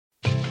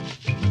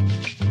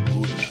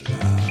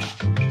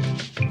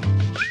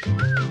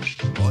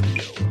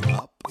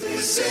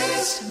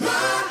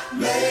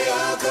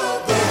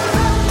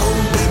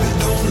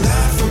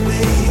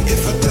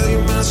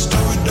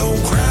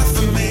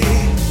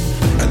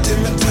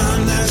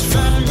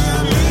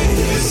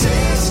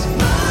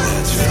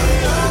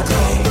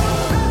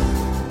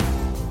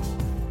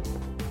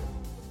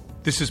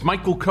This is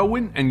Michael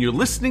Cohen, and you're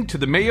listening to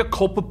the Mea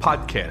Culpa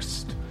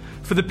podcast.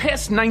 For the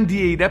past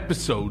 98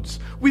 episodes,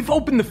 we've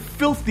opened the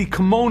filthy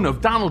kimono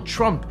of Donald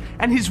Trump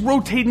and his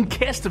rotating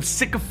cast of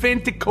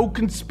sycophantic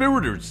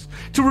co-conspirators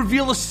to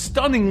reveal a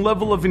stunning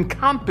level of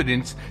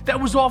incompetence that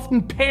was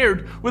often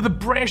paired with a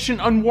brash and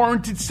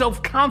unwarranted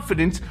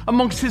self-confidence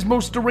amongst his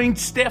most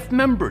deranged staff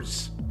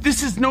members.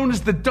 This is known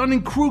as the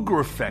Dunning-Kruger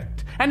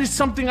effect, and is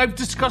something I've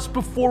discussed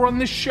before on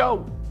this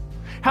show.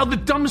 How the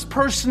dumbest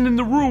person in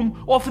the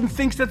room often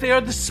thinks that they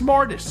are the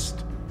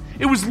smartest.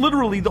 It was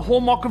literally the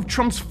hallmark of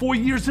Trump's 4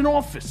 years in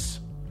office.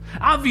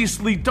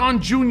 Obviously,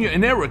 Don Jr.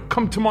 and Eric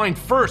come to mind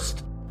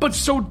first, but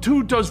so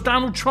too does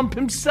Donald Trump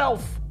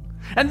himself.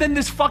 And then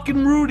this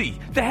fucking Rudy,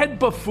 the head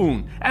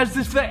buffoon, as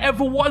if there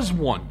ever was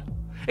one.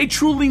 A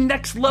truly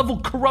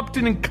next-level corrupt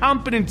and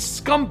incompetent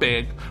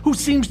scumbag who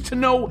seems to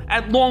know,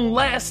 at long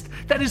last,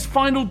 that his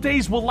final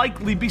days will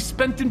likely be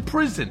spent in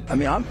prison. I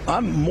mean,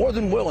 I'm more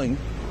than willing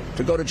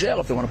to go to jail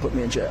if they want to put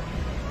me in jail.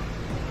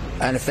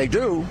 And if they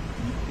do,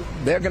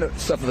 they're going to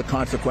suffer the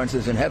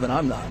consequences in heaven.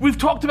 I'm not. We've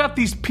talked about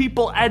these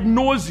people ad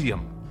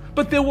nauseum,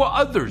 but there were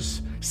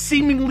others,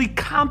 seemingly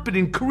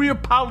competent career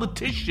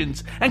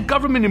politicians and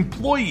government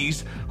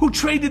employees who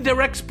traded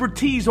their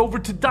expertise over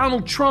to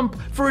Donald Trump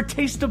for a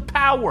taste of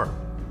power.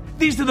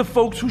 These are the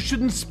folks who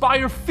should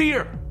inspire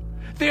fear.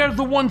 They are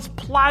the ones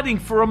plotting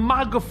for a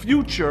MAGA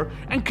future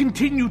and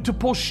continue to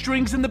pull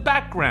strings in the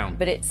background.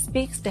 But it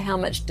speaks to how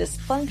much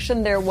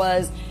dysfunction there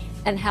was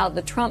and how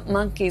the Trump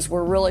monkeys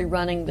were really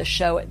running the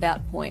show at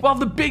that point. While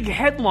the big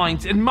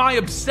headlines and my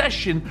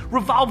obsession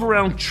revolve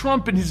around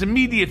Trump and his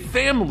immediate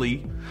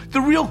family, the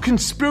real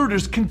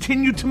conspirators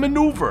continue to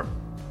maneuver.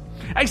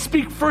 I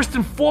speak first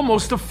and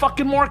foremost of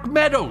fucking Mark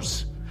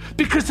Meadows.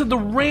 Because of the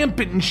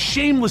rampant and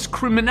shameless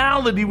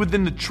criminality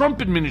within the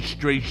Trump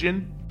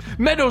administration,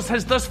 Meadows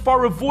has thus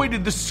far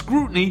avoided the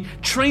scrutiny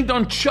trained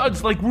on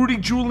chuds like Rudy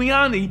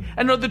Giuliani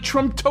and other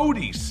Trump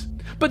toadies.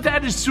 But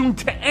that is soon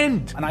to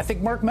end. And I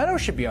think Mark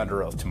Meadows should be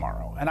under oath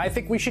tomorrow. And I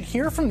think we should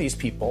hear from these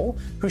people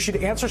who should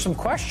answer some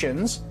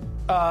questions,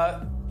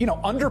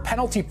 under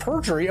penalty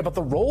perjury about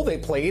the role they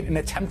played in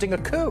attempting a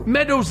coup.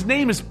 Meadows'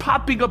 name is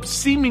popping up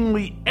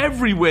seemingly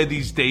everywhere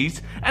these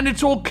days, and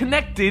it's all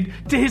connected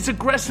to his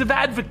aggressive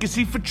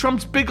advocacy for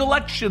Trump's big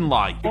election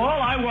lie.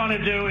 All I want to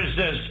do is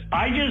this.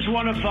 I just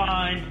want to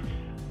find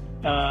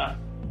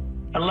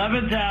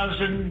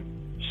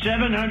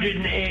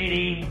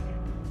 11,780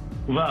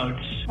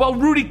 votes. While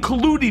Rudy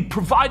Colludi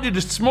provided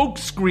a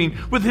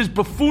smokescreen with his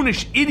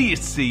buffoonish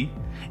idiocy,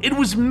 it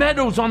was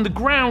Meadows on the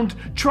ground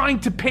trying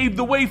to pave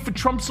the way for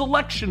Trump's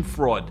election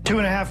fraud.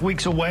 2.5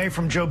 weeks away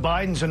from Joe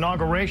Biden's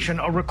inauguration,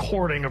 a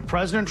recording of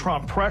President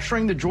Trump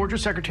pressuring the Georgia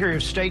Secretary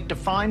of State to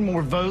find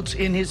more votes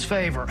in his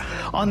favor.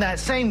 On that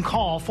same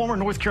call, former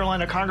North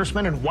Carolina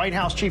Congressman and White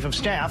House Chief of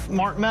Staff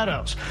Mark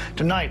Meadows.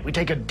 Tonight, we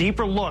take a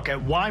deeper look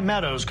at why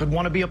Meadows could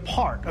want to be a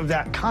part of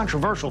that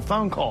controversial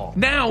phone call.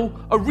 Now,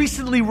 a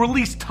recently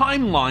released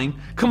timeline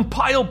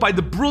compiled by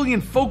the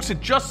brilliant folks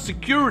at Just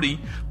Security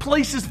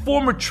places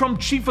former Trump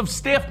Chief of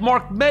Staff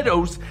Mark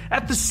Meadows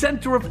at the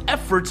center of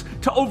efforts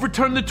to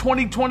overturn the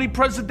 2020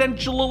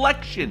 presidential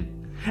election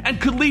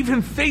and could leave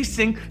him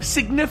facing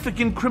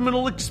significant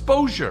criminal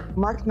exposure.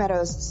 Mark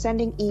Meadows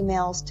sending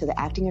emails to the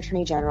acting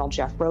Attorney General,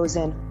 Jeff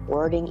Rosen,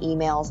 wording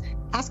emails,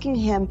 asking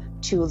him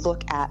to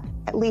look at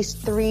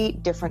least 3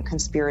 different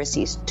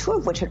conspiracies, 2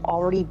 of which had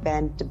already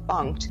been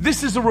debunked.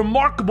 This is a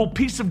remarkable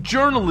piece of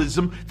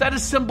journalism that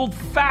assembled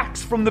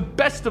facts from the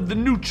best of the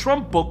new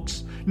Trump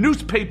books,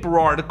 newspaper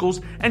articles,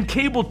 and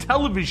cable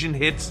television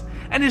hits,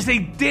 and is a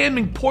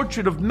damning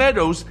portrait of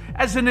Meadows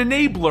as an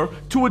enabler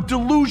to a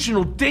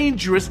delusional,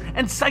 dangerous,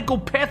 and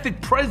psychopathic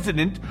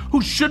president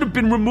who should have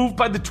been removed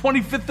by the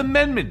 25th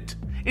Amendment.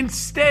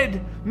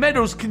 Instead,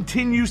 Meadows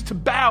continues to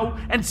bow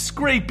and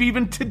scrape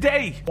even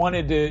today.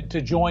 Wanted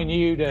to join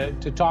you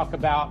to talk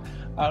about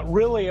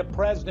really a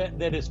president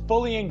that is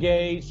fully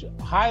engaged,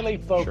 highly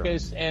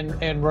focused,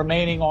 and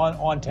remaining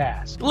on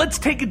task. Let's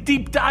take a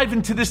deep dive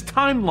into this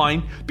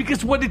timeline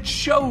because what it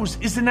shows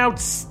is an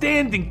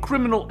outstanding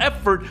criminal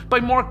effort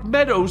by Mark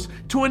Meadows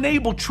to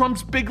enable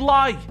Trump's big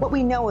lie. What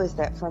we know is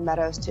that for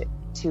Meadows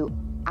to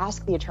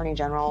ask the Attorney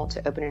General to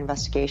open an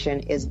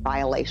investigation is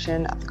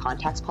violation of the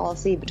contacts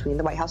policy between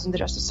the White House and the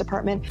Justice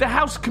Department. The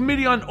House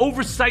Committee on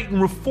Oversight and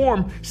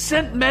Reform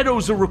sent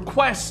Meadows a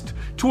request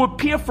to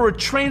appear for a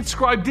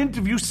transcribed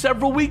interview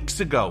several weeks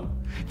ago.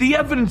 The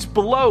evidence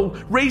below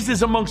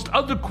raises, amongst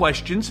other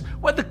questions,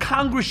 whether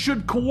Congress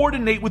should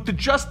coordinate with the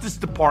Justice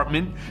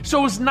Department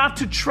so as not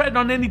to tread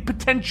on any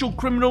potential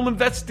criminal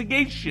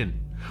investigation.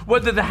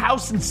 Whether the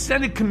House and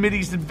Senate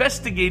committees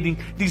investigating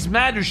these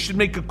matters should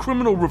make a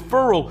criminal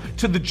referral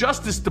to the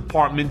Justice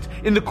Department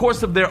in the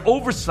course of their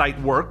oversight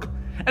work,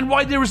 and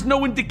why there is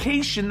no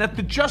indication that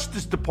the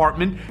Justice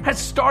Department has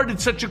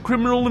started such a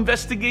criminal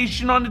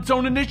investigation on its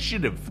own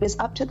initiative. It is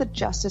up to the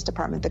Justice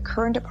Department, the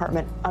current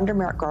department under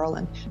Merrick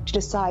Garland, to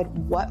decide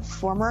what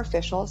former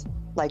officials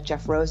like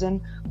Jeff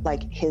Rosen,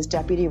 like his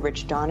deputy,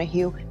 Rich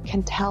Donahue,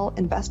 can tell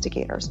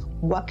investigators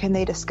what can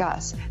they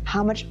discuss,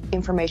 how much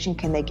information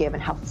can they give,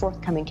 and how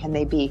forthcoming can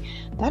they be.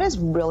 That is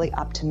really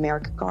up to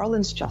Merrick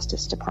Garland's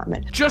Justice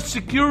Department. Just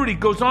Security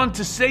goes on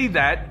to say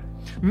that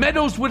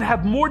Meadows would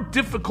have more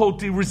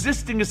difficulty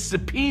resisting a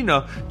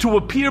subpoena to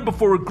appear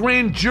before a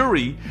grand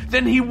jury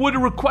than he would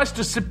request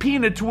a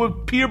subpoena to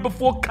appear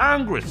before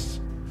Congress.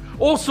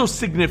 Also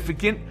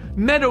significant,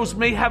 Meadows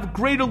may have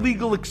greater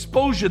legal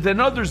exposure than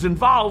others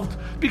involved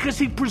because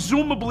he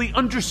presumably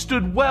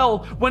understood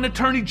well when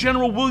Attorney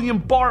General William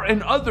Barr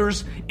and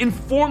others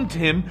informed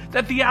him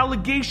that the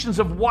allegations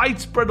of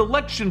widespread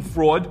election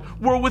fraud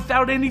were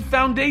without any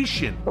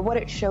foundation. But what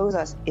it shows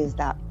us is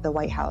that the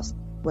White House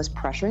was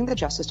pressuring the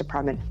Justice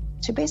Department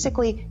to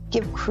basically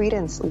give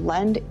credence,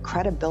 lend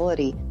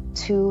credibility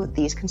to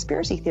these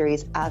conspiracy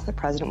theories as the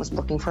president was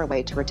looking for a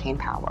way to retain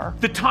power.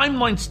 The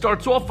timeline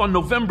starts off on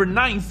November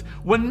 9th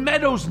when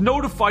Meadows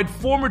notified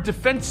former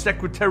Defense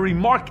Secretary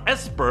Mark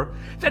Esper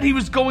that he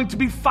was going to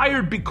be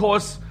fired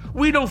because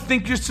we don't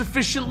think you're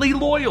sufficiently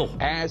loyal.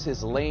 As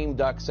his lame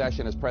duck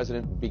session as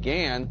president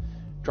began,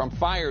 Trump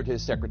fired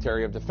his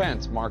Secretary of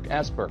Defense, Mark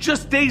Esper.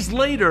 Just days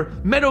later,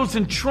 Meadows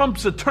and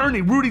Trump's attorney,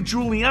 Rudy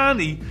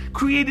Giuliani,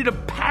 created a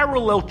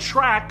parallel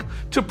track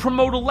to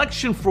promote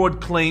election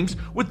fraud claims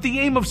with the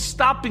aim of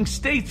stopping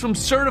states from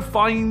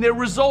certifying their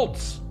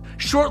results.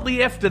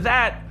 Shortly after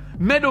that,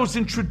 Meadows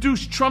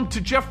introduced Trump to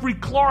Jeffrey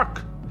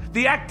Clark,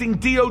 the acting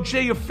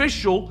DOJ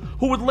official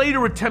who would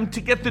later attempt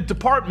to get the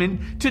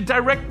department to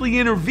directly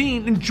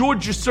intervene in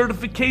Georgia's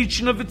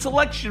certification of its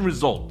election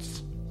results.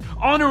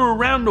 On or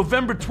around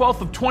November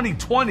 12th of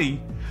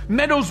 2020,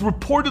 Meadows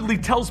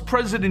reportedly tells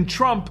President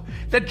Trump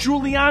that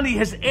Giuliani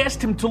has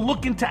asked him to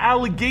look into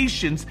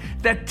allegations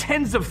that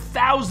tens of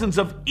thousands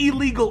of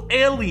illegal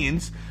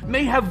aliens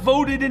may have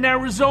voted in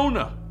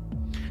Arizona.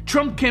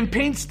 Trump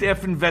campaign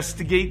staff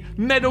investigate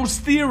Meadows'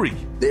 theory.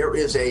 There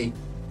is a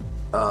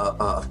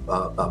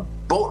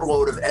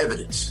boatload of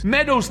evidence.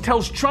 Meadows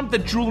tells Trump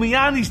that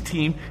Giuliani's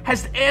team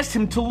has asked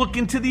him to look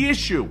into the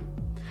issue.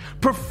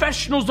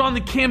 Professionals on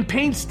the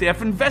campaign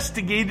staff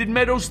investigated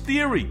Meadows'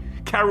 theory,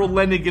 Carol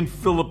Leonnig and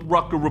Philip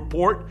Rucker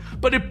report,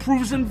 but it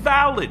proves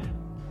invalid.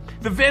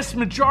 The vast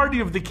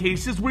majority of the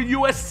cases were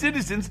U.S.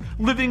 citizens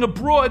living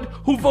abroad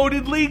who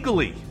voted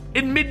legally.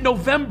 In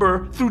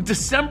mid-November through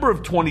December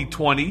of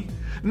 2020,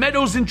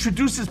 Meadows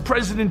introduces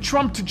President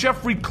Trump to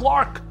Jeffrey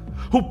Clark,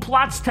 who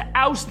plots to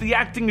oust the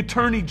acting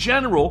attorney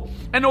general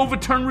and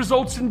overturn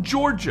results in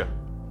Georgia.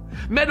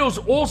 Meadows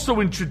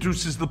also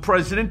introduces the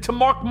president to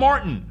Mark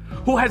Martin,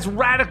 who has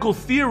radical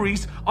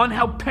theories on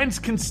how Pence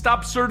can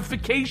stop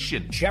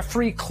certification.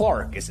 Jeffrey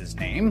Clark is his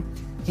name.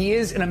 He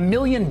is, in a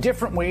million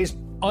different ways,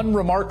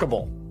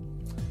 unremarkable.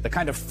 The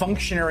kind of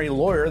functionary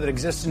lawyer that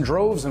exists in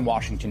droves in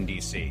Washington,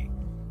 D.C.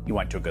 He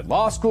went to a good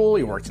law school.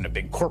 He worked in a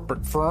big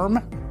corporate firm,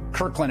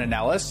 Kirkland &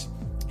 Ellis.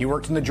 He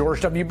worked in the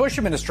George W. Bush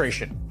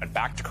administration, went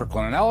back to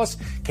Kirkland & Ellis,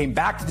 came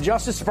back to the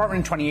Justice Department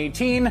in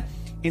 2018.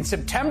 In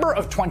September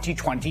of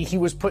 2020, he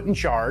was put in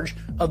charge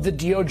of the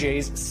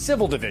DOJ's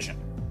civil division,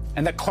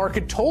 and that Clark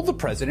had told the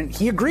president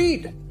he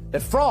agreed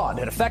that fraud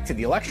had affected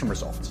the election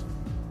results.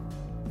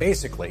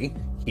 Basically,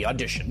 he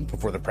auditioned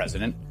before the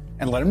president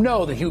and let him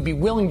know that he would be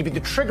willing to be the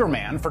trigger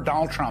man for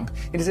Donald Trump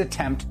in his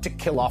attempt to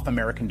kill off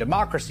American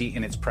democracy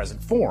in its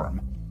present form.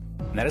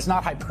 And that is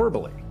not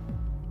hyperbole.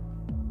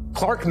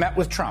 Clark met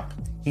with Trump,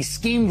 he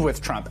schemed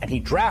with Trump, and he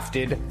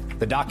drafted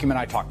the document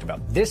I talked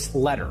about, this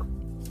letter.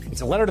 It's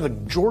a letter to the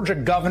Georgia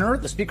governor,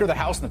 the Speaker of the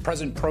House, and the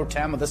President pro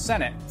tem of the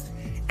Senate.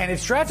 And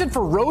it's drafted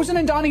for Rosen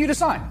and Donahue to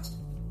sign,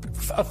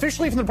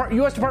 officially from the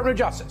U.S. Department of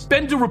Justice.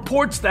 Bender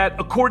reports that,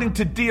 according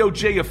to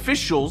DOJ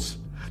officials,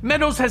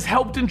 Meadows has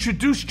helped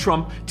introduce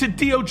Trump to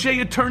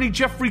DOJ Attorney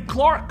Jeffrey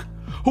Clark,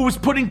 who was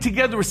putting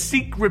together a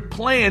secret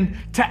plan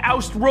to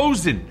oust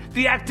Rosen,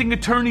 the acting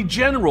Attorney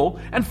General,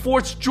 and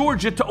force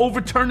Georgia to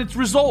overturn its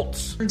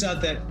results. Turns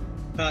out that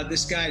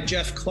this guy,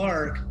 Jeff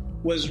Clark,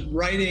 was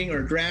writing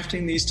or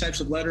drafting these types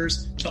of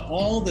letters to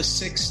all the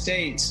 6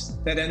 states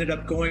that ended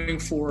up going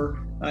for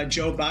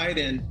Joe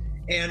Biden.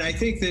 And I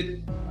think that,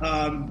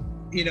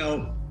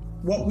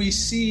 what we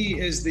see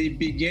is the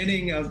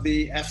beginning of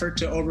the effort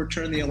to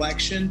overturn the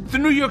election. The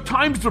New York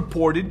Times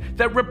reported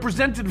that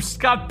Representative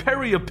Scott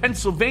Perry of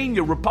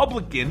Pennsylvania,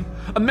 Republican,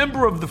 a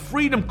member of the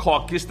Freedom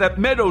Caucus that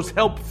Meadows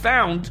helped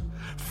found,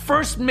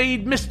 first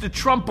made Mr.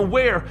 Trump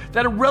aware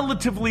that a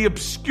relatively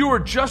obscure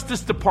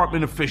Justice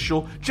Department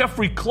official,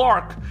 Jeffrey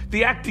Clark,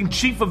 the acting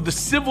chief of the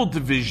Civil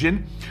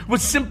Division,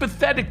 was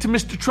sympathetic to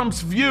Mr.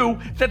 Trump's view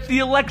that the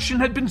election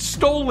had been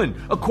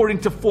stolen, according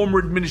to former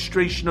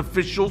administration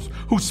officials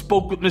who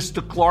spoke with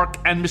Mr. Clark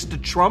and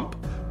Mr. Trump.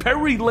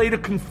 Perry later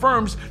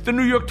confirms the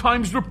New York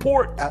Times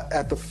report.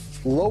 At the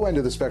low end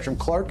of the spectrum,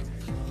 Clark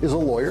is a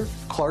lawyer.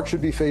 Clark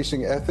should be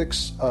facing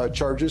ethics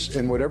charges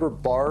in whatever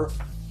bar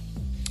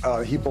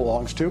he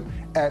belongs to.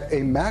 At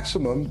a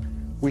maximum,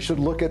 we should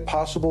look at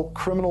possible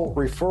criminal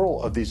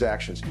referral of these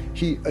actions.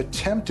 He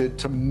attempted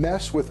to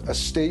mess with a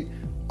state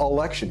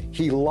election.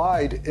 He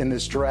lied in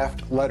this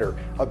draft letter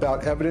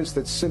about evidence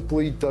that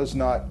simply does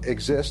not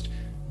exist.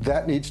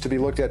 That needs to be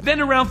looked at.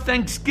 Then around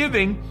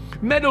Thanksgiving,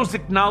 Meadows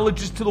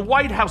acknowledges to the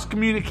White House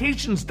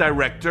communications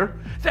director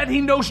that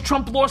he knows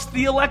Trump lost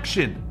the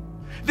election.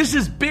 This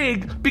is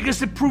big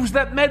because it proves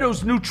that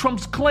Meadows knew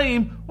Trump's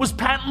claim was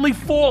patently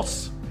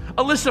false.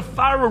 Alyssa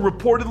Farah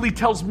reportedly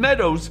tells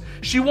Meadows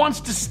she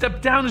wants to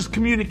step down as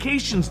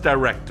communications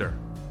director.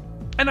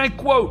 And I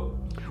quote,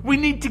 "We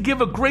need to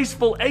give a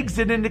graceful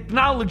exit and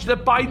acknowledge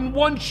that Biden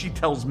won," she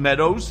tells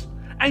Meadows.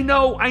 I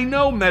know,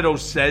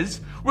 Meadows says.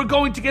 We're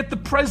going to get the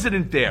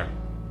president there.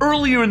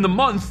 Earlier in the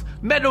month,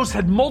 Meadows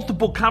had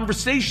multiple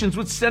conversations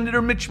with Senator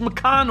Mitch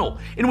McConnell,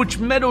 in which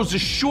Meadows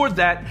assured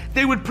that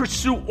they would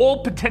pursue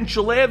all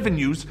potential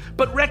avenues,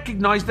 but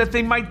recognized that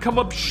they might come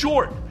up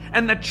short,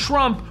 and that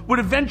Trump would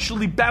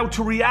eventually bow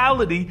to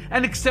reality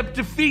and accept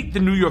defeat, the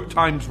New York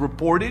Times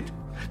reported.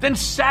 Then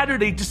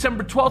Saturday,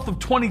 December 12th of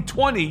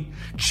 2020,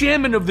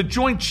 Chairman of the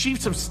Joint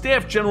Chiefs of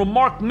Staff, General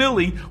Mark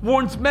Milley,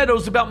 warns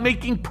Meadows about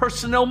making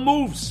personnel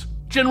moves.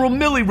 General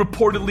Milley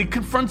reportedly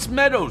confronts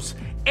Meadows,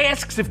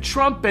 asks if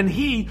Trump and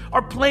he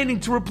are planning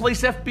to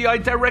replace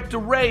FBI Director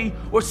Wray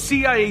or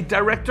CIA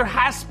Director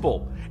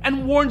Haspel,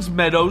 and warns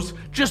Meadows,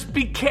 just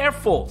be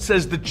careful,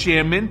 says the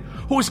chairman,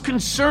 who was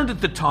concerned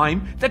at the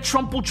time that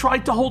Trump will try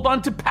to hold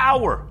on to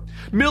power.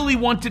 Milley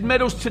wanted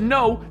Meadows to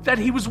know that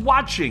he was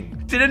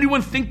watching. Did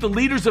anyone think the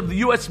leaders of the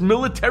U.S.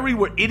 military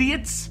were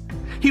idiots?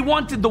 He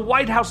wanted the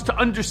White House to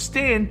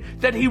understand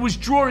that he was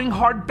drawing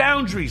hard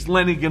boundaries,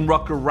 Lenig and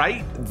Rucker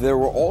write. There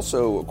were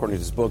also, according to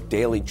this book,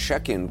 daily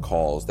check-in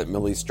calls that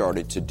Milley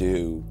started to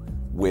do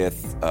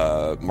with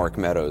Mark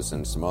Meadows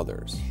and some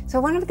others. So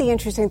one of the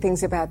interesting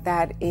things about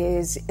that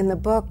is in the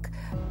book,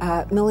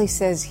 Milley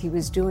says he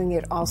was doing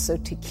it also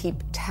to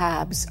keep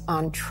tabs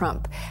on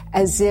Trump,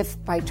 as if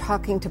by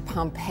talking to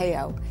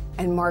Pompeo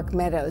and Mark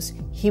Meadows,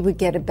 he would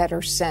get a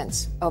better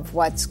sense of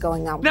what's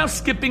going on. Now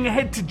skipping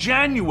ahead to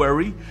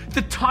January,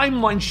 the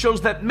timeline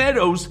shows that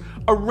Meadows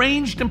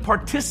arranged and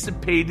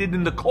participated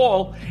in the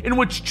call in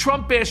which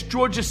Trump asked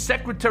Georgia's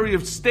Secretary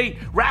of State,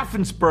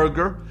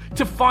 Raffensperger,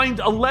 to find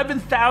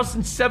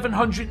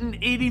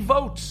 11,780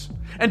 votes.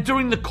 And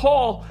during the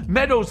call,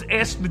 Meadows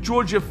asked the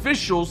Georgia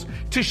officials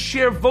to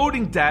share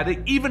voting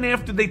data even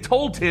after they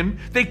told him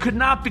they could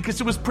not because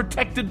it was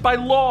protected by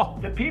law.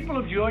 The people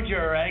of Georgia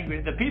are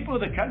angry. The people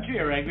of the country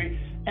are angry.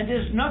 And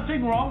there's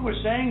nothing wrong with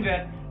saying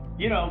that,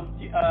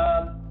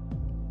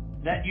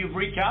 that you've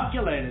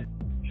recalculated.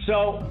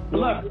 So,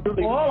 look,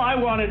 all I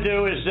want to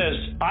do is this.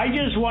 I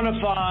just want to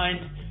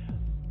find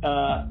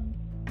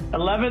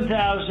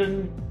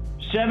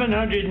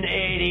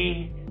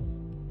 11,780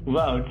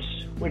 votes,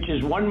 which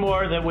is one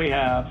more than we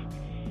have,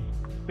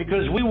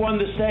 because we won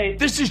the state.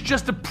 This is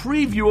just a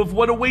preview of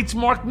what awaits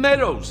Mark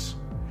Meadows.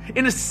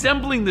 In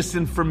assembling this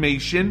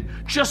information,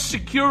 Just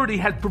Security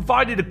had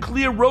provided a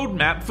clear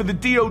roadmap for the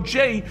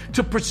DOJ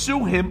to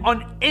pursue him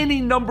on any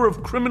number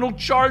of criminal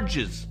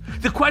charges.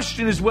 The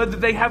question is whether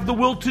they have the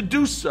will to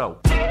do so.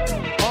 Come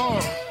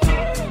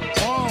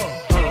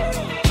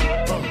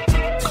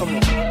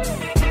on.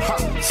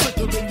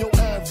 Sicker than your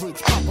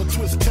average. Papa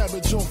twist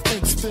cabbage on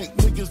instinct.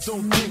 Niggas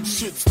don't think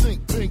shit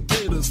stink. Pink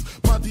Gators.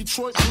 My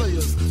Detroit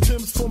players.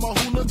 Tim's for my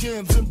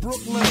hooligans in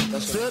Brooklyn.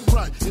 That's dead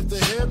right. If the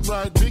head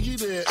right, Biggie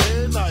there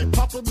every night.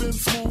 Papa been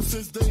smooth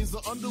since days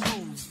of under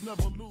rules.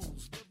 Never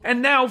lose.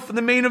 And now for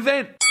the main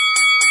event.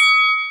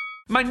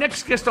 My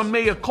next guest on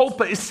Mea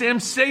Culpa is Sam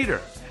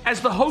Seder.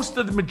 As the host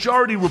of the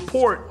Majority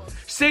Report,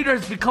 Seder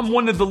has become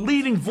one of the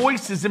leading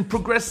voices in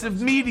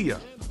progressive media.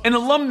 An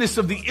alumnus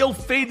of the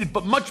ill-fated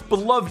but much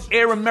beloved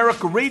Air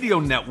America radio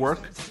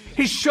network,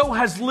 his show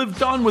has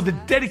lived on with a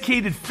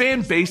dedicated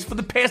fan base for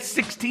the past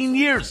 16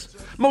 years,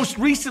 most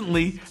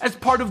recently as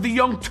part of the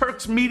Young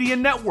Turks Media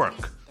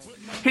Network.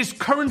 His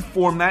current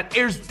format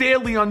airs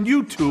daily on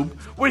YouTube,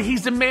 where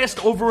he's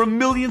amassed over 1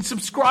 million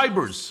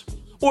subscribers.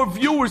 Or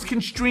viewers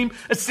can stream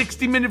a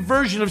 60-minute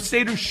version of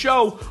Seder's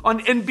show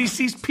on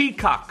NBC's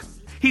Peacock.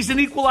 He's an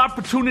equal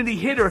opportunity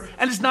hitter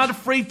and is not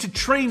afraid to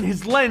train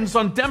his lens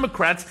on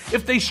Democrats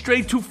if they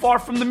stray too far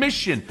from the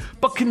mission,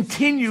 but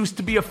continues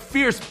to be a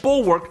fierce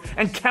bulwark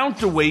and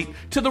counterweight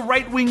to the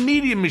right-wing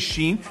media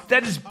machine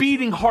that is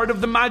beating hard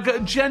of the MAGA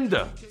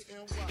agenda.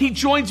 He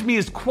joins me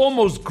as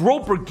Cuomo's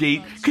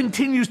Gropergate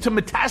continues to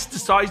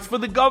metastasize for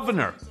the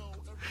governor.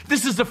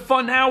 This is a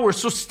fun hour,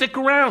 so stick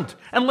around,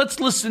 and let's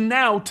listen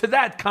now to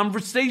that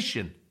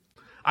conversation.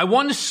 I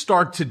want to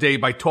start today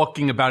by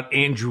talking about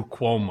Andrew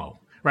Cuomo.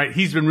 Right,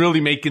 he's been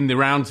really making the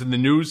rounds in the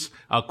news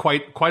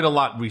quite a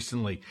lot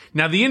recently.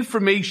 Now, the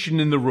information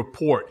in the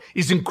report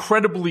is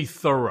incredibly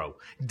thorough,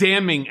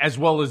 damning as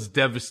well as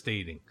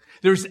devastating.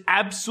 There's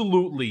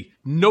absolutely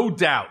no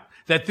doubt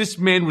that this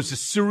man was a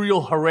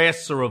serial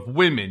harasser of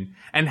women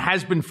and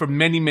has been for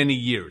many, many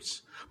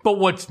years. But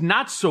what's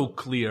not so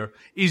clear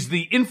is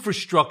the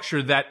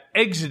infrastructure that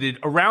exited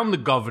around the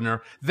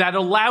governor that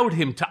allowed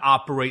him to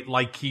operate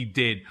like he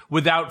did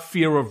without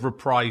fear of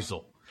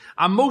reprisal.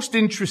 I'm most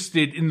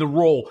interested in the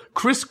role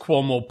Chris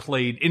Cuomo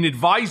played in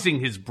advising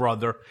his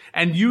brother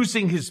and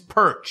using his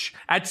perch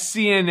at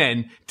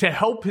CNN to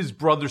help his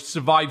brother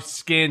survive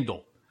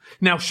scandal.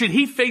 Now, should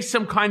he face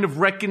some kind of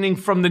reckoning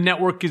from the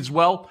network as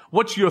well?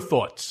 What's your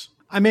thoughts?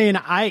 I mean,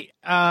 I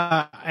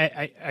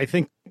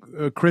think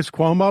Chris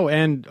Cuomo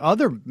and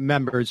other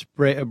members,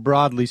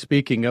 broadly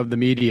speaking, of the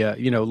media,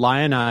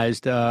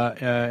 lionized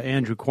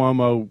Andrew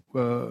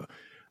Cuomo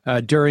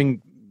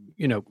during,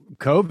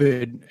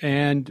 COVID.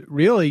 And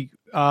really,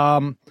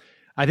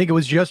 I think it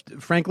was just,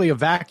 frankly, a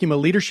vacuum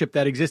of leadership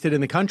that existed in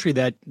the country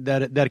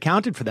that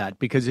accounted for that,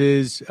 because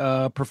his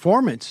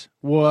performance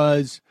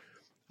was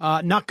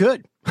not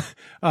good.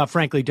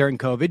 Frankly, during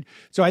COVID.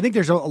 So I think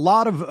there's a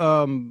lot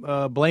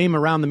of blame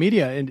around the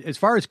media. And as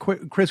far as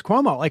Chris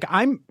Cuomo,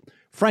 I'm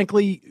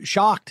frankly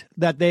shocked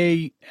that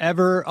they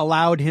ever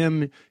allowed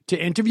him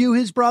to interview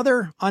his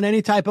brother on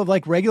any type of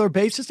regular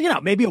basis.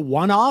 Maybe a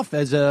one-off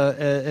as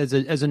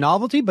a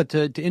novelty, but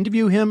to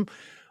interview him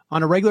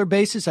on a regular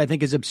basis, I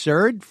think is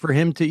absurd. For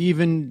him to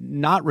even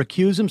not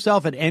recuse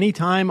himself at any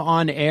time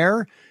on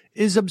air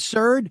is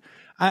absurd.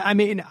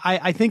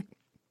 I think.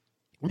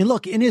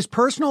 Look, in his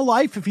personal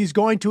life, if he's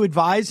going to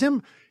advise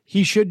him,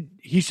 he should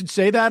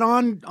say that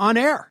on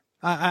air.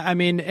 I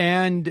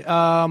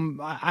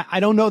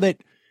don't know that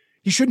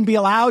he shouldn't be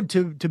allowed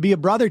to be a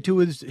brother to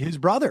his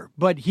brother,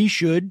 but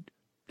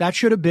that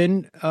should have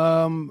been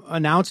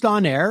announced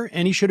on air,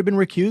 and he should have been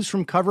recused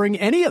from covering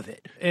any of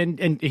it,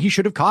 and he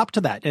should have copped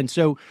to that. And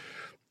so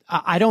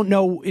I don't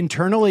know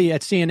internally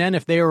at CNN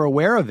if they are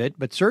aware of it,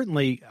 but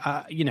certainly,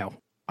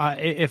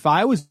 if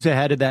I was the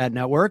head of that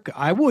network,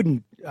 I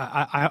wouldn't.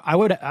 I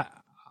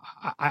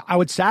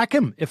would sack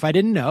him if I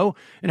didn't know.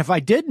 And if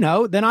I did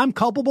know, then I'm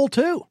culpable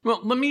too.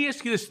 Well, let me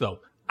ask you this, though.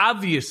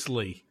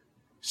 Obviously,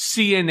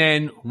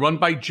 CNN, run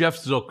by Jeff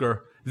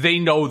Zucker, they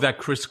know that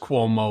Chris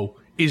Cuomo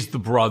is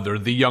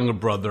the younger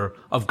brother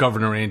of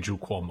Governor Andrew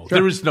Cuomo. Sure.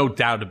 There is no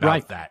doubt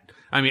about that.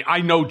 I mean,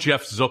 I know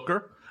Jeff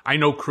Zucker. I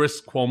know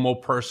Chris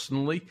Cuomo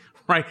personally,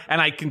 right?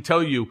 And I can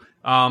tell you,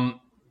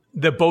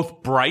 they're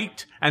both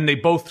bright, and they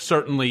both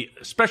certainly,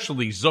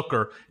 especially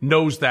Zucker,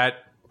 knows that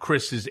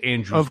Chris is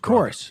Andrew's brother. Of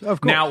course.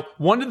 Now,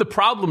 one of the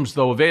problems,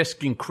 though, of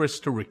asking Chris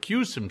to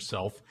recuse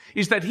himself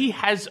is that he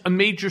has a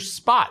major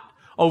spot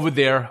over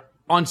there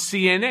on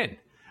CNN.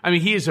 I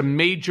mean, he is a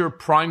major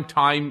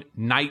primetime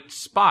night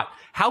spot.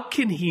 How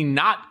can he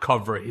not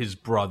cover his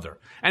brother?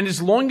 And as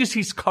long as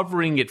he's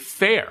covering it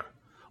fair,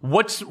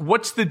 what's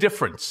the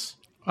difference?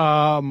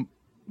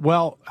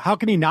 Well, how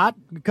can he not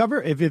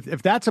cover?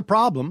 If that's a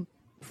problem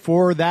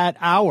for that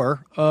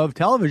hour of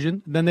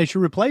television, then they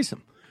should replace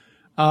him.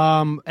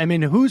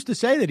 Who's to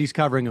say that he's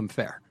covering him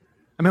fair?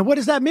 I mean, what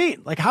does that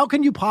mean? How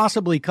can you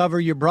possibly cover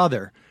your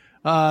brother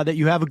that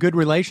you have a good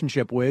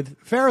relationship with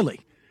fairly?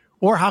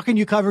 Or how can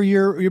you cover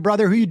your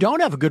brother who you don't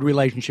have a good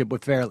relationship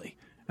with fairly?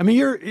 I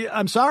mean,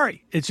 I'm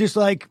sorry. It's just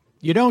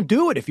you don't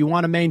do it if you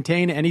want to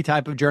maintain any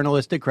type of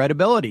journalistic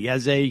credibility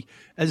as a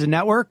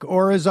network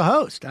or as a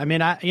host. I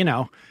mean,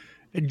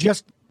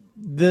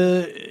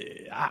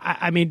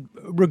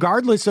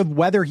 regardless of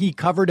whether he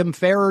covered him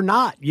fair or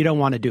not, you don't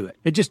want to do it.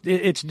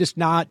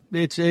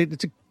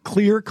 It's a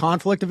clear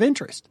conflict of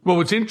interest. Well,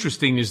 what's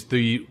interesting is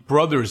the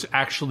brothers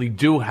actually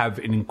do have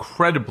an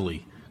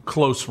incredibly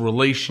close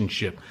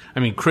relationship. I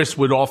mean, Chris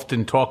would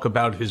often talk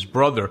about his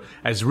brother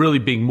as really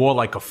being more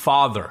like a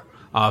father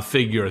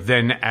figure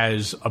than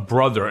as a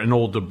brother, an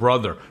older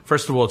brother.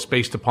 First of all, it's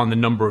based upon the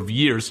number of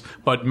years,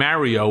 but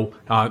Mario,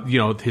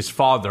 his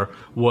father,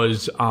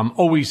 was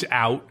always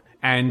out,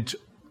 and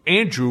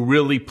Andrew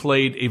really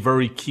played a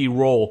very key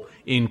role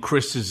in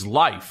Chris's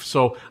life.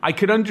 So I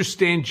could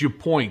understand your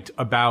point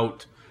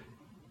about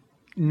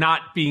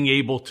not being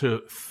able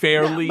to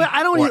fairly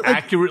or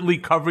accurately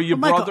cover your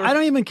brother. I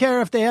don't even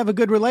care if they have a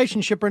good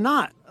relationship or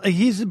not.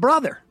 He's a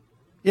brother.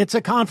 It's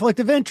a conflict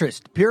of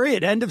interest,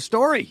 period. End of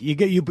story.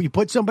 You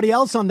put somebody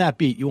else on that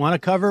beat. You want to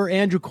cover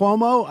Andrew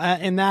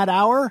Cuomo in that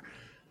hour,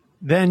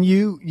 then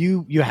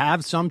you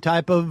have some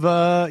type of,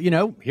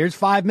 here's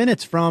 5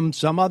 minutes from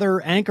some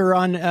other anchor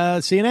on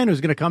CNN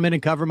who's going to come in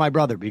and cover my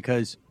brother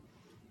because,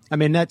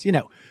 that's,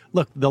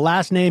 look, the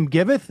last name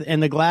giveth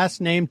and the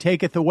last name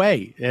taketh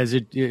away, as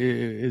it,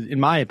 in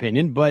my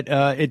opinion, but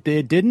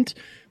it didn't.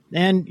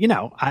 And,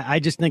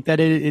 I just think that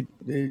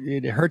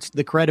it hurts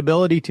the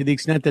credibility to the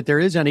extent that there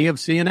is any of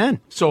CNN.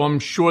 So I'm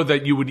sure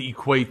that you would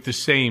equate the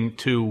same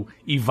to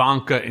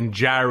Ivanka and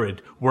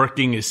Jared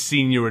working as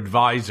senior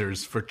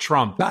advisors for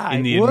Trump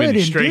in the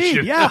administration.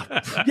 Indeed.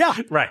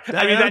 Yeah. Right.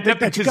 That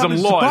nepotism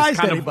law is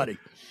kind of...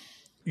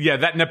 Yeah,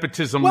 that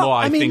nepotism law,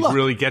 I think,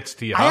 really gets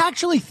to you. I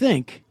actually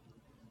think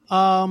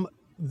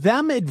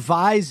them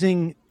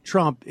advising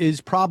Trump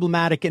is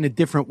problematic in a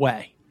different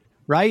way.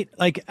 Right?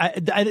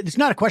 It's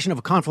not a question of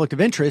a conflict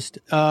of interest.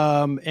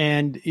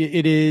 And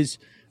it is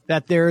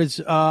that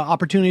there's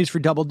opportunities for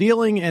double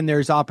dealing and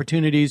there's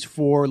opportunities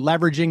for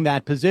leveraging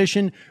that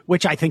position,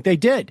 which I think they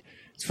did,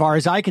 as far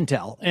as I can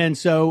tell. And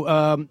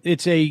so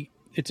it's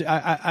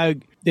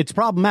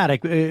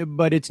problematic,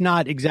 but it's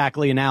not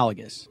exactly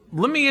analogous.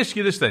 Let me ask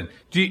you this then.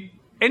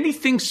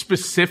 anything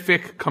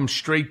specific come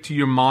straight to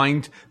your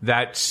mind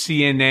that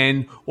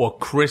CNN or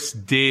Chris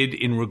did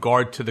in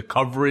regard to the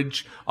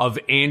coverage of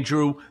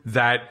Andrew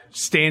that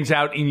stands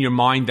out in your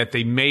mind that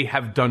they may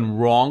have done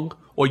wrong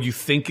or you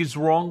think is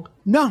wrong?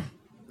 No.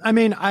 I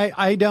mean,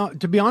 I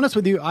don't, to be honest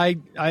with you,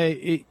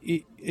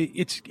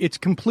 it's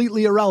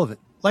completely irrelevant.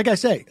 Like I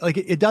say, like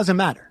it doesn't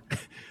matter.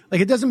 Like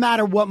it doesn't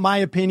matter what my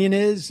opinion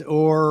is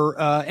or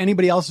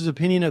anybody else's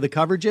opinion of the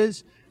coverage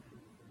is.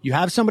 You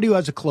have somebody who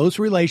has a close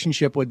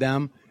relationship with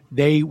them.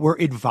 They were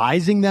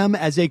advising them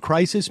as a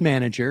crisis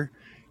manager.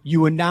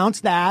 You announce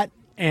that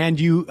and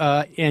you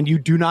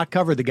do not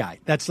cover the guy.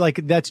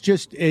 It's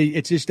just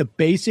a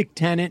basic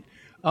tenet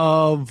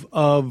of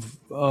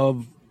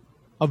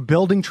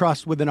building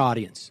trust with an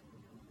audience,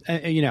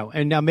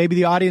 and now maybe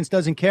the audience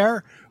doesn't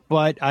care,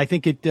 but I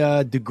think it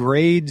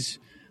degrades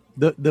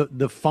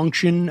the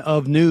function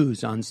of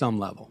news on some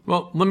level.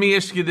 Well, let me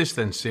ask you this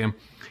then, Sam.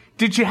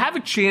 Did you have a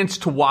chance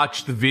to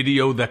watch the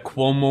video that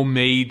Cuomo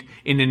made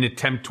in an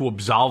attempt to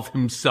absolve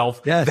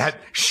himself? Yes. That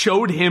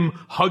showed him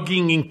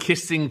hugging and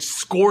kissing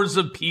scores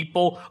of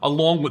people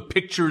along with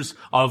pictures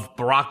of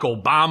Barack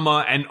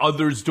Obama and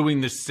others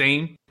doing the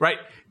same, right?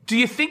 Do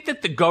you think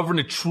that the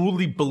governor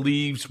truly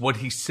believes what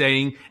he's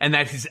saying and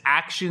that his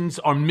actions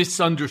are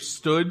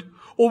misunderstood?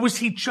 Or was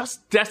he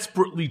just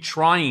desperately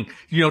trying,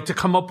 to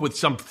come up with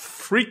some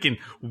freaking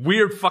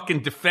weird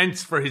fucking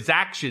defense for his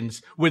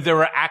actions where there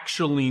are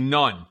actually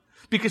none?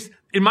 Because,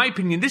 in my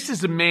opinion, this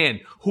is a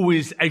man who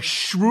is as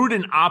shrewd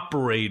an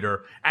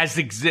operator as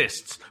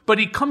exists. But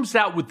he comes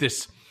out with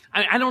this,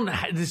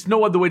 there's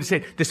no other way to say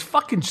it, this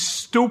fucking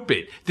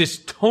stupid, this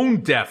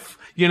tone-deaf,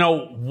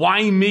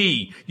 why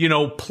me,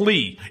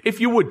 plea. If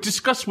you would,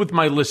 discuss with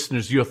my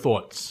listeners your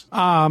thoughts.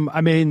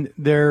 I mean,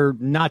 they're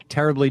not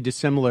terribly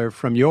dissimilar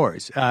from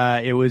yours.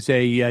 It was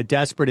a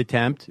desperate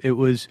attempt. It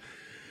was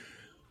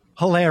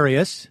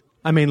hilarious.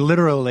 I mean,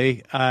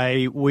 literally,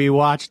 we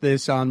watched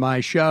this on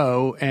my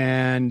show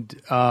and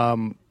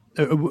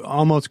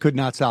almost could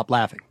not stop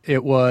laughing.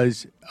 It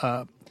was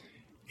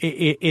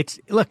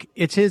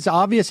it's his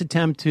obvious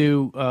attempt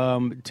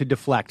to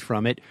deflect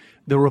from it.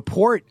 The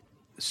report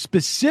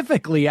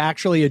specifically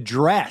actually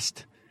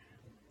addressed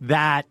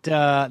that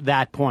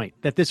point,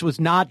 that this was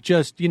not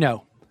just,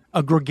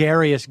 a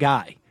gregarious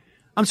guy.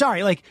 I'm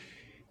sorry, like,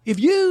 if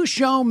you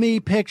show me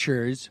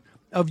pictures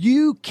of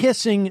you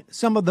kissing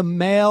some of the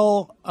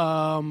male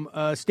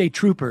state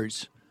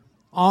troopers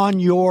on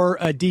your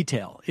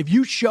detail, if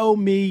you show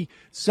me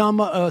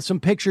some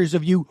pictures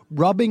of you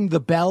rubbing the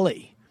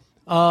belly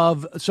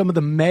of some of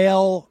the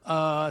male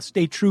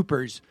state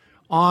troopers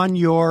on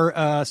your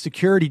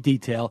security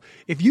detail,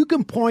 if you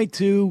can point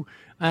to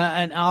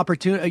an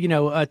opportunity,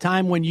 a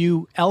time when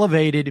you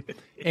elevated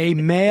a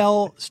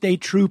male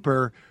state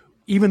trooper,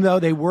 even though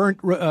they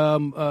weren't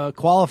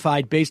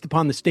qualified based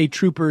upon the state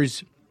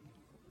trooper's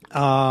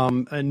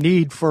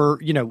need for,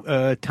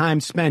 time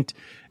spent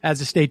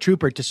as a state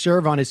trooper to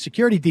serve on his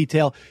security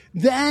detail,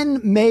 then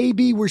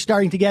maybe we're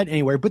starting to get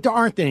anywhere. But there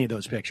aren't any of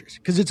those pictures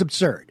because it's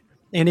absurd.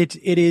 And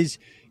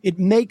it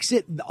makes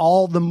it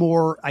all the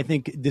more, I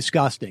think,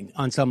 disgusting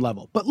on some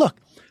level. But look,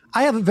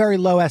 I have a very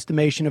low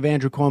estimation of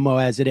Andrew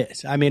Cuomo as it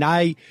is. I mean,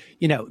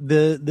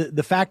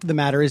 the fact of the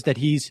matter is that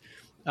he's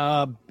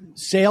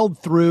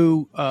sailed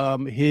through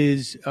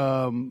his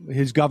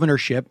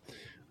governorship,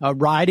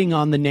 riding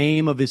on the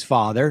name of his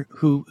father,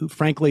 who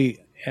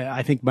frankly,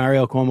 I think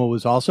Mario Cuomo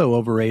was also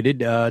overrated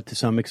to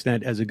some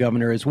extent as a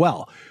governor as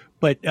well.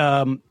 But,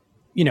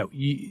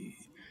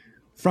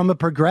 from a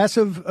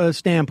progressive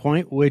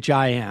standpoint, which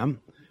I am,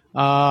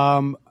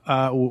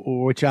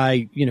 which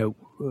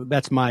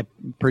that's my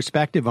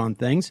perspective on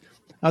things.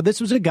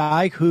 This was a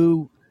guy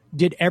who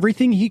did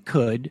everything he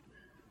could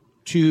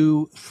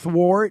to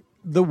thwart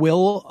the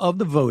will of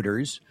the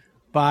voters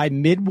by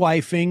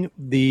midwifing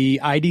the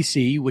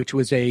IDC, which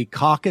was a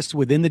caucus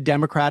within the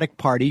Democratic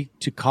Party,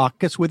 to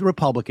caucus with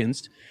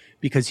Republicans,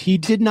 because he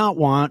did not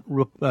want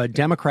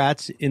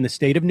Democrats in the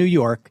state of New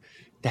York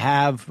to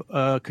have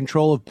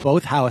control of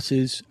both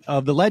houses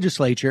of the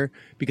legislature,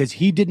 because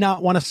he did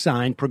not want to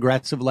sign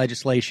progressive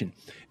legislation.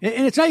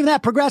 And it's not even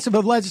that progressive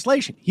of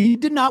legislation. He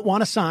did not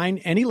want to sign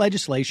any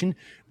legislation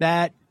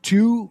that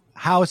two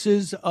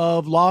houses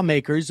of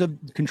lawmakers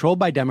controlled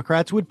by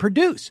Democrats would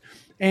produce.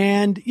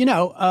 And,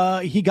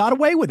 he got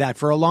away with that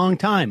for a long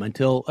time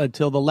until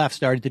the left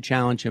started to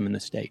challenge him in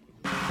the state.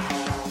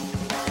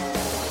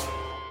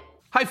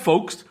 Hi,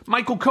 folks.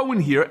 Michael Cohen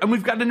here, and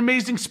we've got an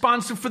amazing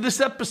sponsor for this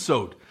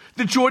episode,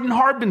 The Jordan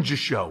Harbinger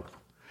Show.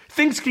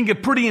 Things can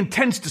get pretty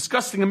intense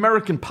discussing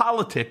American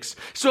politics,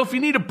 so if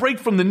you need a break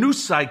from the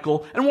news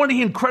cycle and want to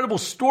hear incredible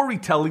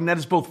storytelling that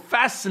is both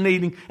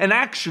fascinating and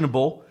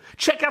actionable,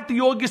 check out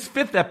the August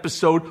 5th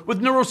episode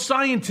with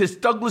neuroscientist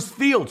Douglas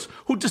Fields,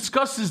 who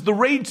discusses the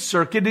rage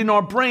circuit in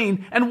our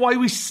brain and why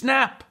we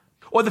snap.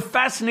 Or the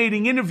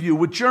fascinating interview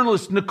with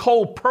journalist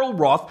Nicole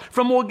Perlroth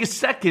from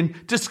August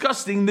 2nd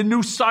discussing the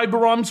new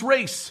cyber arms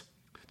race.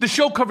 The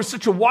show covers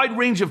such a wide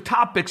range of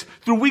topics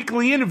through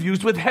weekly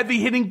interviews with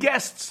heavy-hitting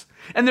guests.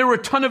 And there are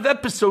a ton of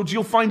episodes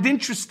you'll find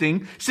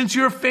interesting since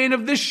you're a fan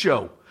of this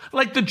show.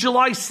 Like the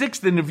July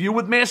 6th interview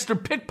with Master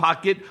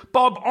Pickpocket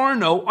Bob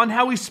Arno on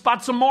how he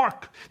spots a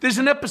mark. There's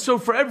an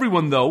episode for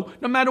everyone, though,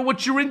 no matter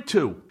what you're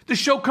into. The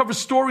show covers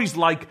stories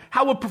like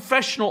how a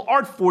professional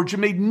art forger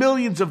made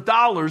millions of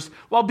dollars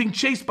while being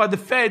chased by the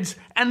feds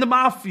and the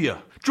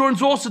mafia.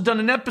 Jordan's also done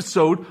an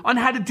episode on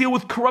how to deal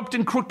with corrupt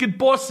and crooked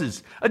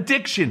bosses,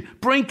 addiction,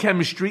 brain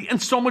chemistry,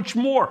 and so much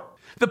more.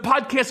 The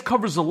podcast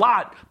covers a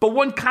lot, but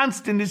one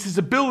constant is his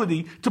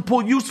ability to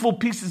pull useful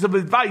pieces of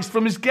advice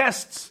from his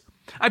guests.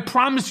 I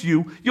promise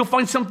you'll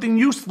find something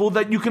useful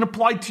that you can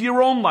apply to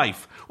your own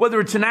life, whether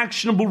it's an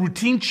actionable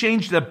routine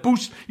change that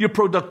boosts your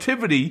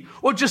productivity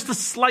or just a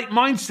slight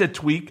mindset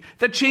tweak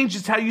that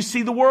changes how you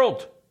see the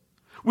world.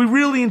 We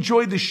really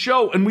enjoy the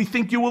show, and we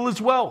think you will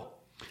as well.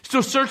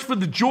 So search for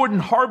The Jordan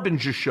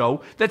Harbinger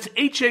Show, that's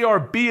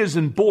H-A-R-B as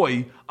in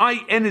boy,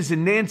 I-N as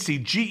in Nancy,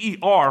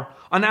 G-E-R,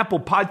 on Apple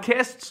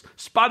Podcasts,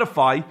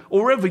 Spotify,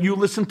 or wherever you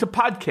listen to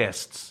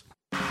podcasts.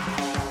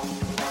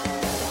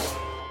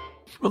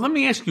 Well, let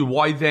me ask you,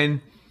 why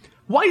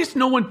is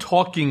no one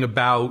talking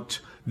about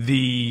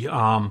the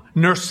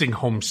nursing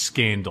home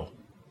scandal?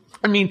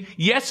 I mean,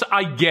 yes,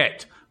 I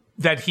get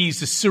that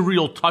he's a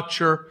serial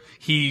toucher.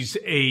 He's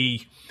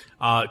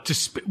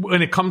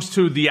when it comes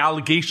to the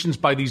allegations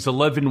by these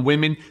 11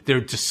 women,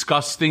 they're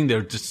disgusting.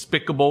 They're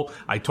despicable.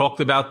 I talked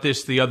about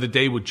this the other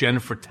day with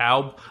Jennifer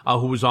Taub,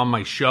 who was on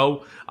my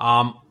show.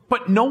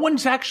 But no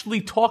one's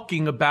actually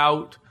talking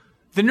about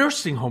the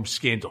nursing home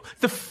scandal.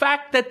 The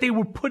fact that they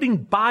were putting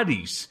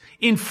bodies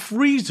in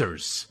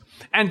freezers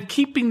and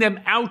keeping them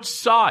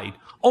outside.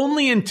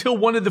 Only until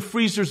one of the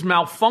freezers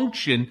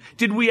malfunctioned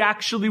did we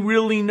actually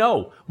really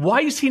know.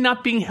 Why is he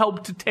not being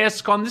held to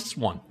task on this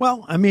one?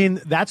 Well, I mean,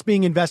 that's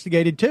being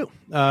investigated too,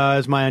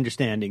 is my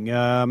understanding.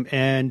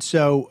 And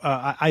so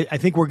I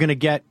think we're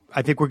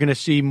going to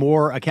see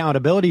more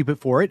accountability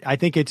for it. I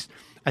think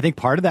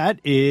part of that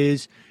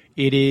is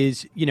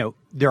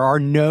there are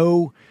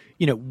no,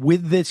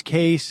 with this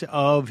case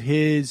of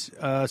his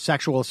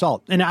sexual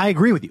assault. And I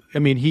agree with you. I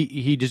mean,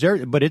 he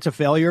deserved it, but it's a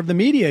failure of the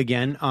media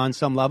again on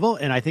some level.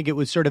 And I think it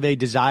was sort of a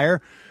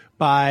desire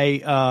by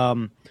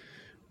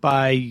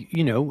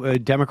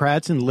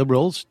Democrats and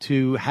liberals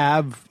to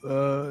have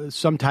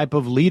some type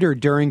of leader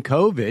during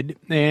COVID.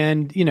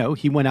 And,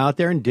 he went out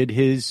there and did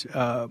his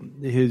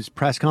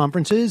press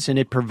conferences, and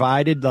it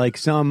provided like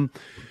some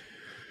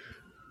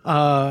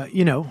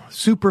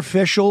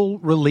superficial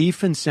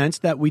relief and sense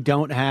that we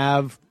don't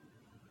have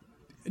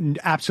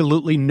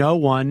absolutely no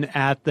one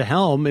at the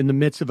helm in the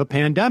midst of a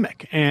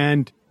pandemic.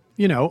 And,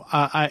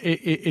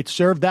 it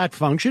served that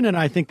function. And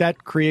I think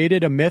that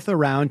created a myth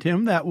around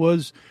him that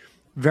was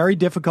very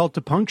difficult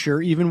to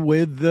puncture, even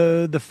with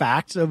the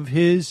facts of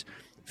his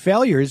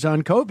failures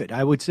on COVID.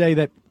 I would say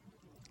that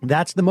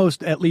that's the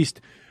most, at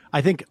least,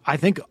 I think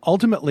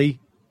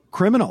ultimately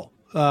criminal,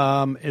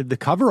 the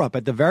cover up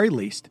at the very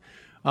least,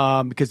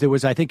 because there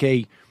was, I think,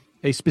 a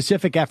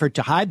specific effort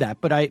to hide that,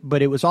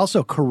 but it was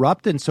also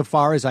corrupt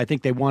insofar as I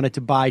think they wanted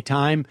to buy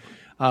time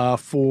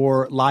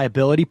for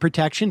liability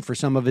protection for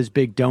some of his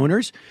big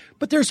donors.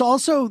 But there's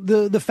also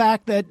the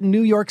fact that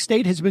New York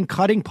State has been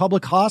cutting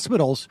public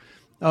hospitals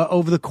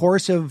over the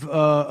course of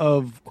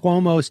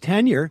Cuomo's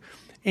tenure,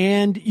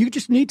 and you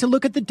just need to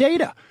look at the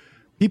data.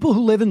 People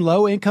who live in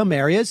low-income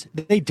areas,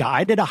 they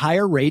died at a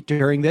higher rate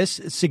during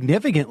this,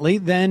 significantly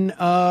than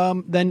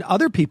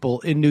other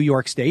people in New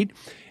York State.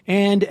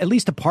 And at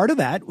least a part of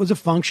that was a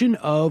function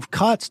of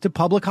cuts to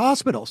public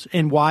hospitals.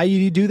 And why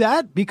you do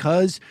that?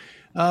 Because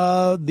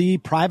the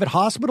private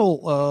hospital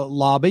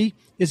lobby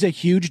is a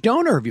huge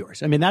donor of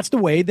yours. I mean, that's the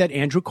way that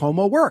Andrew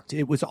Cuomo worked.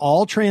 It was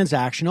all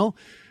transactional,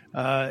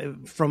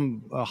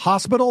 from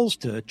hospitals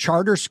to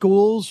charter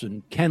schools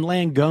and Ken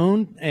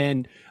Langone,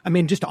 and I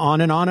mean, just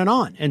on and on and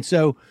on. And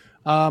so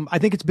I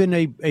think it's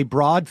been a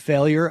broad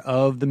failure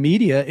of the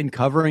media in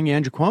covering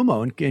Andrew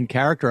Cuomo and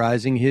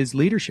characterizing his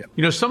leadership.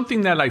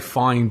 Something that I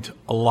find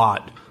a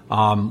lot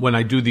when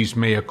I do these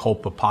Mea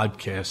Culpa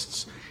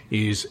podcasts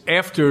is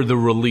after the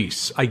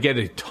release, I get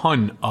a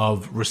ton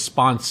of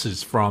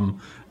responses from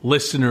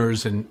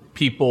listeners and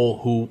people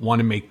who want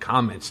to make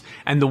comments.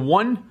 And the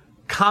one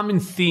common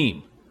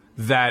theme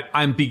that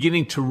I'm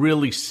beginning to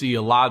really see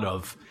a lot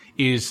of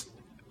is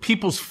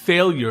people's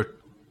failure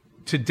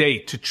today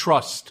to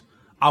trust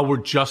our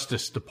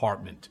Justice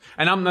Department.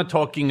 And I'm not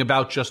talking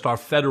about just our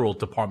federal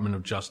Department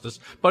of Justice,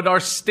 but our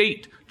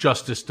state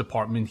Justice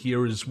Department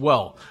here as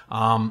well,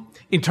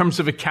 in terms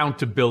of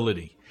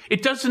accountability.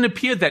 It doesn't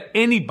appear that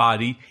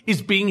anybody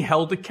is being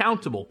held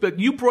accountable. But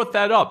you brought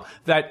that up,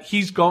 that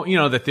he's going,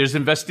 that there's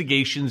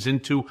investigations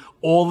into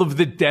all of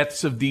the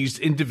deaths of these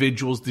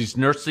individuals, these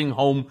nursing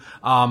home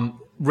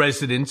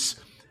residents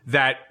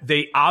that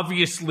they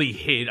obviously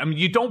hid. I mean,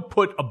 you don't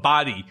put a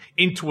body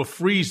into a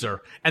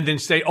freezer and then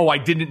say, oh, I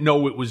didn't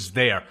know it was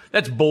there.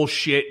 That's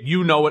bullshit.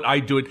 You know it.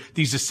 I do it.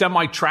 These are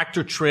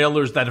semi-tractor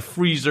trailers that are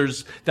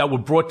freezers that were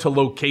brought to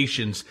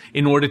locations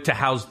in order to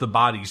house the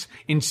bodies.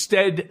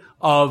 Instead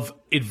of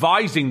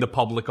advising the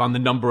public on the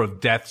number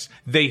of deaths,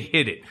 they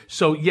hid it.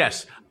 So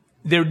yes,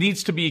 there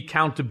needs to be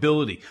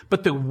accountability.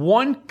 But the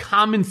one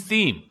common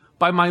theme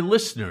by my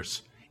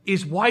listeners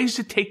is, why is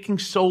it taking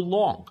so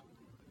long?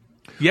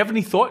 You have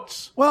any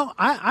thoughts? Well,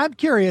 I'm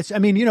curious. I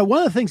mean, one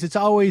of the things that's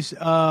always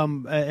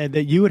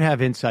that you would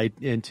have insight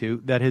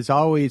into that has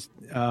always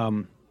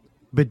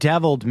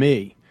bedeviled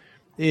me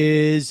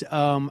is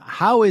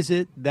how is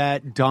it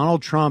that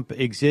Donald Trump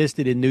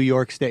existed in New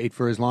York State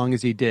for as long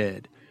as he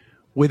did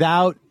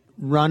without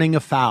running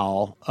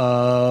afoul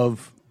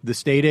of the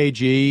state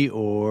AG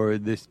or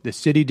the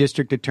city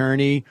district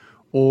attorney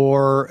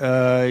or,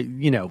 I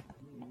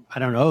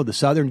don't know, the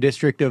Southern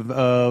District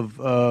of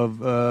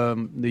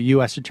the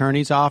U.S.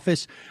 Attorney's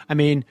Office. I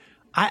mean,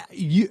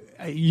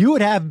 you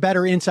would have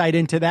better insight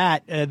into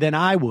that than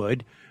I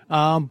would.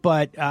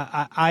 But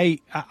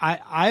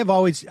I've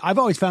always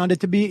found it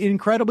to be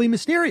incredibly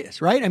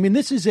mysterious, right? I mean,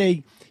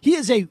 he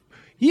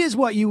is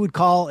what you would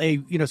call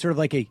a sort of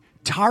like a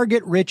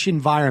target rich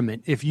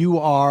environment. If you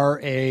are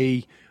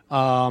an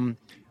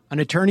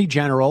attorney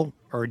general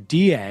or a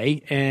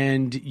DA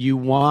and you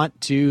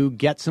want to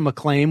get some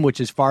acclaim,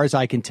 which as far as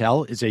I can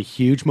tell is a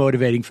huge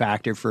motivating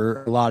factor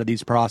for a lot of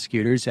these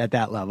prosecutors at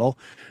that level.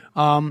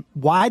 Why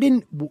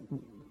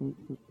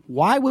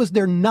was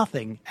there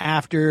nothing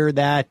after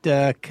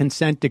that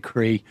consent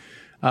decree,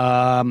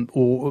 back,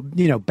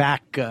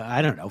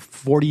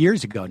 40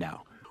 years ago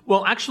now?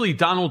 Well, actually,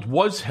 Donald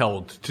was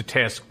held to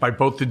task by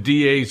both the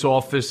DA's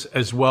office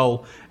as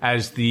well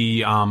as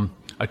the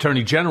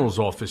Attorney General's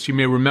office. You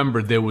may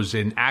remember there was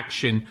an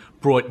action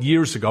brought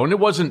years ago, and it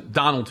wasn't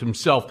Donald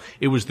himself.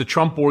 It was the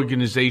Trump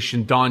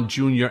Organization, Don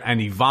Jr. and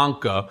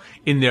Ivanka,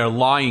 in their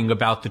lying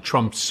about the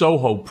Trump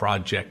Soho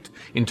project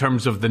in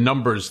terms of the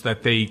numbers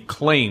that they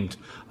claimed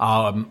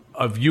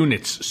of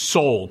units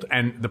sold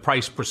and the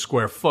price per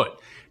square foot.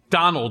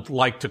 Donald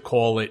liked to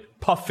call it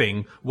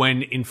puffing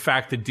when, in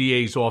fact, the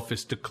DA's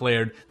office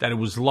declared that it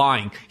was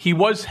lying. He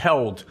was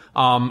held,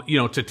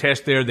 to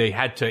task there. They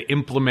had to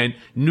implement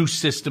new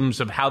systems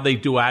of how they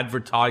do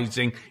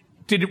advertising.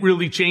 Did it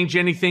really change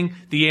anything?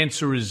 The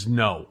answer is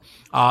no.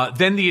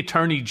 Then the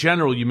Attorney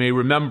General, you may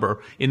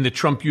remember, in the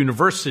Trump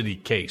University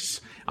case,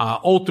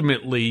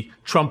 ultimately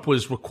Trump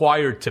was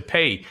required to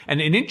pay.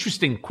 And an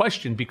interesting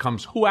question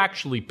becomes, who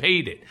actually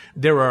paid it?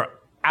 There are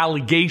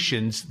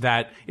allegations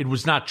that it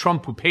was not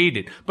Trump who paid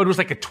it, but it was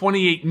like a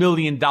 $28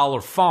 million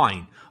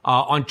fine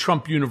on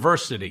Trump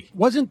University.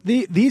 Wasn't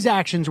these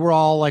actions were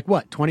all like,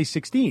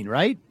 2016,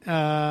 right?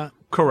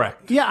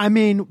 Correct. Yeah, I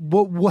mean,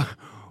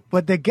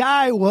 but the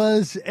guy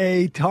was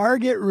a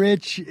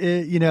target-rich,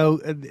 he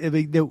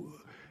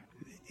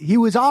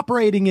was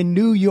operating in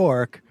New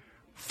York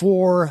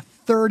for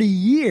 30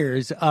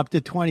 years up to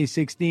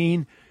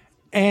 2016,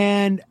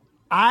 and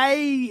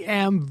I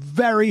am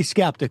very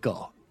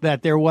skeptical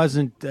that there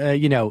wasn't,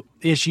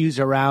 issues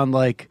around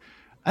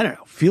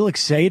Felix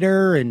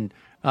Seder and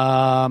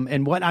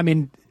what, I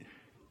mean,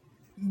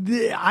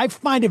 I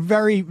find it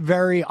very,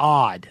 very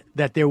odd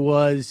that there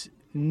was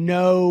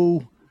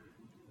that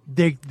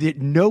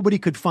nobody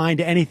could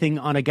find anything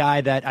on a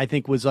guy that I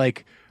think was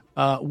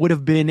would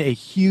have been a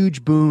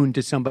huge boon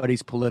to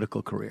somebody's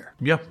political career.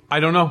 Yeah, I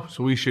don't know.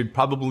 So we should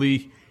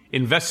probably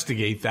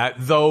investigate that,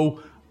 though.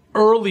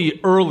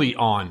 Early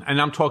on,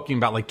 and I'm talking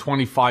about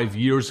 25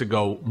 years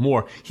ago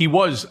more, he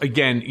was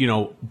again,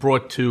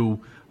 brought to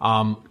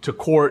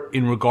court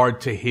in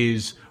regard to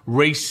his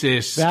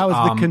racist that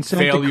was the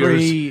consent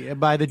failures. Decree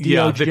by the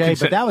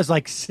DOJ, but that was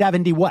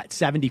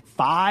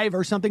 75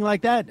 or something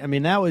like that. I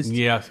mean, that was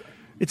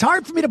It's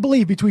hard for me to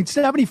believe between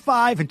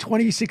 75 and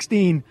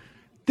 2016.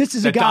 This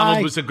is that a guy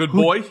Donald was a good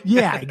boy?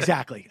 Yeah,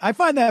 exactly. I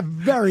find that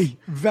very,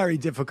 very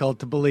difficult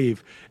to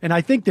believe, and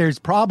I think there's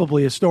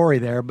probably a story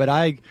there, but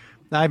I've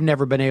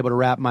never been able to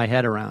wrap my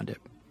head around it.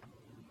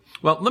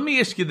 Well, let me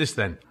ask you this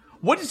then.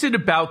 What is it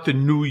about the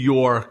New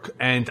York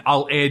and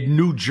I'll add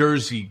New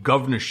Jersey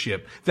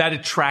governorship that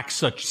attracts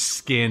such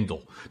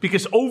scandal?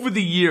 Because over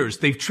the years,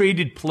 they've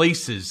traded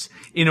places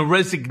in a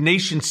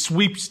resignation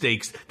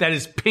sweepstakes that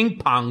is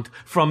ping-ponged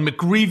from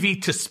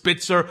McGreevey to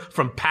Spitzer,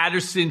 from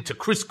Patterson to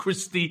Chris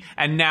Christie,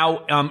 and now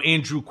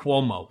Andrew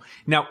Cuomo.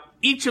 Now,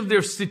 each of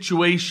their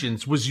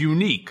situations was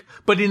unique,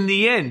 but in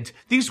the end,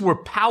 these were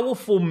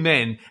powerful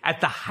men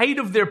at the height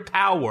of their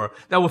power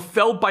that were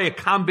felled by a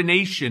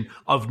combination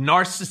of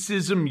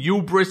narcissism,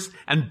 hubris,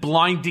 and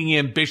blinding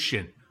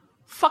ambition.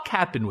 Fuck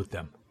happened with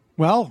them?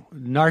 Well,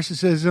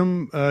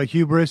 narcissism,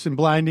 hubris, and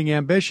blinding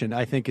ambition,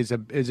 I think, is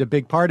a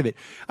big part of it.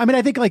 I mean,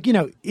 I think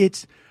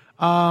it's.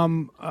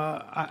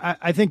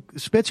 I think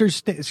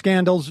Spitzer's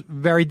scandal's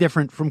very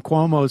different from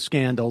Cuomo's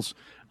scandals.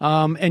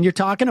 And you're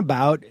talking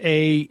about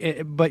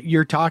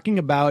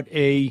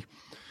in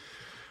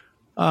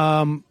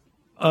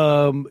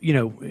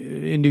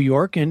New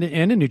York and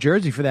in New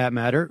Jersey for that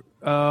matter,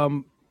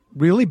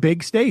 really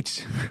big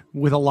states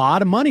with a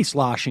lot of money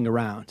sloshing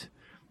around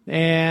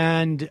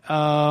and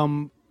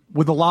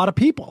with a lot of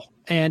people.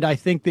 And I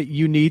think that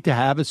you need to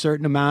have a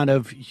certain amount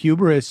of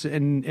hubris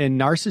and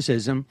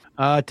narcissism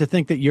to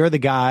think that you're the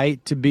guy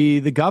to be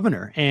the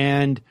governor.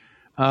 And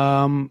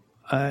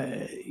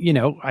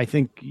I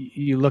think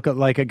you look at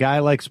like a guy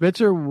like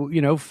Spitzer,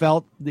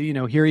 felt,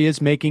 here he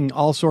is making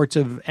all sorts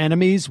of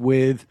enemies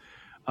with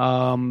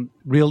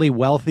really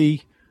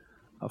wealthy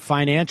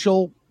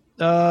financial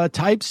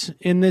types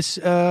in this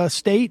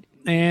state.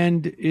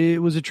 And it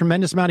was a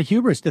tremendous amount of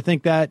hubris to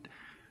think that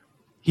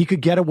he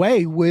could get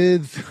away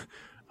with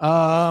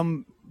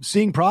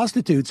seeing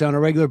prostitutes on a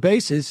regular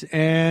basis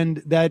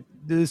and that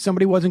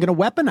somebody wasn't going to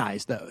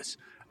weaponize those.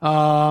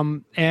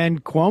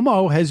 And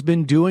Cuomo has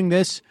been doing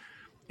this.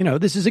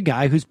 This is a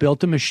guy who's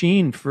built a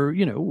machine for,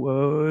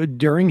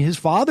 during his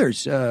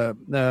father's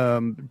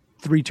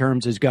 3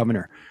 terms as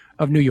governor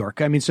of New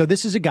York. I mean, so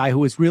this is a guy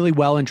who is really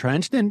well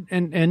entrenched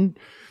and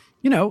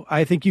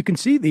I think you can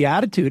see the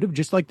attitude of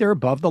just like they're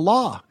above the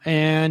law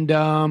and,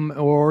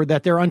 or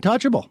that they're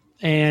untouchable.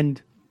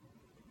 And,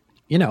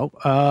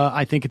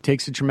 I think it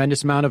takes a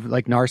tremendous amount of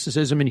like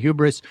narcissism and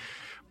hubris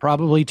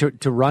probably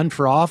to run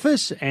for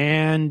office.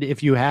 And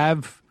if you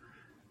have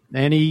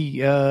any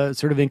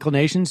sort of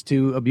inclinations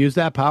to abuse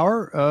that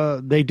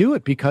power, they do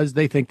it because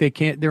they think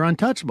they're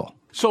untouchable.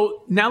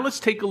 So now let's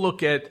take a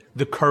look at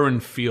the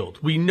current field.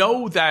 We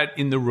know that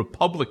in the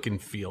Republican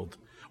field,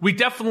 we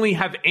definitely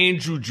have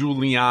Andrew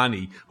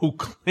Giuliani, who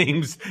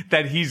claims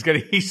that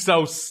he's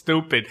so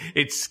stupid,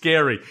 it's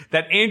scary,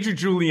 that Andrew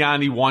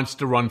Giuliani wants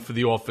to run for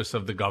the office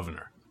of the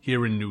governor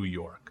here in New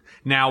York.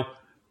 Now,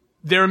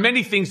 there are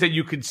many things that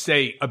you could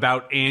say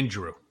about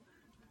Andrew.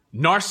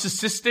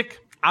 Narcissistic,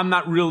 I'm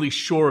not really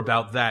sure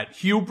about that.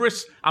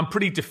 Hubris, I'm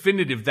pretty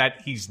definitive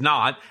that he's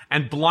not.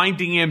 And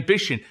blinding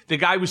ambition. The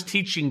guy was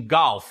teaching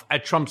golf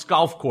at Trump's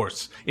golf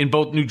course in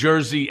both New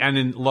Jersey and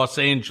in Los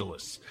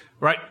Angeles,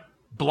 right?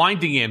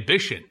 Blinding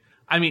ambition.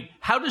 I mean,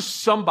 how does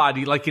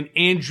somebody like an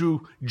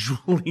Andrew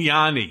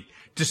Giuliani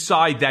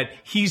decide that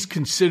he's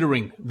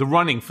considering the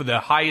running for the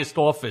highest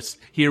office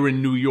here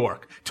in New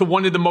York to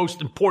one of the most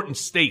important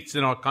states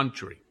in our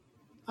country?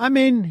 I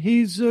mean,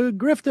 he's a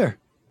grifter.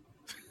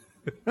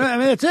 I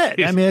mean, that's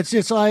it. I mean, it's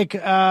just like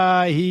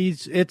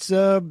he's going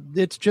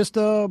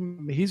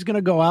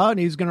to go out and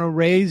he's going to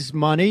raise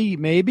money,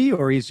 maybe,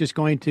 or he's just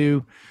going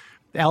to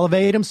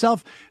elevate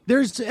himself.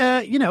 There's,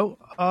 I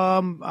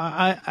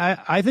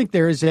think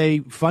there is a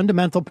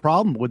fundamental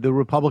problem with the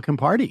Republican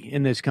Party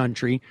in this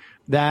country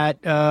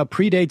that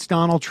predates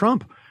Donald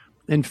Trump.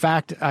 In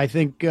fact, I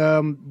think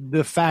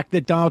the fact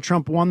that Donald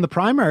Trump won the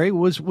primary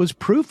was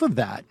proof of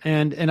that.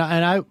 And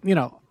I,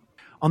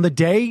 on the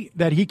day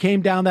that he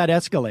came down that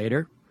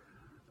escalator,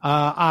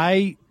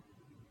 I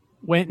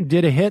went and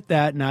did a hit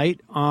that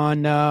night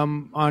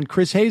on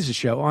Chris Hayes'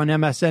 show on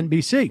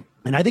MSNBC.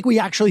 And I think we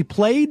actually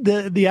played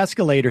the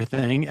escalator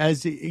thing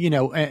as,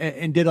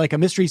 and did like a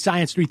Mystery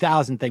Science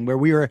 3000 thing where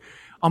we were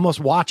almost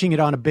watching it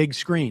on a big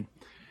screen.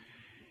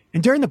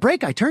 And during the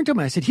break, I turned to him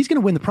and I said, he's going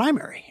to win the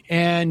primary.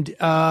 And,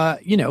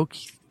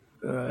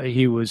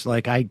 he was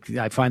like, I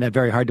find that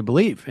very hard to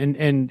believe.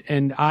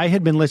 And I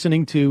had been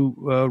listening to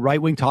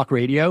right-wing talk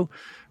radio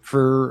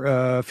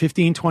for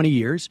 15, 20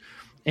 years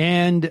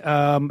and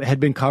had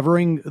been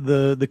covering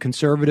the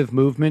conservative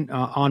movement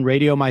on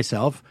radio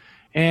myself.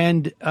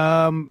 And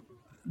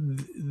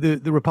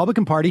the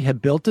Republican Party had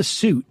built a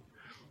suit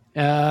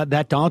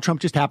that Donald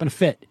Trump just happened to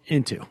fit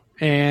into.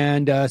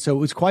 And so it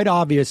was quite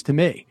obvious to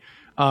me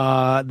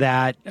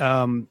that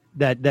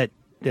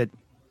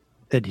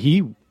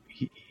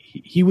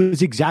he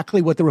was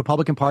exactly what the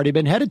Republican Party had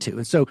been headed to.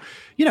 And so,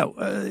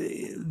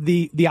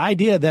 the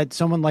idea that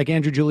someone like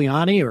Andrew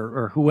Giuliani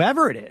or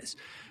whoever it is,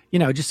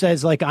 just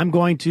says like, I'm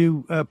going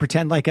to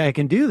pretend like I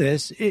can do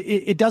this.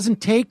 It doesn't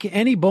take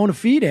any bona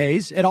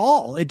fides at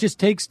all. It just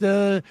takes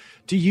to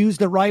use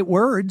the right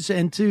words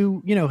and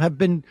to, have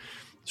been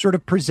sort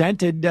of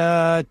presented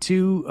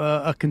to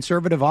a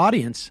conservative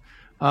audience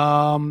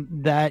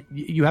that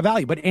you have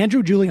value. But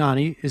Andrew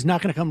Giuliani is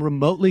not going to come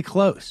remotely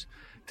close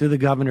to the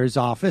governor's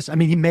office. I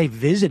mean, he may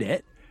visit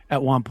it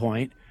at one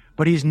point,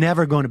 but he's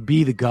never going to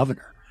be the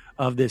governor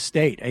of this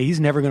state. He's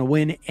never going to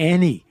win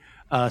any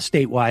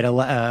statewide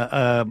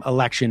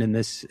election in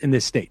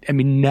this state. I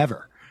mean,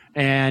 never.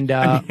 And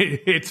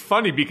it's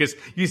funny because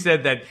you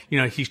said that,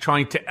 he's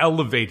trying to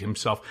elevate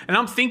himself. And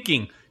I'm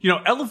thinking,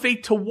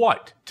 elevate to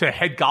what? To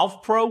head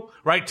golf pro,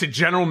 right? To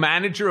general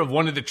manager of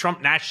one of the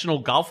Trump national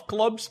golf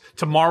clubs,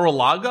 to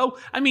Mar-a-Lago?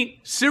 I mean,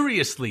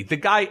 seriously, the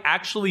guy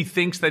actually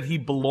thinks that he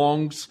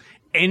belongs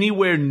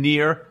anywhere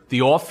near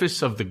the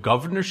office of the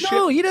governorship?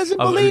 No, he doesn't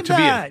believe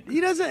that.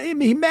 He doesn't. I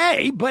mean, he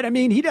may, but I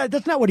mean,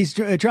 that's not what he's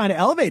trying to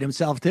elevate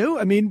himself to.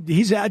 I mean,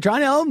 he's trying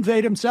to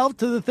elevate himself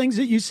to the things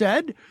that you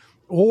said,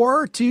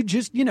 or to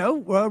just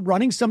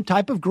running some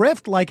type of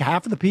grift like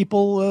half of the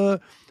people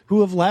who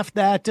have left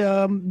that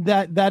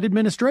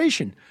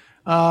administration.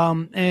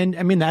 And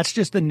I mean, that's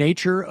just the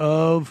nature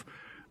of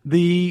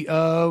the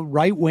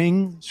right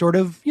wing sort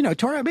of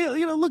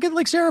look at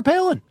like Sarah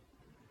Palin.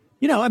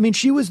 I mean,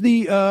 she was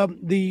the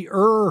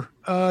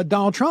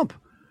Donald Trump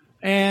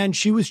And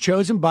she was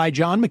chosen by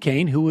John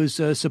McCain, who was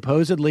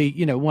supposedly,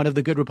 one of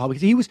the good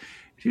Republicans.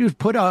 She was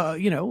put,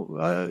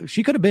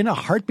 she could have been a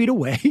heartbeat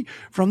away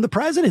from the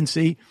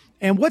presidency.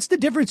 And what's the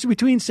difference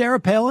between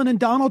Sarah Palin and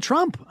Donald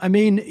Trump? I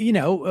mean,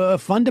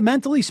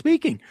 fundamentally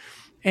speaking.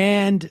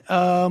 And,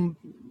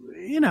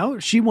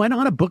 she went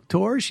on a book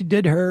tour. She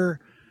did her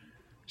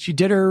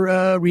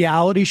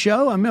reality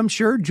show. I'm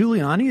sure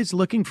Giuliani is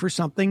looking for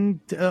something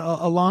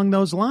along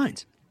those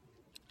lines.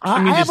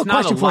 I have a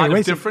question for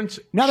you. Difference.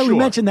 Now that we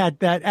mentioned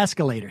that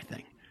escalator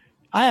thing,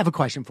 I have a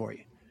question for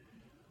you.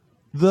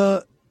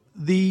 The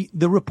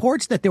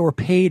reports that there were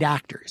paid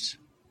actors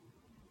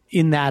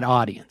in that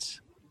audience,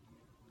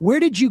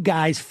 where did you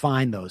guys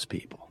find those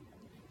people?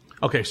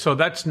 Okay, so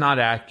that's not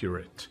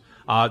accurate.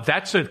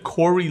 That's a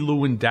Corey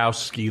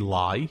Lewandowski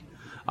lie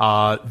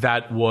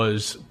that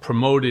was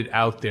promoted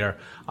out there.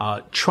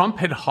 Trump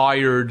had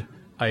hired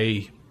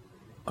a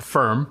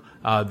firm.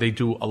 They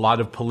do a lot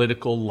of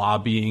political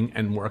lobbying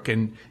and work.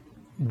 And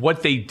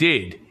what they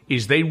did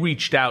is they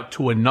reached out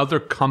to another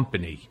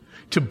company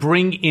to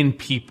bring in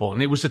people.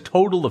 And it was a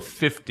total of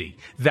 50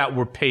 that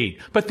were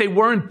paid. But they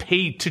weren't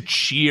paid to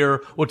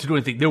cheer or to do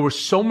anything. There were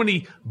so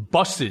many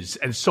buses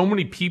and so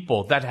many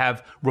people that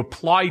have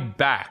replied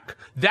back.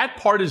 That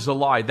part is a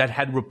lie, that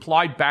had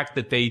replied back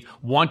that they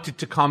wanted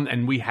to come,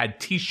 and we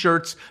had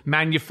T-shirts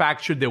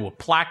manufactured. There were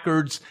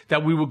placards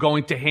that we were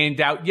going to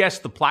hand out. Yes,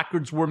 the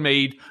placards were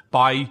made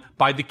by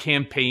the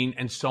campaign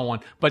and so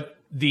on. But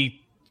the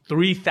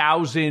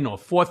 3,000 or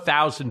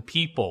 4,000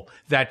 people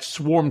that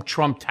swarmed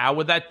Trump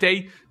Tower that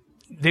day,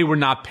 they were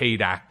not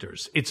paid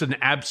actors. It's an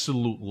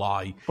absolute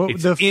lie. But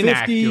it's the 50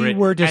 inaccurate.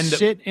 were to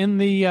sit in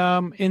the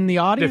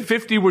audience? The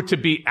 50 were to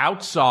be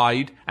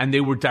outside, and they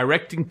were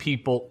directing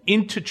people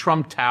into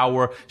Trump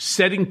Tower,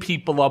 setting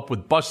people up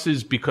with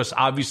buses, because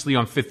obviously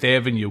on Fifth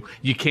Avenue,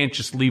 you can't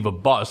just leave a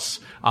bus.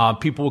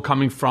 People were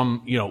coming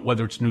from,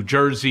 whether it's New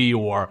Jersey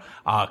or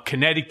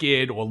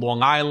Connecticut or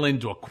Long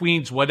Island or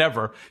Queens,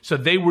 whatever. So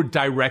they were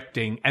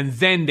directing, and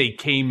then they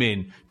came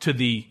in to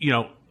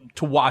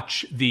to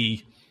watch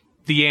the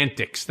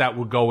antics that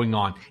were going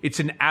on.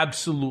 It's an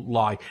absolute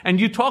lie. And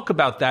you talk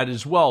about that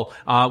as well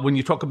when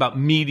you talk about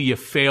media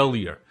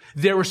failure.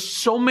 There are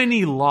so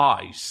many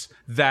lies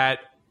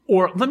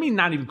or let me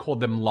not even call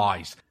them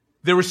lies.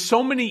 There are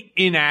so many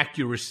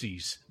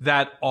inaccuracies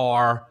that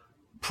are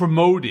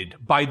promoted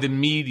by the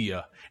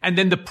media. And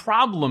then the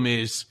problem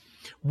is,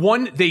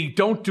 one, they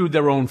don't do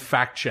their own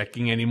fact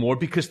checking anymore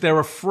because they're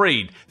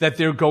afraid that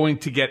they're going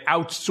to get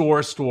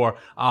outsourced or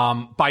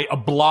by a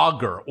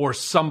blogger or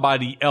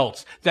somebody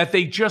else, that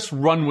they just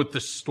run with the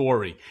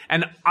story.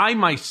 And I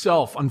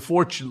myself,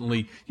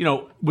 unfortunately,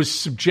 was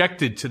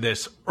subjected to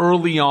this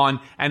early on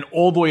and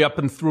all the way up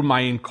and through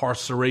my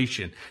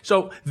incarceration.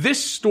 So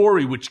this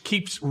story, which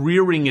keeps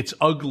rearing its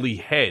ugly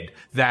head,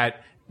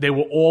 that they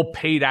were all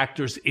paid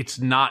actors, it's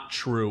not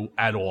true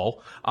at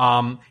all.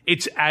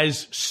 It's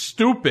as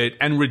stupid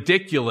and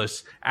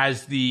ridiculous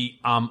as the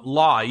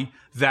lie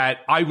that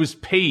I was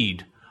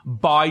paid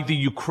by the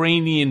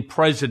Ukrainian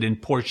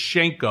president,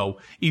 Poroshenko.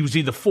 He was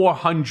either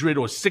 400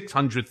 or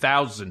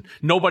 600,000.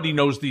 Nobody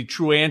knows the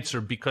true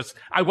answer because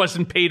I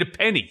wasn't paid a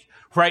penny,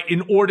 right,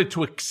 in order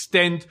to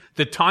extend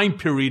the time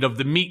period of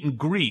the meet and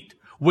greet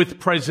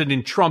with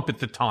President Trump at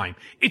the time.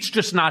 It's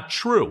just not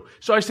true.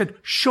 So I said,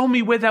 show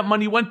me where that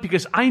money went,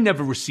 because I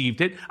never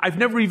received it. I've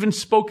never even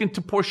spoken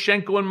to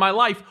Poroshenko in my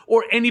life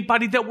or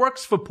anybody that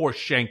works for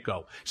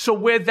Poroshenko. So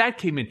where that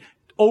came in,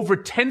 over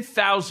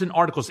 10,000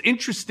 articles.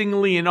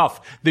 Interestingly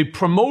enough, the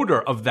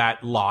promoter of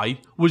that lie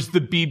was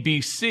the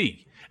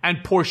BBC.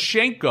 And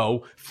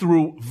Poroshenko,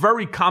 through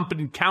very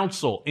competent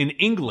counsel in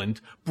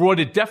England,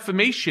 brought a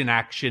defamation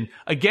action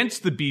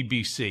against the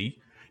BBC.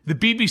 The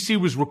BBC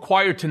was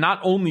required to not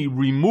only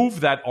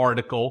remove that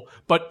article,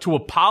 but to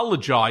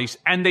apologize,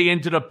 and they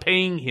ended up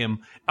paying him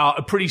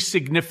a pretty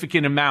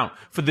significant amount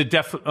for the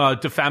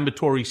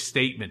defamatory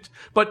statement.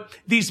 But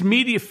these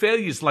media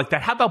failures like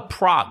that, how about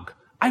Prague?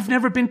 I've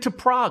never been to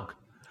Prague.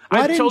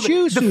 Why didn't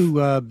you sue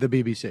the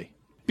BBC?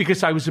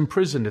 Because I was in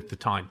prison at the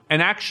time.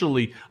 And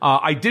actually,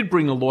 I did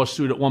bring a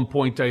lawsuit at one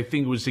point. I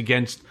think it was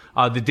against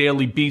the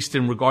Daily Beast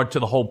in regard to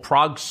the whole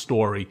Prague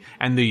story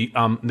and the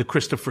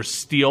Christopher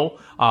Steele,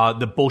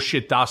 the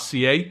bullshit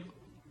dossier.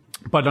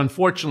 But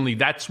unfortunately,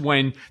 that's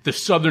when the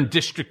Southern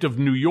District of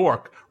New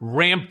York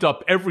ramped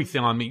up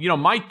everything on me.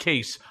 My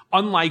case,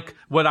 unlike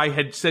what I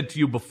had said to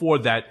you before,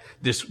 that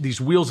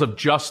these wheels of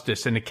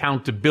justice and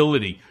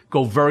accountability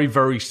go very,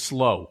 very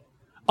slow,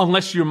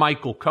 unless you're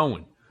Michael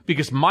Cohen.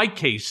 Because my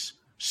case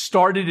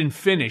started and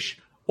finished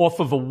off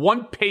of a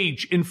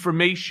one-page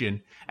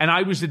information, and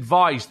I was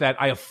advised that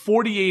I have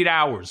 48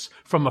 hours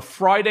from a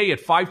Friday at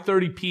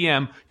 5:30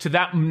 p.m. to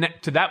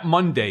that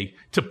Monday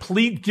to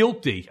plead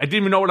guilty. I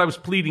didn't even know what I was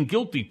pleading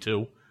guilty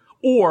to.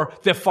 Or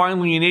they're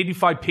filing an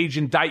 85-page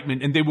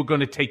indictment, and they were going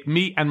to take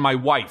me and my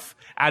wife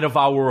out of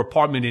our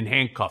apartment in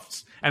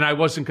handcuffs. And I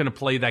wasn't going to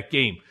play that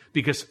game,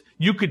 because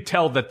you could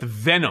tell that the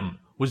venom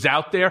was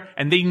out there,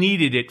 and they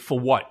needed it for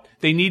what?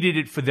 They needed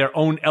it for their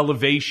own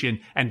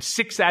elevation, and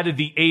 6 out of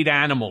the 8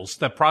 animals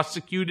that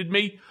prosecuted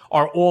me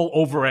are all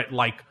over at,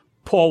 like,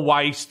 Paul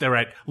Weiss, they're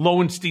at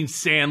Lowenstein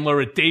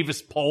Sandler, at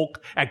Davis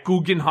Polk, at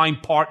Guggenheim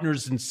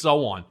Partners, and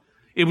so on.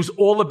 It was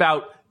all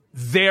about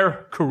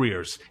their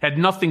careers. Had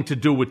nothing to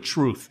do with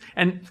truth.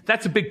 And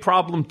that's a big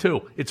problem,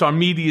 too. It's our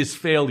media's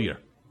failure.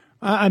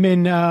 Why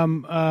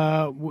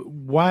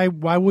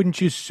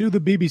wouldn't you sue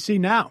the BBC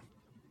now?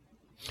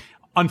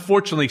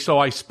 Unfortunately, so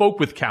I spoke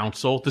with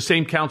counsel, the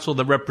same counsel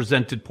that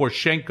represented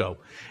Poroshenko,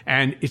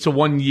 and it's a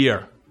 1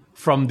 year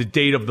from the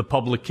date of the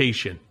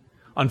publication.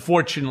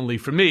 Unfortunately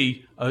for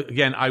me,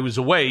 again, I was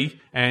away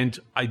and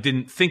I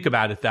didn't think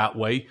about it that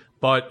way,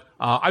 but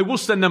I will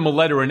send them a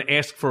letter and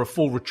ask for a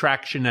full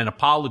retraction and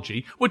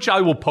apology, which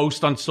I will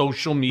post on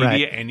social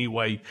media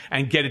anyway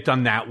and get it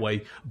done that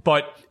way.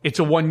 But it's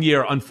a 1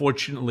 year,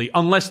 unfortunately,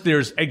 unless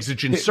there's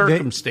exigent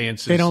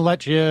circumstances. They don't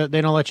let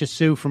you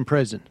sue from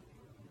prison.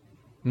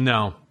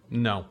 No.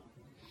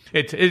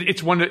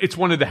 It's one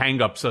of the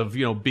hangups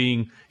of,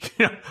 being,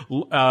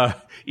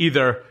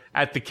 either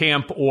at the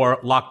camp or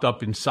locked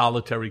up in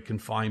solitary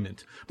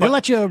confinement. They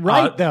let you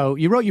write, though.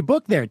 You wrote your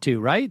book there,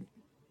 too, right?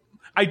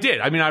 I did.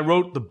 I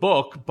wrote the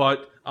book,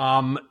 but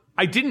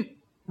I didn't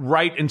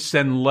write and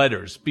send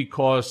letters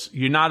because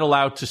you're not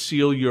allowed to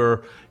seal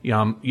your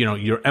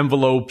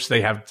envelopes.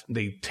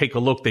 They take a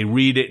look, they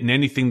read it, and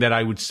anything that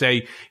I would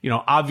say,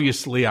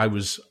 obviously I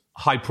was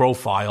high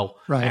profile,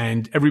 right?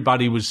 And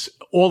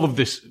all of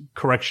this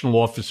correctional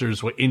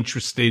officers were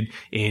interested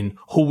in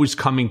who was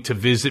coming to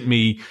visit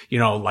me.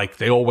 Like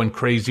they all went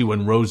crazy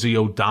when Rosie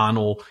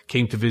O'Donnell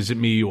came to visit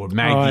me, or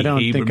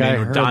Maggie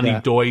Haberman, or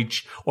Donnie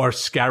Deutsch, or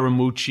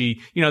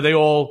Scaramucci.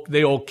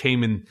 They all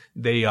came, and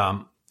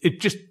it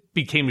just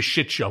became a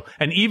shit show.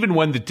 And even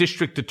when the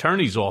district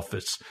attorney's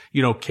office,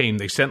 came,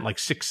 they sent like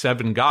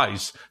 6-7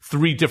 guys,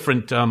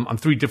 on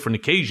 3 different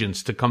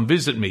occasions to come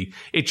visit me.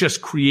 It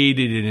just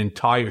created an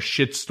entire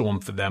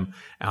shitstorm for them.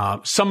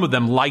 Some of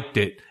them liked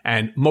it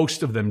and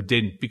most of them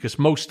didn't, because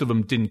most of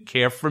them didn't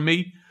care for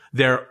me.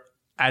 They're,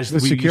 as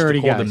we used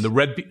to call them, the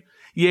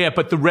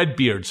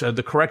Redbeards,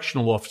 the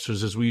correctional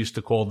officers, as we used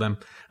to call them.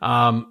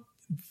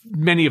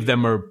 Many of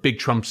them are big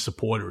Trump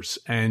supporters,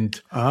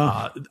 and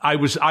I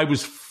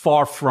was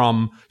far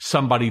from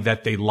somebody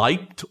that they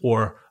liked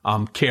or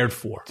cared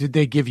for. Did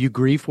they give you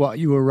grief while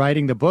you were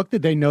writing the book?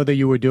 Did they know that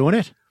you were doing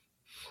it?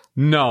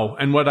 No,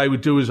 and what I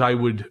would do is I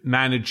would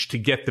manage to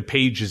get the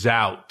pages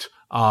out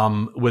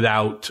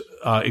without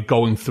it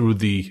going through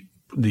the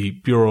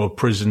Bureau of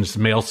Prisons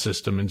mail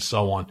system and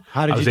so on.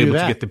 How did you do that? I was able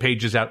to get the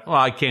pages out. Well,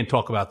 I can't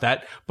talk about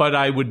that, but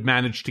I would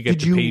manage to get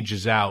the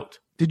pages out.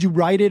 Did you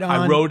write it on?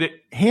 I wrote it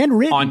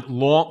handwritten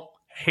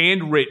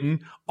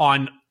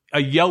on a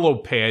yellow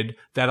pad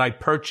that I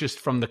purchased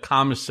from the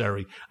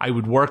commissary. I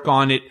would work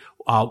on it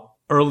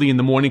early in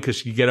the morning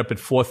because you get up at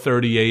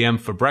 4:30 a.m.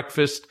 for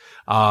breakfast.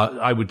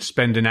 I would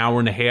spend an hour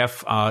and a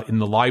half in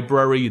the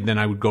library, and then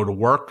I would go to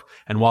work.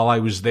 And while I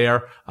was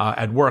there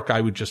at work,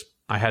 I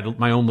had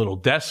my own little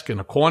desk in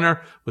a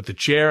corner with a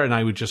chair, and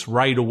I would just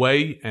write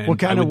away. And what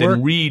kind I would of work?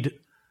 Then read.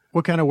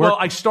 What kind of work? Well,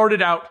 I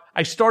started out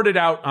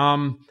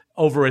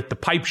over at the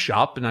pipe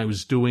shop, and I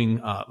was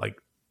doing like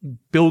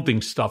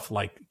building stuff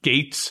like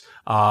gates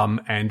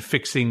and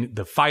fixing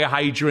the fire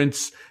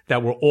hydrants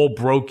that were all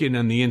broken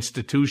in the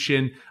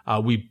institution.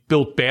 We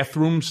built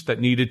bathrooms that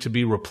needed to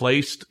be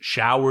replaced,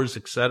 showers,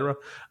 etc.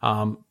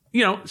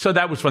 So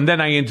that was fun. Then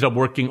I ended up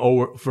working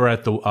over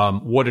at the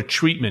water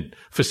treatment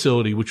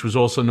facility, which was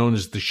also known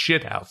as the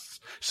shit house.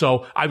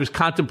 So I was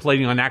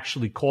contemplating on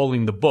actually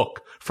calling the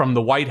book From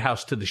the White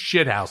House to the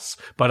Shit House,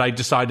 but I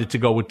decided to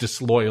go with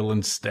Disloyal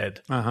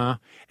instead.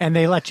 And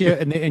they let you,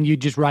 and you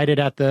just write it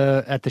at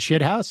the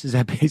shit house? Is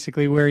that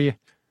basically where you?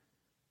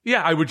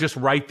 Yeah, I would just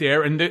write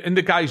there. And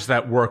the guys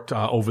that worked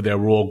over there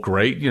were all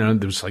great. There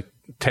was like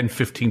 10,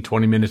 15,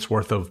 20 minutes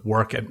worth of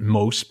work at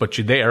most, but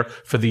you're there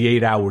for the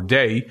 8-hour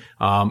day,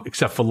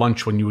 except for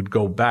lunch when you would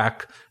go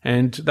back.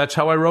 And that's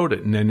how I wrote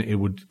it. And then it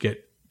would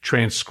get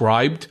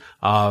transcribed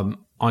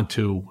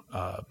onto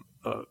a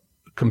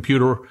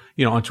computer.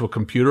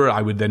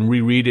 I would then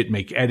reread it,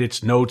 make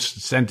edits, notes,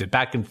 send it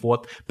back and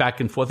forth.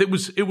 It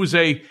was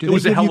a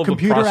hell of a process.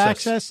 Computer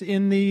access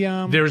in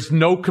the? There's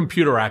no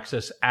computer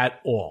access at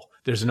all.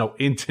 There's no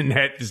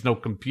internet. There's no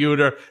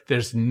computer.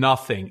 There's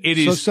nothing.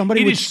 So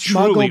somebody would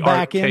smuggle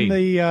back in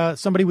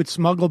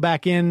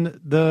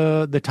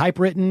the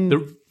typewritten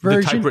version?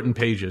 The typewritten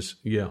pages.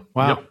 Yeah.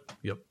 Wow.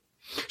 Yep.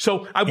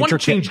 So I want to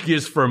change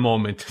gears for a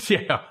moment.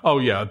 Yeah. Oh,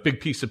 yeah. A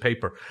big piece of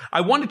paper. I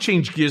want to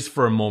change gears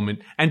for a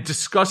moment and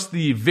discuss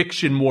the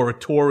eviction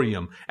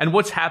moratorium and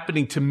what's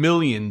happening to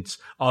millions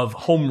of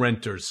home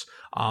renters,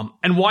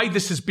 and why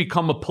this has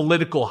become a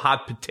political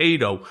hot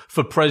potato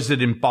for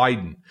President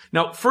Biden.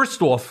 Now,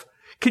 first off,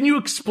 can you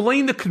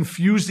explain the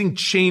confusing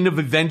chain of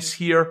events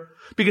here?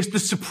 Because the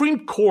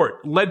Supreme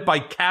Court, led by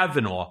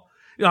Kavanaugh,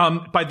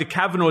 by the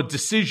Kavanaugh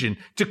decision,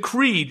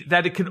 decreed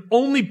that it could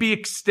only be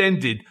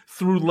extended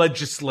through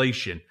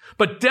legislation.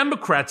 But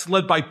Democrats,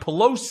 led by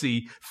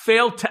Pelosi,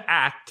 failed to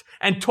act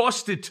and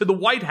tossed it to the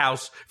White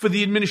House for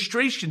the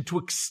administration to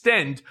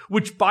extend,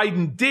 which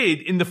Biden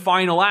did in the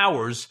final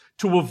hours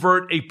to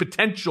avert a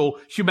potential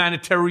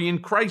humanitarian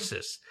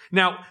crisis.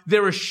 Now,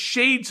 there are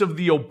shades of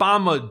the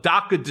Obama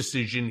DACA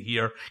decision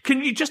here.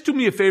 Can you just do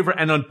me a favor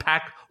and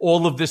unpack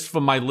all of this for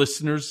my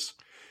listeners?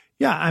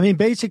 Yeah, I mean,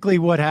 basically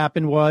what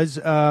happened was,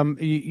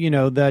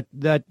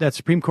 that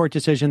Supreme Court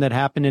decision that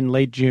happened in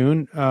late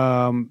June,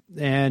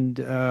 and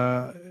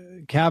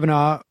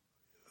Kavanaugh,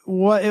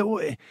 what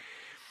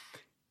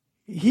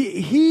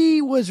he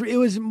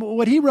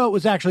wrote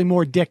was actually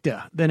more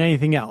dicta than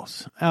anything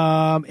else,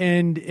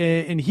 and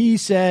he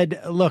said,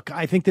 look,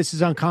 I think this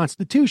is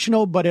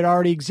unconstitutional, but it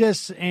already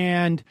exists,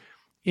 and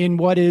in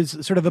what is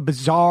sort of a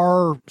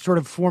bizarre sort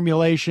of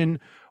formulation,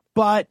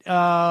 but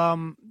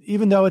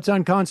even though it's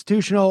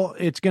unconstitutional,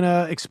 it's going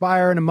to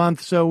expire in a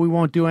month, so we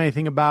won't do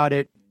anything about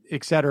it,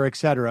 et cetera, et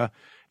cetera.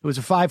 It was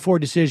a 5-4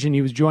 decision.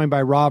 He was joined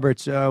by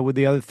Roberts with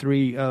the other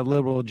 3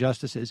 liberal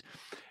justices.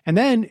 And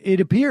then it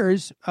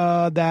appears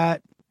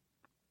that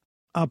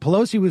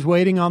Pelosi was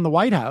waiting on the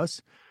White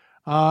House.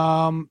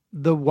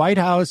 The White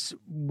House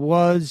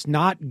was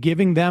not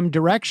giving them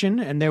direction,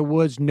 and there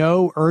was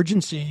no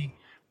urgency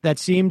that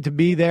seemed to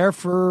be there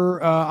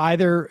for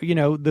either,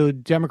 the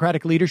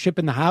Democratic leadership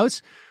in the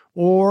House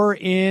or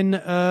in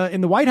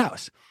the White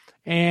House.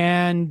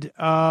 And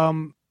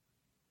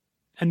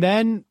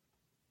then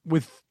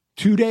with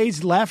 2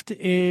 days left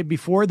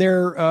before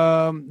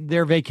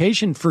their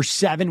vacation for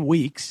 7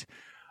 weeks,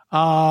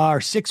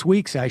 or 6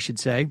 weeks, I should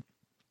say,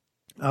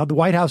 the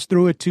White House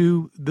threw it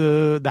to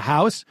the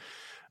House.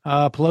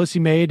 Pelosi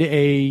made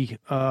a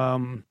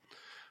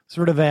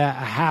sort of a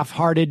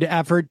half-hearted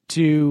effort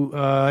to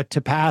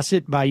pass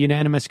it by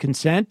unanimous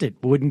consent. It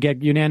wouldn't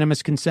get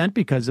unanimous consent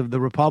because of the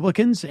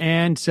Republicans,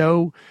 and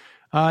so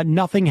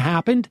nothing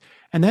happened.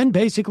 And then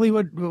basically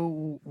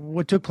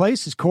what took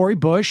place is Cori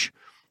Bush,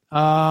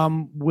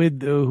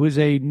 who is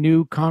a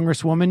new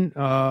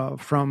congresswoman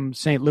from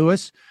St.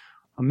 Louis,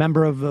 a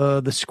member of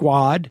the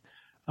Squad,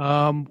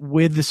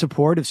 with the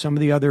support of some of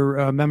the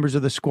other members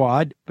of the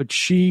Squad, but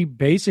she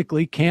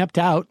basically camped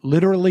out,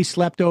 literally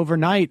slept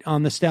overnight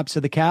on the steps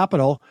of the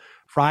Capitol,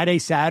 Friday,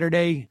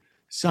 Saturday,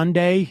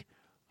 Sunday,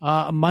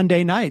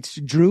 Monday nights,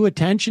 drew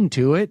attention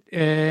to it,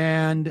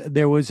 and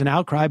there was an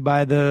outcry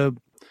by the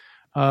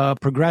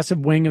progressive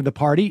wing of the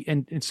party,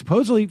 and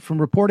supposedly from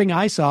reporting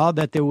I saw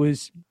that there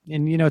was,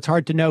 and it's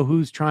hard to know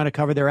who's trying to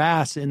cover their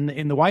ass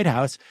in the White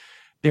House.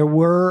 There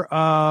were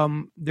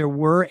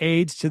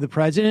aides to the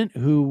president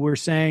who were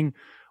saying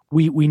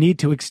we need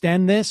to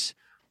extend this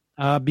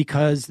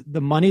because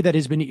the money that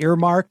has been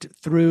earmarked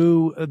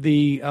through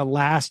the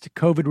last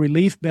COVID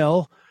relief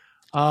bill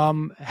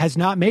has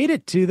not made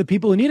it to the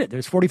people who need it.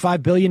 There's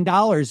 $45 billion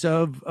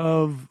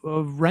of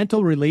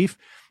rental relief,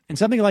 and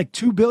something like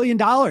 $2 billion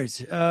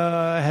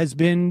has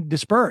been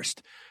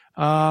dispersed,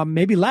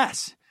 maybe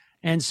less.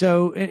 And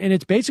so, and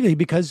it's basically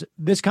because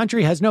this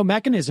country has no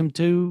mechanism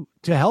to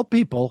help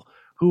people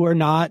who are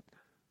not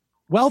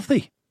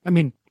wealthy. I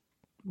mean,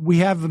 we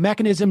have a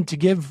mechanism to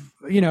give,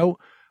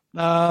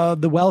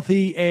 the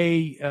wealthy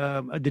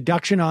a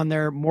deduction on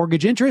their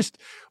mortgage interest.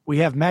 We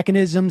have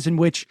mechanisms in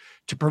which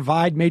to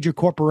provide major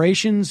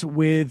corporations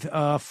with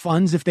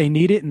funds if they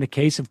need it in the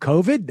case of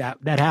COVID.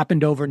 That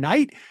happened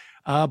overnight.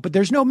 But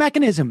there's no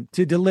mechanism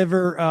to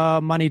deliver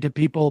money to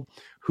people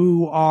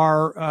who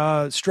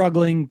are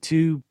struggling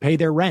to pay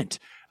their rent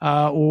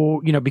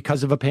or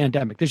because of a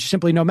pandemic. There's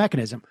simply no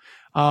mechanism.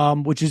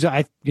 Which is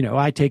I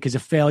take as a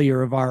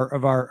failure of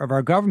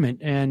our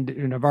government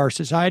and of our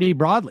society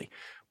broadly.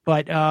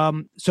 But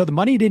so the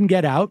money didn't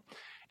get out,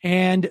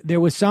 and there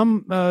was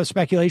some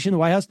speculation in the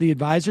White House. The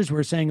advisors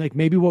were saying like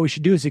maybe what we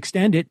should do is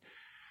extend it.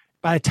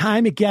 By the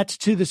time it gets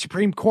to the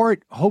Supreme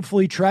Court,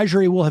 hopefully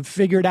Treasury will have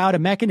figured out a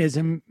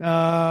mechanism,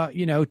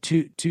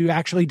 to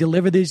actually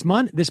deliver this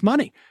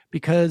money,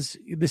 because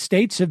the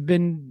states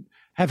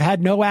have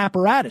had no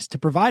apparatus to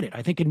provide it.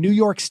 I think in New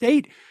York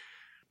State,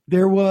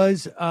 there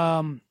was,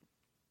 maybe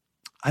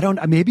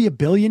 $1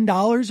 billion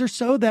or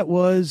so that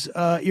was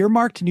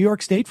earmarked to New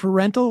York State for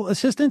rental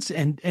assistance,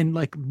 and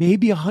like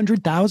maybe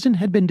 100,000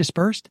 had been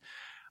dispersed.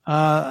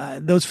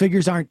 Those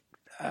figures aren't,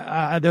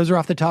 those are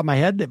off the top of my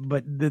head,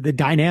 but the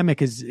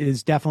dynamic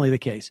is definitely the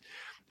case.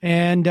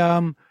 And,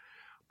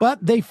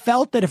 but they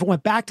felt that if it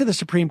went back to the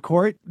Supreme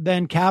Court,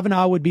 then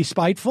Kavanaugh would be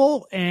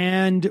spiteful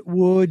and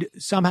would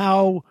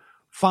somehow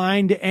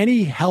find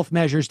any health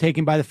measures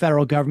taken by the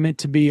federal government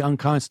to be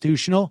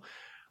unconstitutional.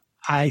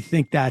 I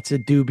think that's a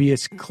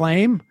dubious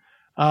claim,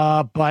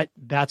 but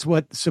that's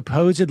what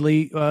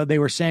supposedly they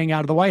were saying out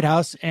of the White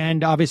House.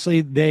 And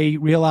obviously they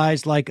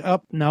realized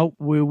no,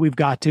 we've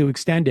got to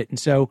extend it. And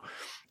so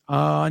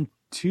on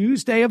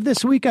Tuesday of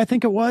this week, I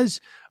think it was,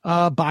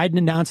 Biden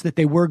announced that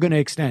they were going to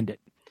extend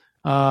it,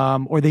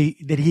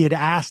 that he had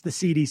asked the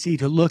CDC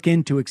to look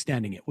into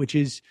extending it, which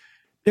is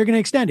they're going to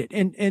extend it.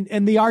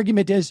 And the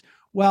argument is,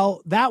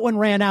 well, that one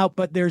ran out,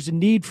 but there's a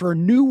need for a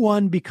new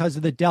one because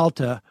of the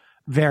Delta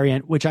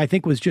variant, which I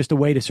think was just a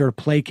way to sort of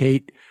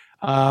placate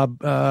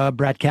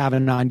Brett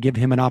Kavanaugh and give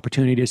him an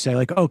opportunity to say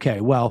okay,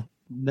 well,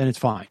 then it's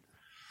fine.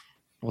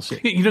 We'll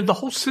see. The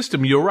whole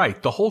system, you're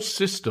right. The whole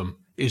system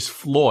is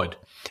flawed.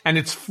 And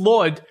it's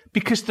flawed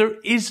because there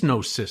is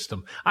no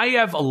system. I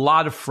have a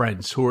lot of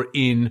friends who are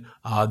in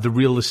the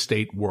real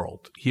estate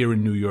world here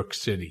in New York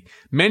City,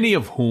 many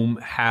of whom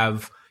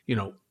have,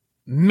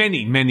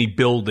 many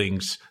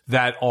buildings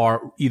that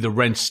are either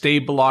rent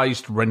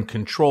stabilized, rent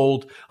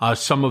controlled.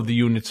 Some of the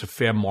units are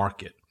fair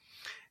market.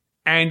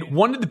 And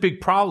one of the big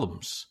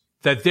problems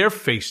that they're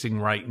facing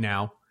right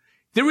now,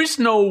 there is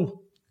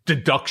no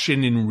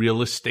deduction in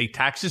real estate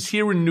taxes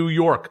here in New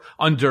York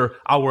under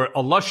our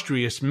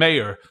illustrious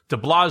mayor de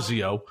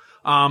Blasio.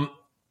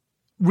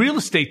 Real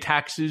estate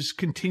taxes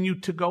continue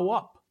to go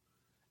up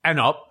and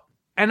up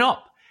and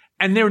up,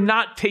 and they're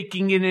not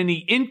taking in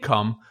any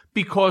income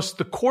because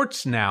the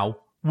courts now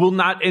will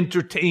not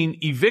entertain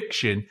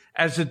eviction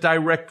as a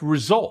direct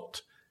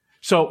result.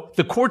 So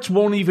the courts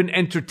won't even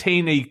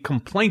entertain a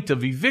complaint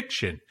of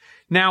eviction.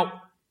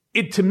 Now,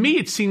 to me,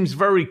 it seems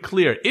very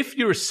clear. If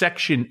you're a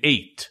Section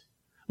 8,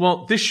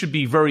 well, this should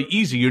be very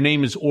easy. Your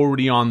name is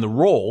already on the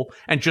roll,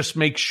 and just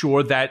make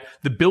sure that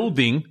the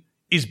building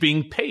is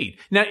being paid.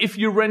 Now, if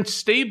you're rent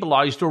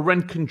stabilized or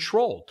rent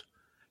controlled,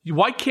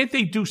 why can't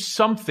they do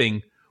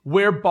something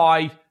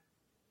whereby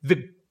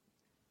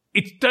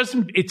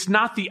it's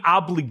not the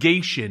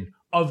obligation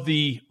of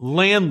the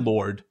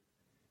landlord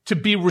to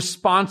be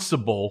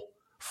responsible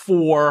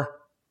for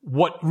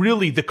what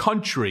really the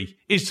country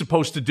is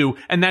supposed to do,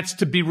 and that's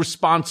to be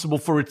responsible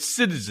for its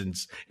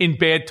citizens in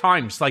bad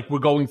times like we're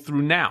going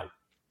through now.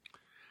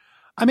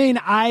 I mean,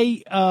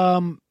 I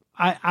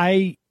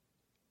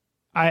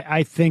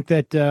think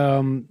that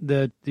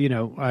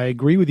I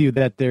agree with you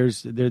that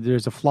there's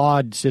a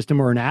flawed system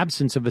or an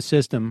absence of a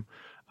system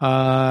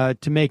to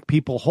make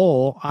people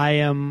whole. I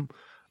am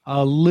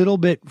a little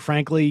bit,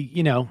 frankly,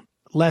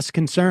 less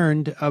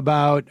concerned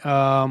about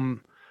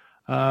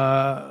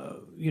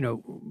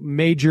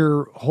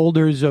major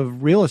holders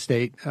of real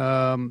estate,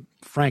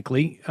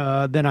 frankly,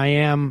 than I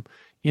am,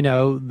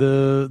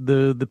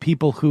 the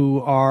people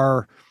who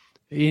are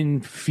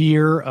in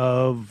fear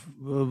of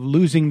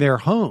losing their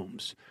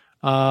homes,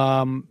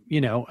 and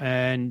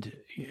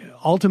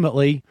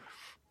ultimately,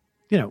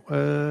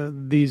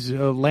 these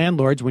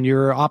landlords, when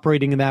you're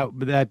operating in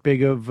that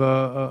big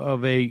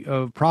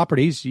of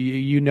properties,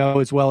 you know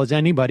as well as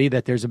anybody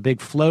that there's a big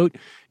float.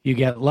 You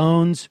get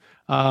loans.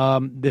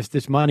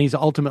 This money's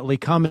ultimately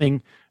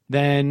coming.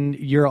 Then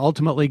you're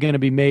ultimately going to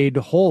be made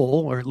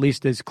whole, or at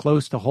least as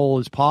close to whole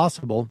as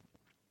possible.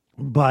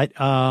 But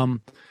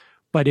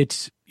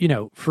it's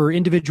for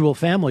individual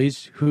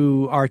families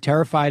who are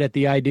terrified at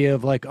the idea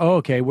of like, oh,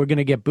 okay, we're going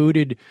to get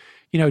booted.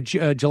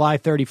 July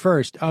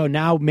 31st. Oh,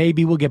 now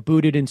maybe we'll get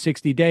booted in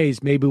 60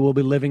 days. Maybe we'll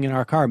be living in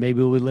our car.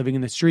 Maybe we'll be living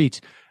in the streets.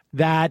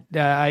 That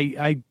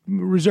I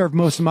reserve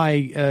most of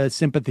my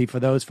sympathy for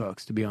those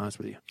folks, to be honest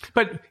with you.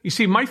 But you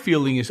see, my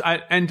feeling is,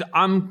 and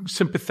I'm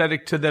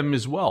sympathetic to them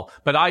as well,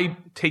 but I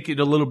take it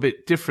a little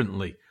bit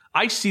differently.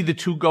 I see the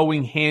two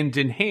going hand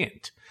in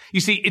hand. You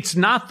see, it's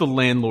not the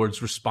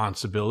landlord's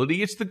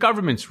responsibility. It's the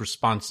government's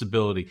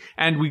responsibility.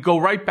 And we go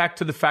right back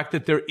to the fact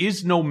that there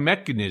is no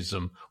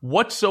mechanism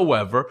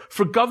whatsoever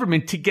for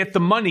government to get the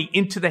money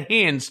into the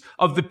hands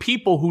of the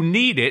people who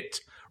need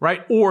it,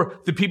 right? Or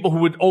the people who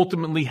would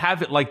ultimately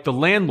have it, like the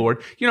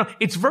landlord.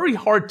 It's very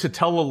hard to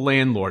tell a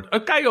landlord, a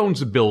guy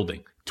owns a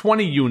building,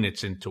 20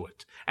 units into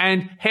it,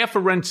 and half are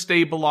rent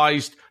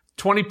stabilized,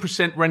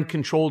 20% rent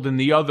controlled, and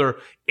the other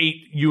 8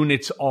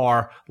 units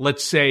are,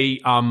 let's say,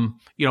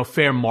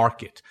 fair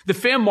market. The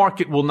fair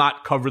market will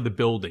not cover the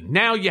building.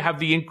 Now you have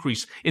the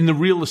increase in the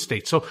real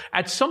estate. So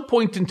at some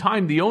point in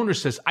time, the owner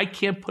says, I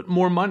can't put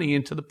more money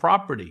into the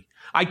property.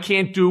 I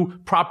can't do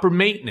proper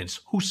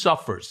maintenance. Who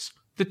suffers?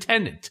 The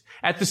tenant.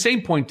 At the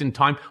same point in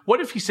time, what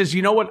if he says,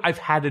 you know what? I've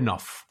had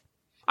enough.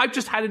 I've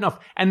just had enough.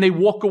 And they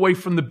walk away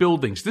from the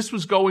buildings. This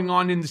was going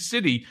on in the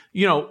city,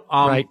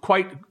 right.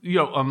 quite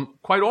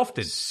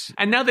often.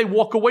 And now they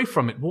walk away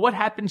from it. Well, what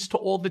happens to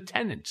all the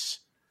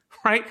tenants,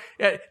 right?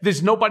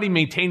 There's nobody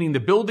maintaining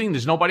the building.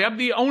 There's nobody.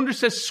 The owner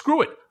says,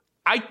 screw it.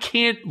 I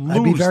can't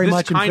lose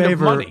this kind of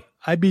money.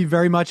 I'd be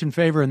very much in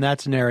favor in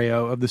that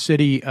scenario of the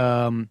city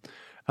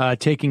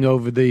taking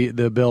over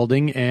the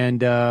building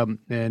and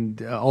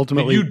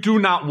ultimately. You do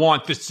not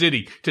want the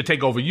city to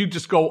take over. You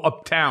just go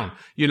uptown,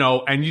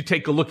 and you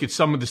take a look at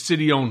some of the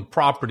city-owned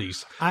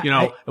properties.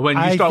 When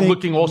you start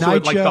looking also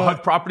at like the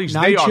HUD properties,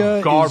 they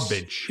are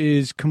garbage.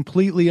 Is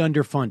completely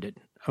underfunded,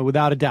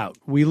 without a doubt.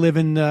 We live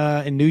in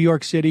New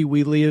York City.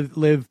 We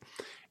live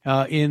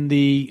in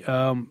the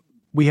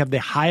we have the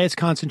highest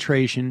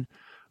concentration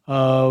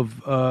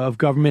of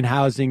government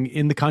housing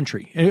in the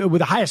country, with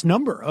the highest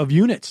number of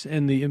units,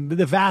 and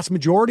the vast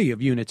majority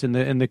of units in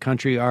the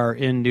country are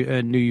in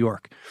New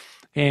York,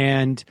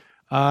 and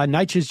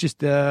NYCHA is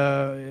just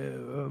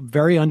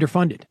very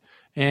underfunded.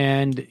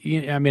 And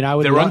they're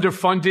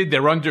underfunded,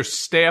 they're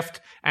understaffed,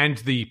 and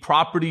the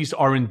properties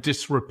are in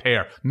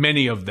disrepair,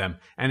 many of them.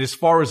 And as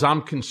far as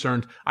I'm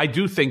concerned, I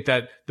do think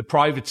that the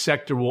private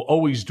sector will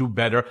always do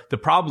better. The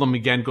problem,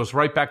 again, goes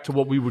right back to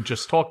what we were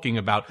just talking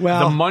about.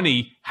 The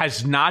money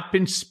has not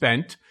been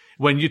spent.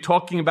 when you're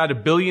talking about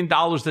 $1 billion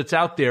that's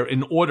out there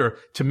in order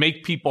to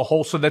make people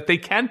whole so that they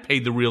can pay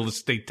the real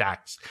estate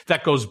tax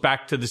that goes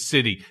back to the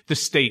city, the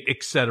state,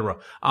 etc.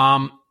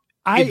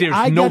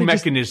 There's no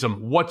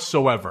mechanism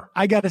whatsoever.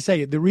 I got to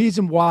say, the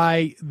reason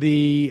why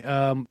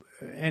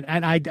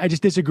and I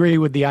just disagree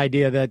with the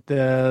idea that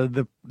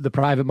the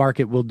private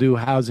market will do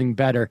housing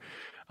better,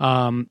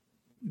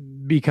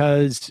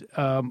 because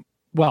the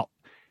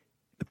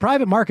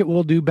private market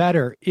will do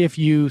better if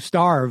you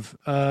starve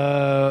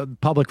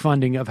public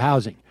funding of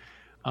housing.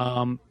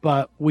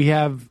 But we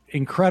have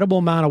incredible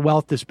amount of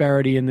wealth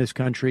disparity in this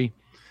country,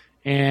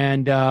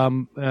 and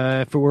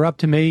if it were up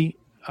to me,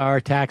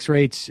 our tax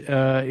rates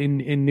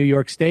in New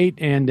York State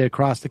and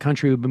across the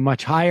country would be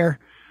much higher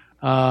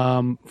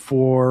for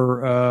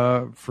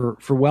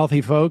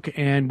wealthy folk,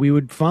 and we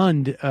would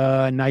fund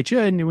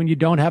NYCHA. And when you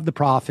don't have the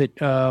profit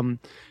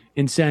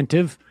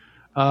incentive,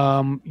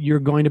 you're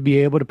going to be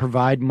able to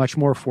provide much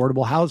more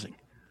affordable housing,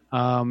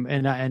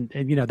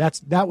 and you know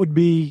that would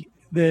be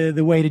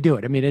the way to do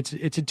it. I mean,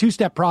 it's a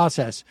two-step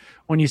process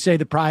when you say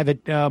the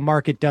private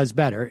market does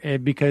better,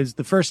 because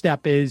the first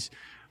step is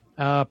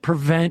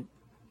prevent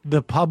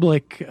the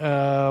public,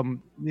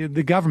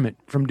 the government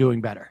from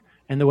doing better.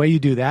 And the way you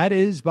do that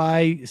is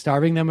by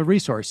starving them of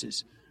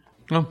resources.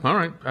 Oh, all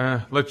right.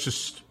 Let's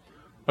just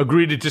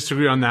agree to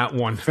disagree on that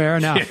one. Fair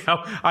enough. You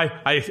know,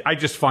 I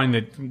just find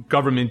that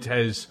government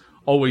has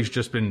always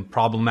just been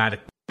problematic.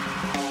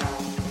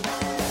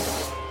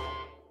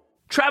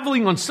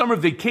 Traveling on summer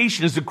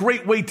vacation is a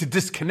great way to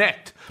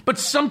disconnect, but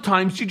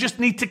sometimes you just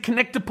need to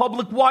connect to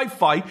public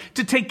Wi-Fi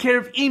to take care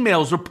of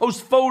emails or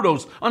post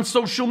photos on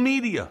social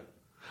media.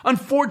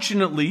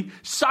 Unfortunately,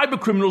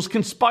 cybercriminals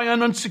can spy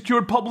on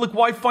unsecured public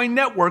Wi-Fi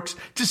networks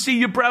to see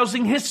your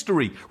browsing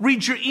history,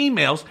 read your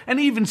emails, and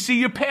even see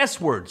your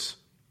passwords.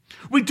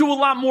 We do a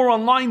lot more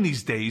online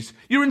these days.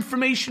 Your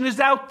information is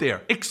out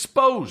there,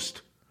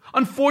 exposed.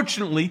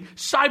 Unfortunately,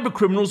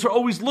 cybercriminals are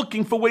always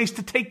looking for ways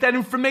to take that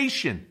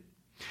information.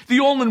 The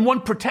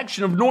all-in-one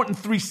protection of Norton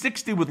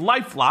 360 with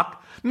LifeLock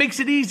makes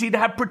it easy to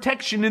have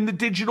protection in the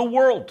digital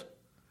world.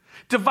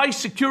 Device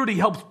security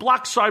helps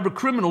block cyber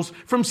criminals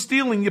from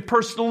stealing your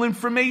personal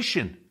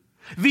information.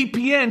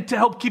 VPN to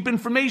help keep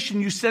information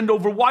you send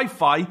over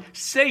Wi-Fi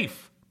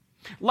safe.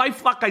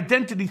 LifeLock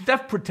Identity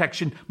Theft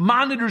Protection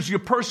monitors your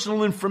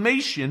personal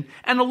information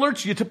and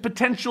alerts you to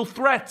potential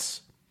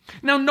threats.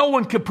 Now, no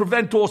one can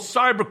prevent all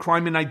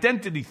cybercrime and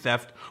identity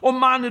theft or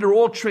monitor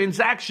all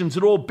transactions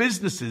at all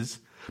businesses,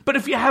 but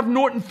if you have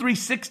Norton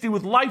 360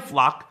 with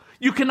LifeLock,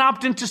 you can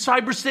opt into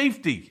cyber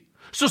safety.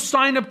 So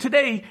sign up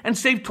today and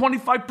save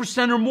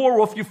 25% or more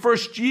off your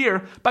first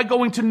year by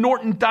going to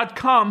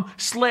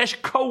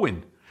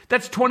norton.com/Cohen.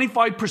 That's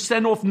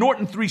 25% off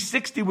Norton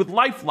 360 with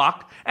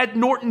LifeLock at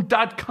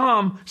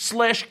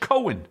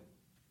norton.com/Cohen.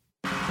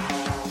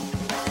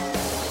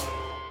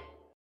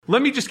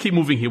 Let me just keep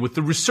moving here. With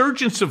the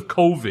resurgence of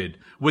COVID,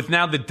 with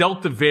now the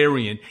Delta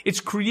variant, it's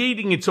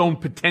creating its own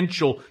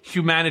potential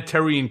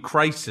humanitarian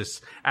crisis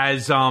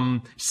as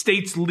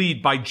states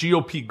led by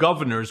GOP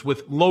governors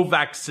with low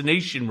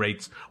vaccination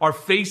rates are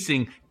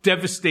facing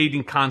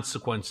devastating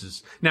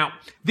consequences. Now,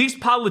 these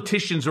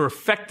politicians are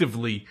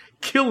effectively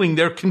killing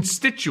their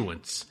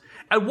constituents.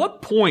 At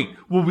what point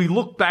will we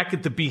look back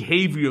at the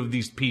behavior of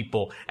these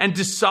people and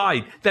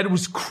decide that it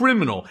was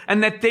criminal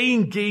and that they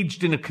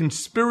engaged in a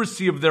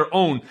conspiracy of their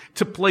own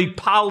to play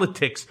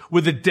politics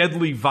with a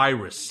deadly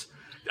virus?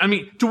 I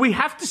mean, do we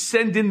have to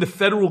send in the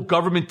federal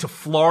government to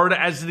Florida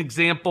as an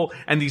example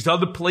and these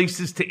other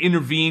places to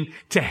intervene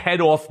to head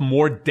off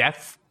more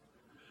death?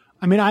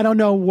 I mean, I don't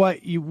know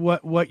what you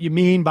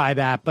mean by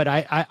that, but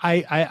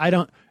I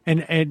don't,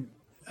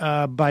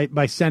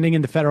 by sending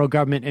in the federal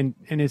government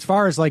and as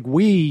far as like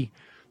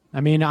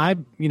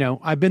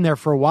I've been there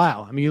for a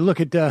while. I mean, you look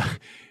at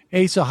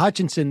Asa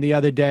Hutchinson the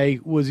other day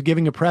was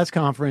giving a press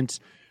conference,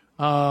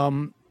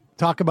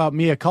 talk about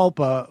mea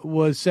culpa,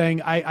 was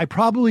saying, I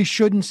probably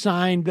shouldn't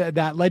sign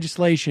that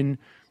legislation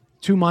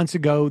 2 months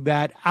ago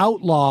that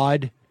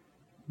outlawed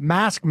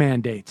mask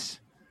mandates,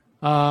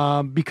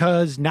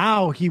 because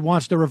now he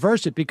wants to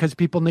reverse it because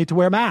people need to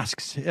wear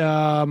masks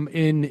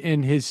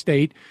in his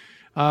state.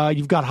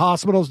 You've got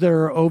hospitals that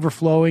are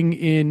overflowing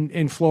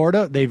in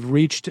Florida. They've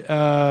reached,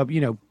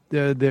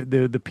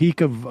 the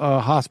peak of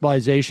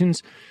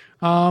hospitalizations.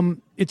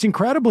 It's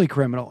incredibly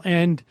criminal.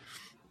 And,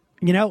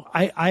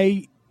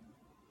 I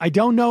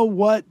don't know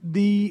what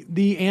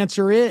the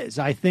answer is.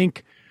 I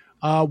think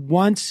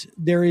once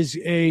there is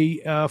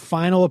a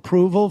final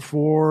approval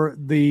for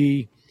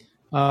the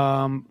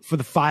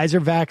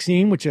Pfizer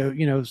vaccine, which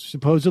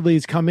supposedly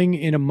is coming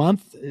in a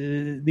month,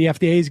 the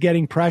FDA is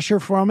getting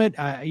pressure from it,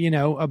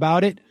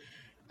 about it.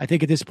 I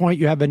think at this point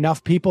you have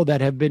enough people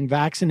that have been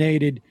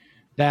vaccinated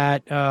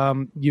that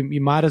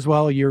you might as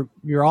well,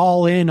 you're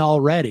all in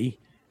already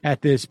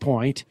at this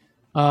point.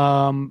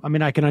 I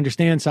mean, I can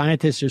understand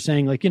scientists are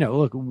saying look,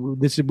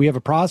 we have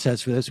a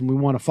process for this and we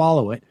want to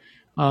follow it.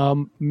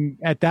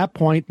 At that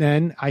point,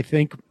 then I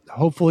think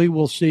hopefully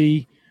we'll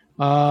see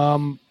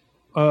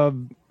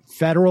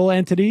federal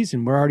entities,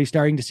 and we're already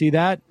starting to see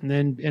that,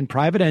 and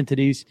private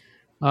entities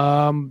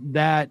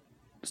that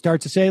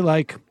start to say,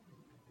 like,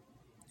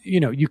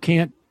 you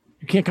can't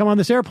come on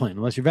this airplane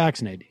unless you're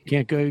vaccinated.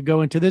 You can't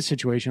go into this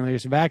situation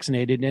unless you're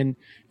vaccinated, and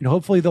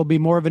hopefully there'll be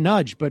more of a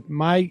nudge. But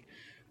my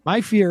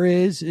fear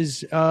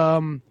is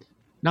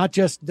not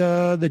just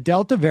the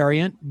Delta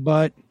variant,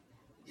 but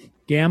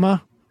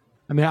Gamma.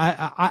 I mean,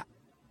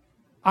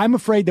 I'm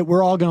afraid that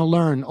we're all going to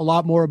learn a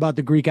lot more about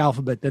the Greek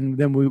alphabet than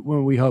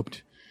when we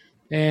hoped.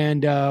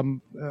 And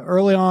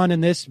early on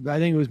in this, I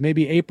think it was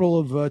maybe April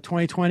of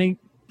 2020,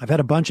 I've had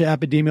a bunch of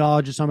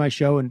epidemiologists on my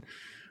show, and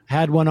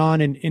had one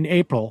on in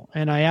April.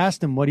 And I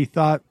asked him what he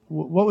thought,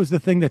 what was the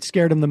thing that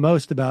scared him the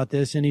most about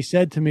this. And he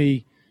said to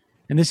me,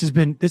 and this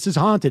has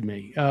haunted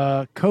me,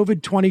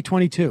 COVID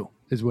 2022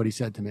 is what he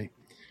said to me.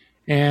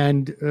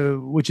 And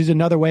which is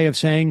another way of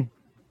saying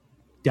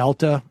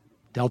Delta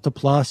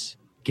plus,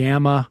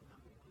 Gamma.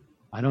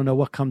 I don't know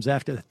what comes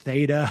after the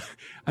Theta.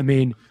 I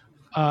mean,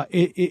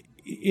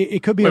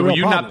 it could be a real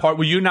problem.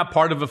 Were you not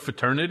part of a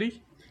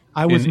fraternity?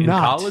 I was in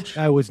not. College?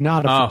 I was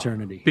not a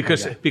fraternity.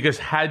 Because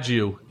had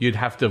you'd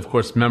have to, of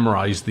course,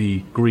 memorize the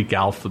Greek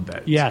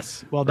alphabet.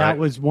 Yes. Well, that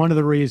was one of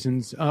the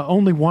reasons,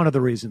 only one of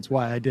the reasons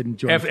why I didn't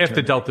join.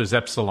 After Delta is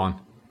Epsilon.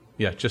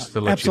 Yeah, just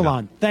to let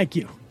Epsilon. You know. Thank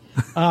you.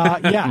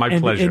 Yeah. My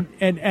pleasure.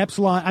 And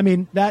Epsilon, I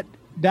mean, that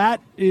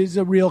is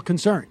a real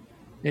concern,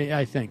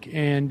 I think.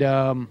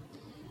 And,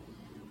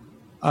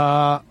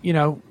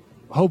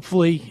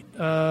 hopefully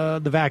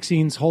the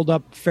vaccines hold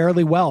up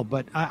fairly well.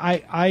 But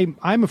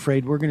I'm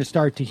afraid we're going to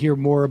start to hear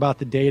more about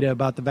the data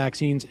about the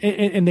vaccines.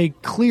 And they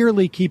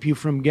clearly keep you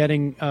from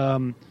getting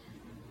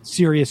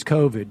serious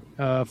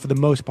COVID for the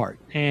most part.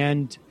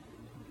 And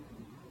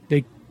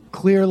they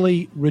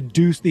clearly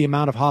reduce the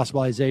amount of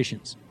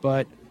hospitalizations.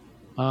 But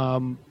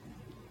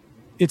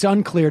it's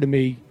unclear to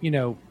me,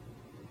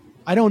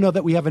 I don't know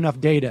that we have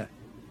enough data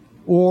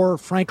or,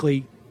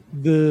 frankly,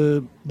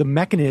 the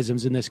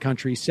mechanisms in this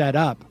country set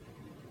up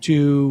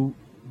to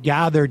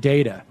gather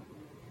data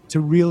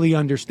to really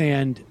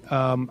understand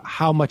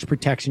how much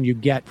protection you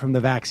get from the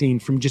vaccine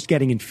from just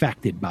getting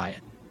infected by it.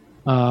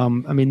 I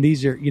mean,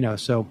 these are,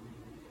 so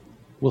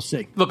we'll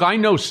see. Look, I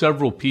know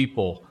several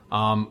people,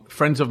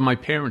 friends of my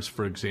parents,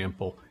 for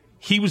example.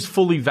 He was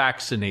fully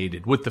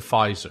vaccinated with the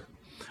Pfizer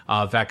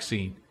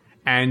vaccine.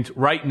 And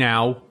right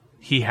now,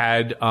 he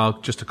had,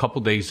 just a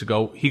couple days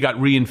ago, he got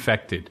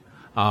reinfected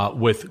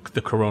with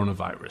the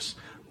coronavirus.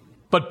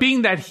 But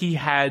being that he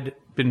had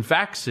been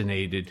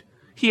vaccinated,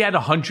 he had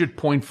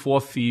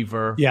 100.4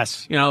 fever.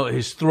 Yes.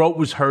 His throat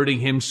was hurting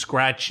him,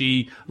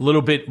 scratchy, a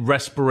little bit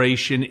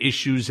respiration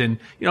issues, and,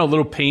 a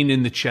little pain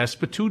in the chest.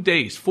 But 2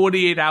 days,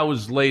 48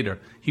 hours later,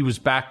 he was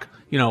back,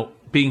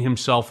 being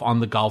himself on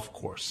the golf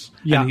course.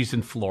 Yeah. And he's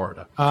in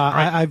Florida.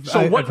 I've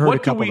heard a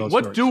couple of those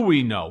what do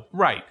we know?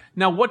 Right.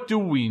 Now, what do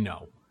we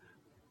know?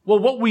 Well,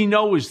 what we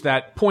know is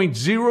that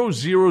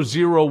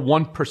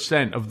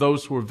 0.0001% of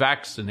those who were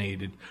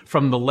vaccinated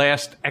from the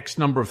last X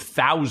number of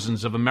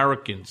thousands of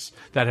Americans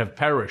that have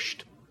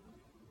perished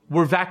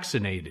were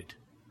vaccinated,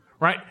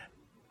 right?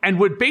 And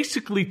we're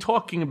basically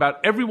talking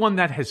about everyone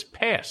that has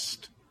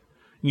passed.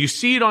 You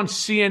see it on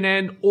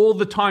CNN all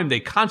the time. They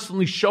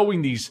constantly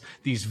showing these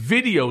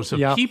videos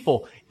of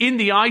people in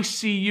the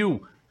ICU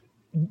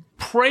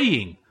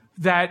praying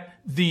that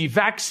the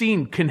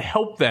vaccine can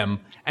help them.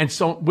 And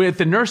so where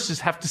the nurses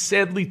have to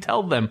sadly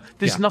tell them,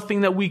 there's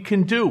nothing that we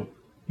can do.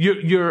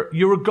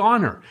 You're a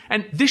goner.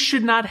 And this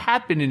should not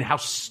happen, and how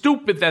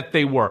stupid that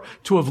they were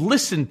to have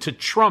listened to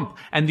Trump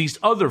and these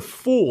other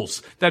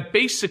fools that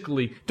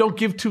basically don't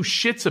give two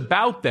shits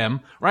about them,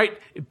 right?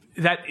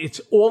 That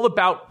it's all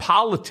about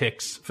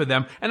politics for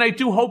them. And I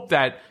do hope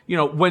that,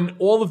 when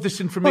all of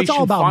this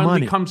information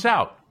finally comes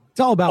out. It's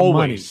all about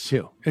money,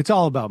 too. It's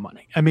all about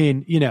money. I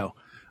mean,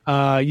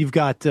 you've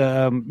got,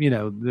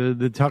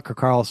 the Tucker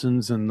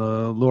Carlsons and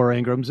the Laura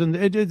Ingrams, and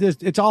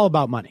it's all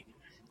about money.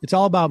 It's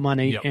all about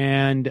money,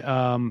 and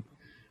under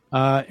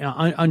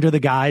the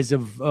guise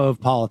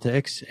of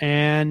politics,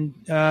 and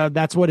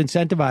that's what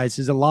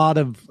incentivizes a lot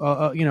of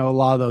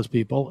those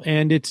people,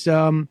 and it's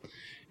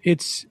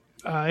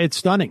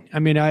stunning. I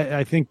mean,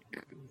 I think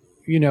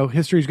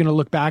history is going to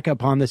look back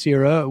upon this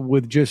era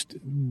with just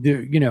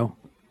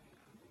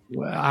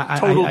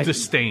total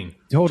disdain.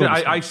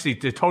 I see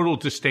the total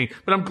disdain.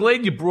 But I'm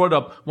glad you brought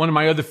up one of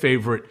my other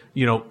favorite,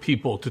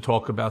 people to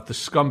talk about, the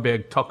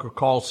scumbag Tucker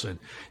Carlson.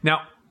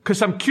 Now,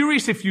 because I'm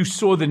curious if you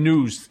saw the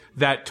news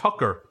that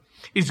Tucker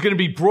is going to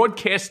be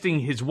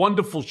broadcasting his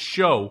wonderful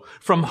show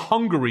from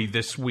Hungary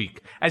this week,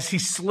 as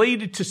he's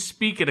slated to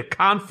speak at a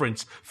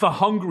conference for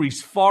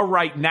Hungary's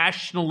far-right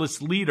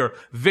nationalist leader,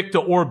 Viktor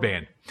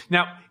Orban.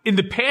 Now, in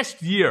the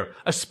past year,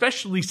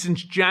 especially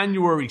since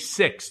January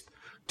 6th,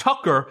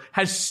 Tucker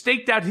has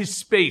staked out his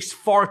space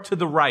far to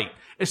the right,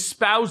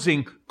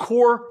 espousing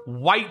core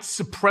white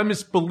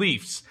supremacist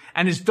beliefs,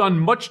 and has done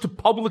much to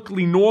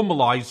publicly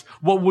normalize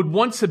what would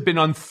once have been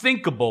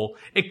unthinkable,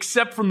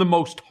 except from the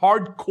most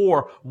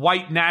hardcore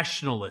white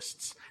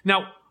nationalists.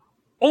 Now,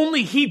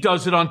 only he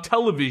does it on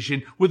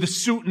television with a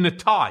suit and a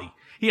tie.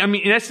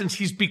 In essence,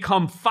 he's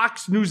become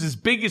Fox News'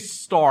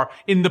 biggest star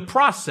in the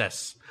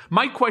process.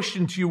 My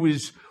question to you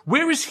is,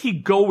 where is he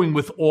going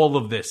with all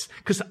of this?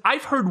 Because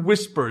I've heard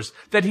whispers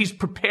that he's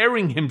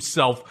preparing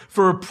himself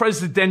for a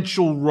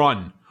presidential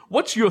run.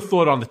 What's your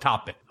thought on the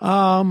topic?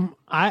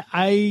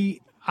 I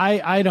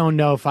don't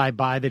know if I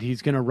buy that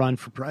he's going to run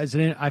for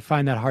president. I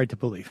find that hard to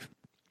believe.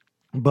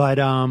 But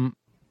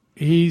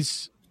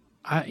he's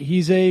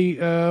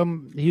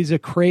a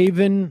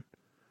craven,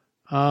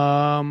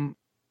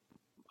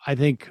 I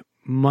think,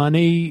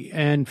 money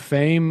and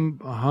fame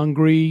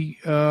hungry,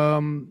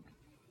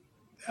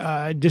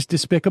 just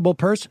despicable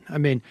person. I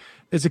mean,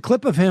 there's a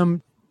clip of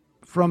him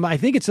from, I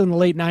think it's in the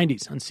late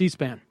 90s on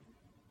C-SPAN,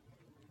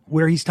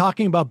 where he's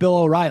talking about Bill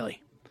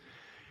O'Reilly.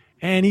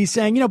 And he's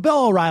saying,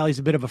 Bill O'Reilly's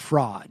a bit of a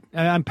fraud.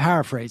 I'm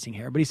paraphrasing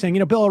here, but he's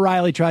saying, Bill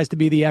O'Reilly tries to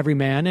be the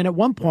everyman. And at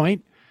one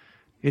point,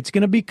 he's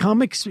going to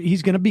become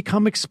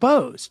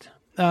exposed.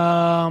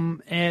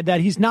 And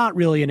that he's not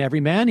really an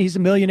everyman. He's a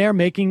millionaire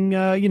making,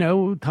 a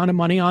ton of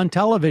money on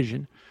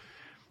television.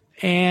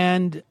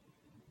 And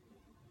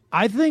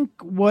I think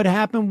what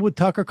happened with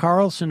Tucker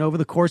Carlson over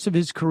the course of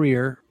his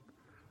career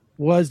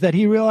was that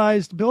he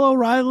realized Bill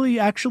O'Reilly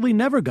actually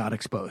never got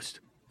exposed.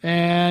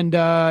 And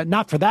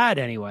not for that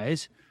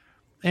anyways.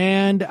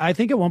 And I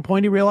think at one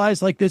point he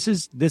realized, like, this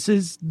is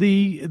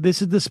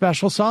the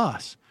special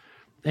sauce.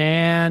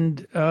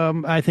 And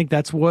I think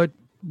that's what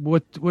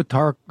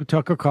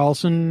Tucker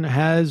Carlson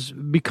has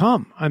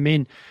become. I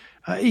mean,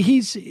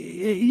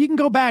 you can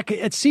go back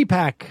at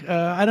CPAC,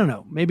 I don't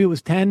know, maybe it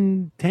was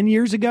 10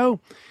 years ago.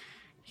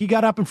 He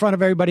got up in front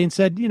of everybody and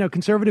said,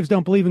 conservatives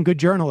don't believe in good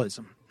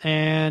journalism.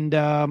 And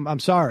I'm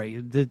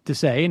sorry to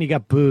say, and he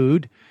got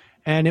booed.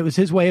 And it was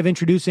his way of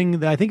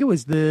introducing, I think it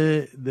was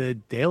the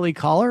Daily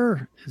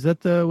Caller.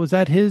 Was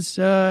that his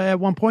at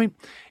one point?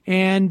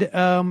 And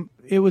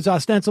it was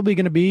ostensibly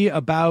going to be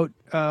about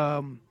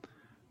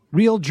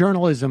real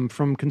journalism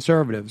from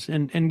conservatives.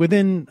 And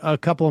within a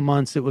couple of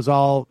months, it was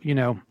all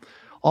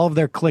of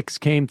their clicks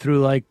came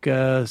through like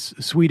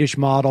Swedish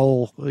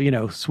model,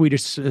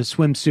 Swedish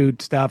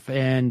swimsuit stuff.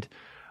 And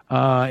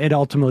it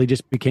ultimately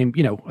just became,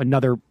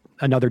 another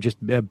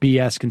just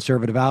BS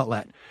conservative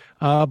outlet.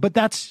 But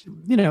that's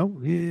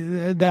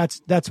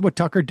what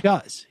Tucker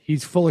does.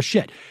 He's full of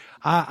shit.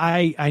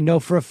 I know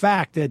for a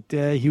fact that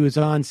he was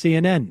on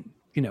CNN,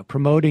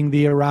 promoting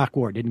the Iraq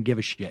war. Didn't give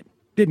a shit.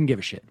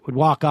 Would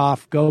walk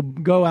off,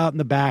 go out in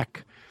the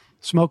back,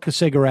 smoke a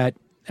cigarette,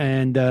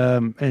 and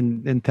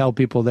tell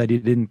people that he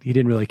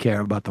didn't really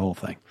care about the whole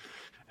thing.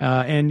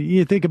 And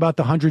you think about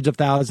the hundreds of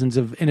thousands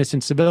of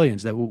innocent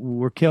civilians that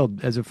were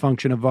killed as a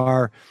function of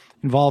our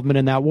involvement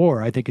in that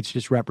war. I think it's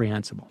just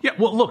reprehensible. Yeah,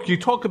 well, look, you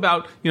talk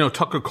about,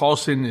 Tucker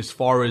Carlson as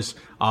far as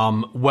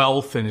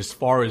wealth and as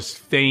far as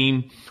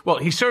fame. Well,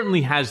 he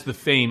certainly has the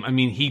fame. I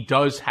mean, he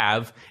does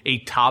have a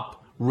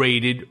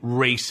top-rated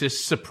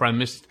racist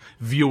supremacist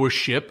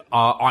viewership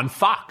on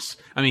Fox.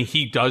 I mean,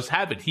 he does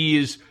have it. He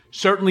is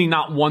certainly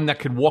not one that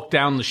could walk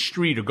down the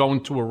street or go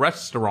into a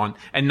restaurant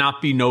and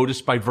not be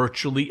noticed by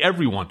virtually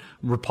everyone,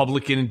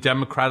 Republican and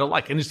Democrat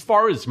alike. And as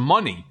far as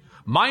money,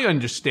 my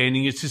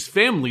understanding is his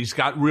family's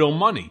got real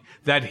money,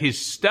 that his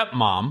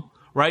stepmom,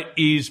 right,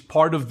 is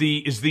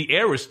the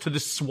heiress to the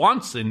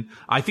Swanson.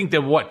 I think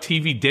they're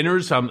TV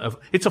dinners.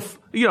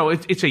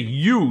 It's a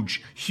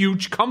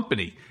huge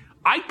company.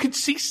 I could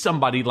see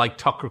somebody like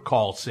Tucker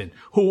Carlson,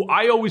 who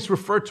I always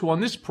refer to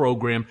on this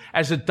program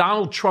as a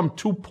Donald Trump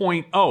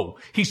 2.0.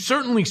 He's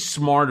certainly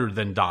smarter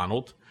than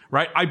Donald,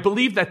 right? I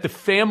believe that the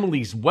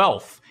family's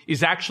wealth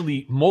is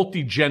actually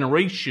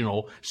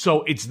multi-generational,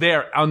 so it's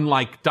there,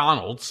 unlike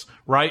Donald's,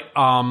 right?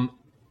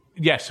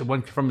 Yes, it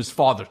went from his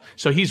father.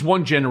 So he's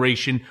one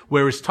generation,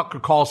 whereas Tucker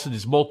Carlson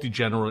is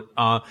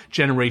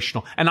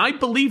multi-generational. And I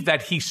believe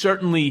that he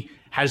certainly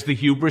has the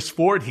hubris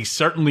for it. He's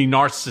certainly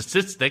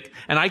narcissistic.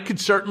 And I could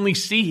certainly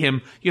see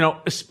him,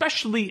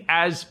 especially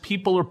as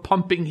people are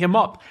pumping him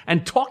up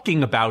and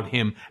talking about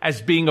him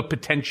as being a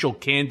potential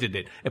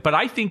candidate. But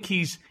I think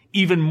he's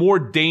even more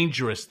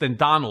dangerous than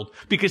Donald,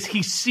 because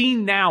he's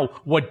seen now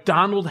what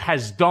Donald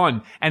has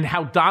done and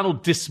how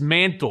Donald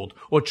dismantled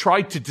or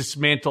tried to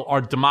dismantle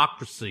our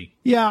democracy.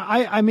 Yeah,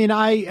 I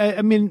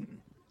mean,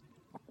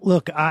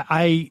 look,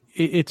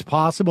 it's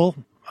possible,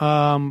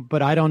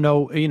 but I don't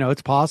know.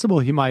 It's possible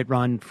he might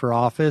run for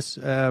office,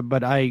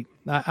 but I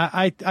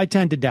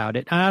tend to doubt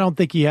it, and I don't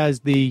think he has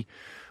the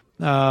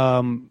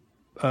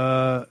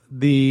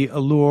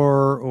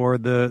allure or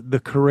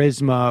the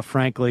charisma,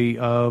 frankly,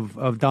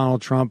 of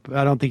Donald Trump.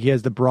 I don't think he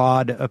has the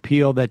broad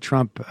appeal that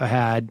Trump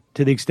had,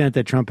 to the extent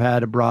that Trump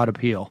had a broad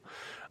appeal.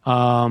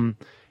 So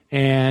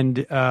I'm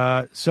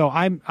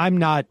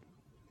not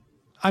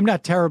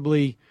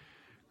terribly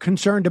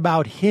concerned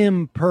about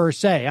him per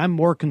se. I'm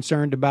more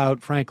concerned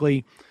about,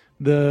 frankly,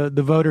 the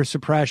voter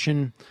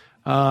suppression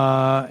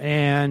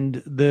and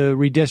the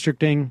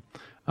redistricting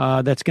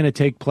that's going to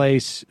take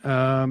place,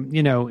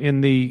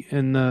 in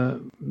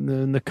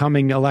the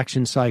coming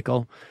election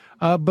cycle.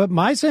 But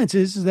my sense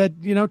is that,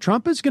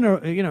 Trump is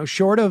going to,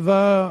 short of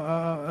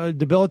a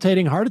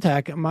debilitating heart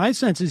attack, my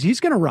sense is he's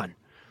going to run.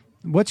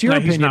 What's your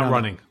opinion? He's not on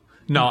running.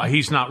 No,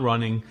 he's not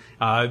running.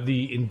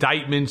 The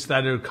indictments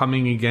that are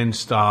coming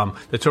against,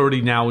 that's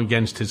already now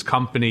against his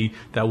company,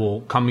 that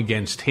will come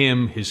against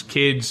him, his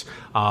kids,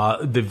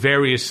 the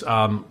various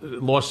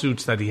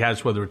lawsuits that he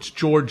has, whether it's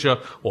Georgia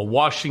or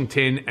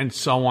Washington and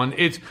so on.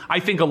 I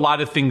think a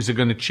lot of things are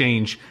going to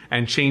change,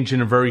 and change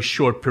in a very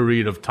short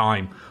period of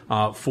time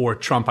for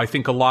Trump. I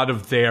think a lot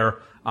of their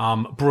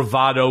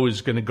bravado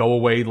is going to go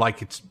away,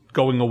 like it's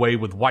going away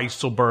with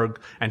Weisselberg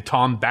and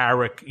Tom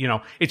Barrack. You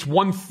know, it's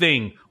one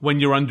thing when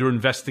you're under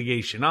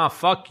investigation.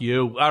 Fuck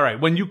you. All right.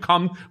 When you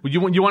come, you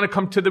want to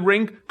come to the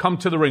ring? Come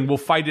to the ring. We'll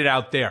fight it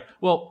out there.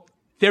 Well,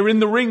 they're in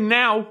the ring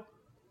now.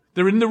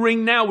 They're in the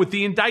ring now with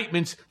the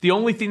indictments. The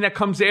only thing that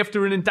comes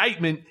after an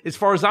indictment, as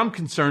far as I'm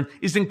concerned,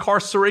 is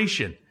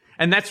incarceration.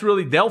 And that's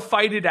really, they'll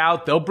fight it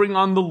out. They'll bring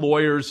on the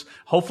lawyers.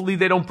 Hopefully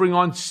they don't bring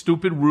on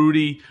stupid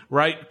Rudy,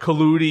 right?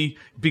 Colludi,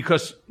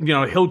 because,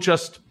 he'll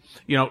just,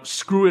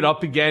 screw it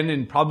up again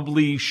and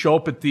probably show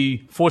up at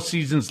the Four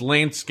Seasons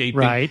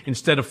Landscaping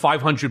instead of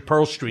 500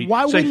 Pearl Street.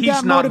 Why wouldn't he's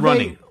that not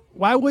running.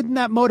 Why wouldn't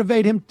that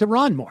motivate him to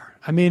run more?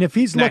 I mean, if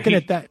he's looking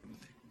at that.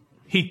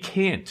 He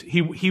can't.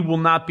 He will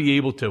not be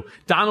able to.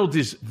 Donald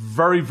is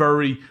very,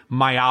 very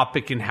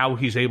myopic in how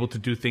he's able to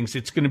do things.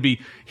 He's going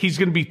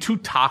to be too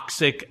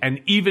toxic, and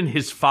even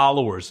his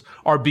followers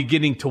are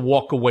beginning to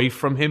walk away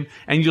from him.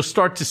 And you'll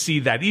start to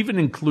see that, even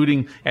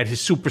including at his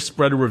super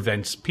spreader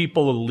events.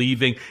 People are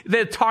leaving.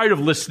 They're tired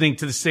of listening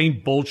to the same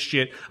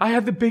bullshit. I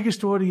have the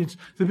biggest audience,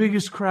 the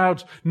biggest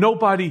crowds.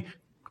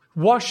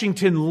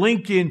 Washington,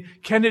 Lincoln,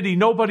 Kennedy,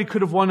 nobody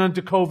could have won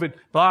under COVID,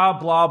 blah,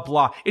 blah,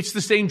 blah. It's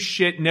the same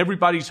shit, and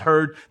everybody's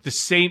heard the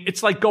same.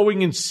 It's like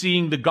going and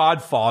seeing The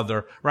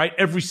Godfather, right,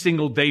 every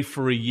single day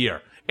for a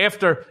year.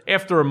 After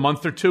a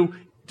month or two,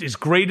 as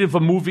great of a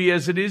movie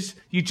as it is,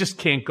 you just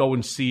can't go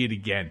and see it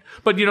again.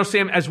 But,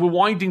 Sam, as we're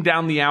winding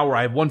down the hour,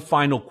 I have one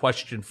final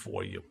question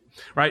for you,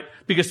 right?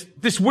 Because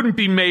this wouldn't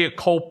be mea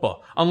culpa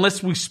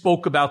unless we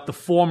spoke about the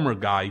former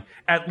guy,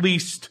 at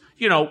least,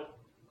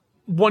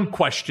 one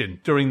question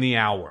during the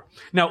hour.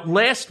 Now,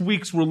 last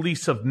week's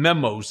release of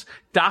memos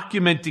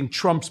documenting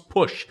Trump's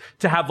push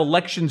to have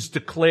elections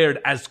declared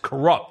as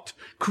corrupt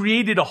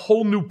created a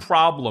whole new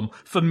problem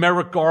for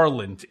Merrick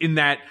Garland, in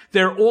that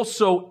they're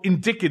also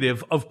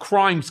indicative of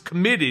crimes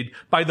committed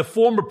by the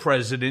former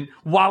president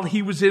while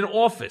he was in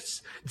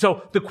office.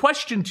 So the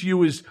question to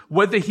you is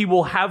whether he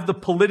will have the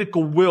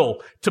political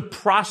will to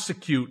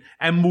prosecute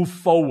and move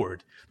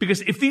forward.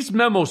 Because if these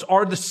memos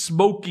are the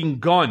smoking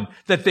gun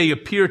that they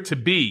appear to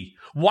be,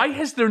 why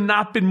has there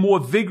not been more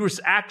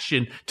vigorous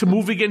action to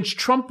move against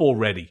Trump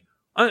already?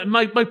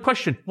 My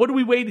question, what are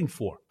we waiting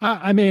for?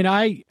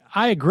 I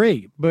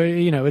agree, but,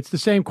 it's the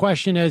same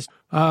question as,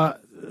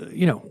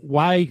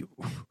 why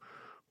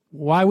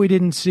we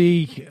didn't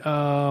see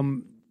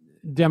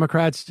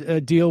Democrats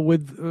deal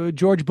with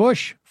George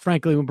Bush.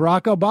 Frankly, when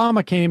Barack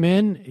Obama came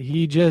in,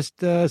 he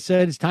just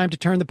said it's time to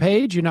turn the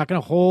page. You're not going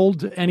to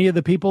hold any of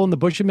the people in the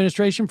Bush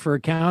administration for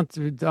account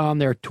on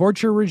their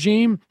torture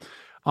regime,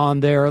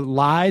 on their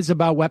lies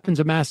about weapons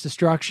of mass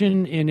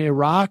destruction in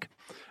Iraq,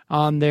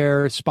 on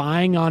their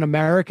spying on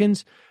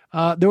Americans.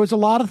 There was a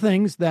lot of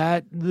things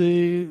that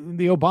the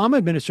Obama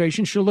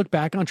administration should look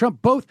back on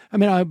Trump,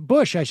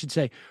 Bush, I should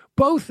say,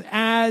 both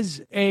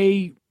as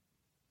a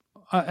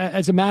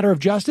matter of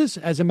justice,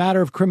 as a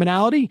matter of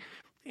criminality,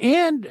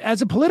 and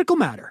as a political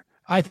matter.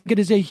 I think it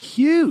is a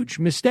huge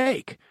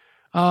mistake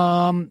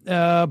by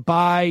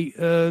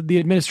the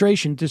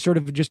administration to sort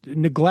of just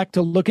neglect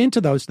to look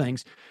into those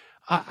things.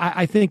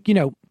 I think,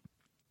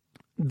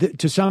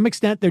 to some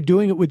extent they're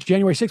doing it with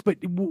January 6th. But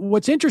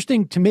what's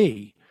interesting to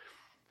me,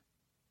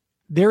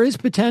 there is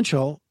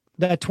potential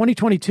that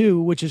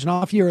 2022, which is an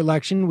off-year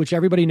election, which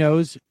everybody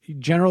knows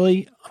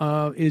generally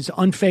is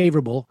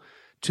unfavorable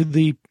to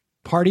the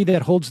party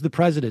that holds the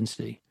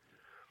presidency,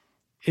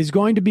 is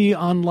going to be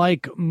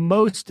unlike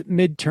most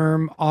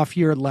midterm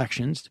off-year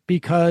elections,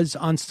 because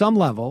on some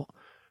level,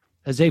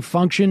 as a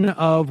function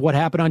of what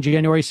happened on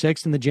January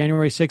 6th and the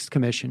January 6th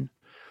Commission,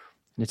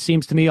 and it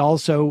seems to me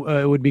also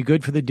it would be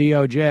good for the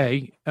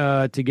DOJ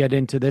to get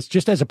into this,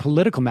 just as a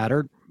political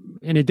matter,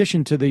 in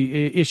addition to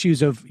the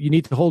issues of you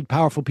need to hold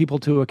powerful people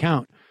to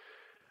account.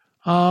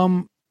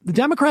 The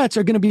Democrats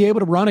are going to be able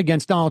to run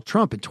against Donald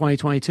Trump in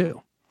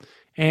 2022.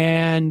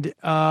 And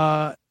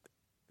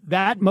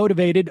that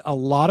motivated a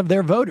lot of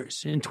their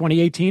voters in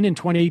 2018 and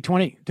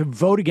 2020 to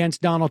vote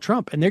against Donald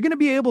Trump. And they're going to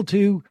be able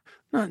to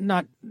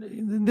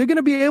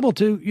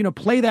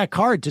play that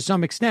card to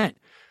some extent.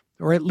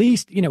 Or at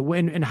least,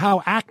 and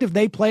how active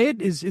they play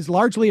it is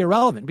largely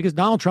irrelevant, because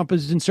Donald Trump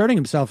is inserting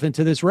himself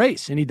into this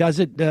race, and he does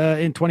it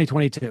in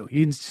 2022.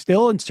 He's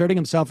still inserting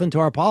himself into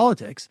our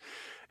politics,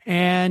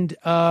 and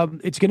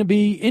it's going to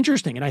be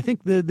interesting. And I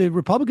think the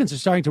Republicans are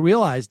starting to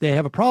realize they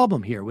have a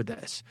problem here with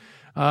this.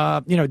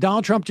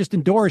 Donald Trump just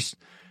endorsed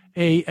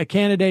a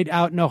candidate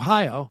out in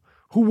Ohio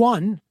who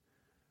won,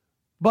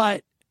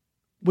 but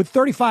with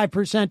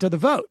 35% of the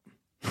vote.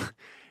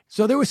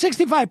 So there were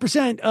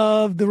 65%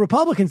 of the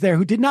Republicans there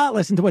who did not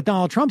listen to what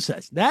Donald Trump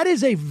says. That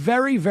is a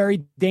very,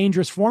 very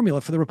dangerous formula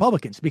for the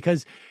Republicans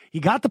because he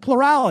got the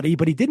plurality,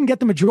 but he didn't get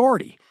the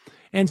majority.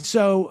 And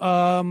so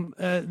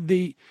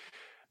the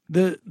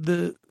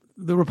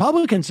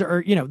Republicans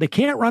are, they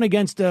can't run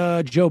against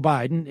Joe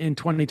Biden in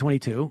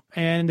 2022.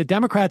 And the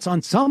Democrats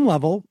on some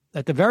level,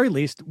 at the very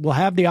least, will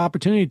have the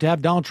opportunity to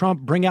have Donald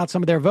Trump bring out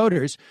some of their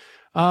voters.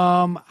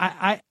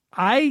 I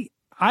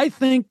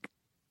think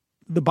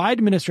the Biden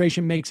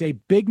administration makes a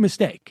big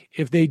mistake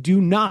if they do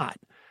not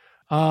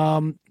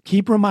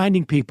keep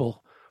reminding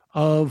people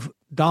of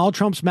Donald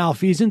Trump's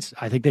malfeasance.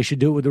 I think they should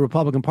do it with the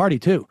Republican Party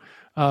too,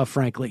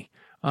 frankly.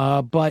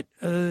 But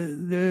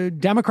the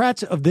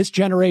Democrats of this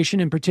generation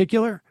in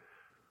particular,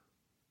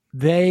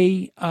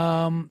 they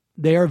are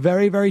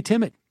very, very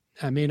timid.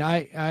 I mean,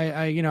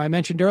 I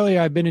mentioned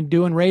earlier, I've been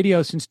doing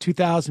radio since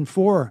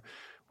 2004.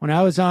 When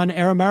I was on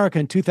Air America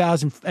in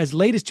as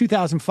late as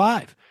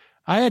 2005,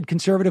 I had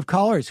conservative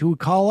callers who would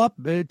call up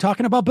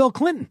talking about Bill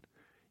Clinton.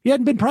 He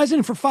hadn't been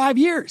president for 5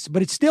 years,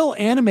 but it still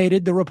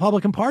animated the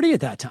Republican Party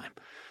at that time.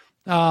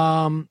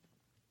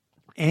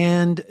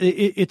 And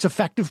it's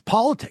effective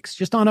politics,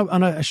 just on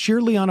a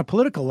sheerly on a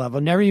political level.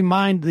 Never even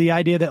mind the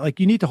idea that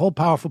you need to hold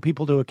powerful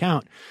people to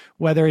account,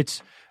 whether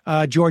it's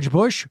George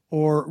Bush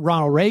or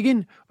Ronald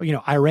Reagan, or,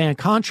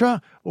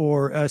 Iran-Contra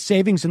or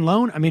savings and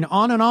loan. I mean,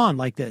 on and on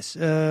like this.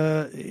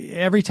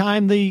 Every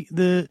time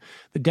the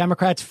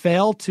Democrats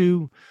fail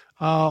to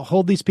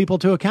hold these people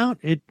to account,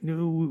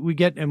 we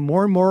get a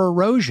more and more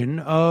erosion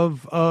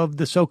of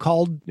the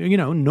so-called,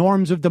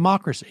 norms of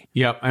democracy.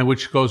 Yeah, and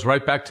which goes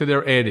right back to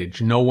their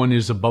adage, no one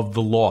is above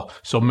the law.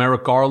 So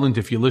Merrick Garland,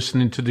 if you're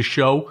listening to the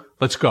show,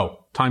 let's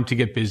go. Time to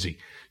get busy.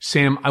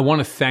 Sam, I want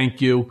to thank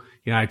you.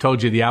 I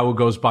told you the hour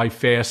goes by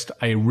fast.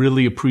 I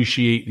really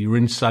appreciate your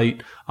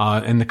insight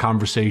and the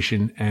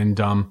conversation. And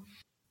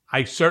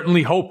I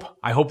certainly hope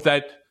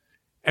that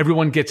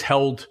everyone gets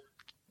held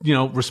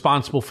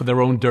responsible for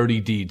their own dirty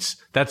deeds.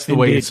 That's the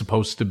way it's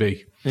supposed to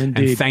be.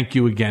 Indeed. And thank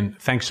you again.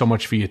 Thanks so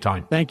much for your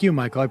time. Thank you,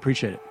 Michael. I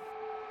appreciate it.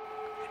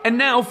 And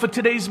now for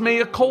today's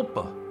Mea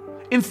Culpa.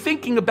 In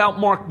thinking about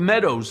Mark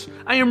Meadows,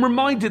 I am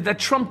reminded that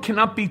Trump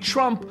cannot be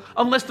Trump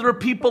unless there are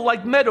people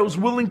like Meadows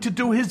willing to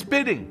do his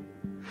bidding.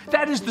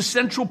 That is the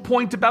central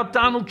point about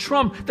Donald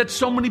Trump that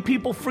so many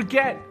people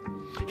forget.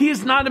 He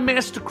is not a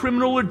master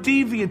criminal or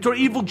deviant or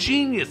evil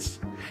genius.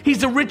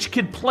 He's a rich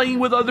kid playing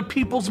with other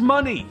people's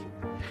money.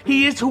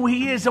 He is who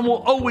he is and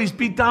will always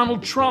be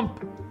Donald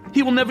Trump.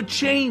 He will never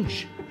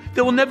change.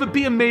 There will never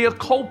be a mea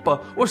culpa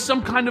or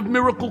some kind of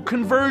miracle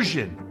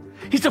conversion.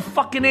 He's a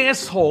fucking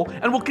asshole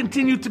and will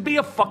continue to be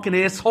a fucking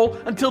asshole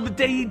until the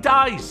day he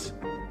dies.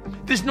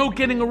 There's no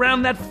getting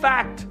around that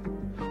fact.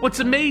 What's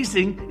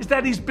amazing is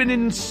that he's been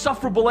an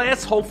insufferable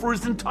asshole for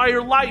his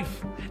entire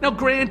life. Now,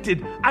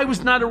 granted, I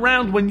was not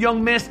around when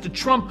young Master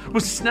Trump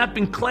was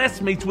snapping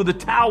classmates with a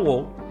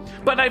towel,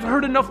 but I've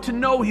heard enough to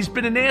know he's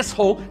been an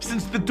asshole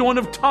since the dawn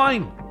of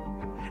time.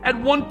 At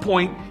one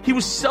point, he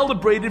was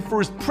celebrated for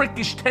his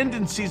prickish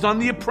tendencies on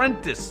The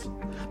Apprentice.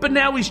 But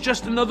now he's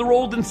just another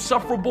old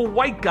insufferable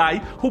white guy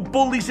who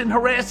bullies and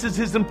harasses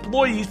his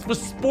employees for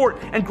sport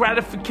and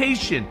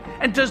gratification,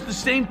 and does the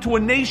same to a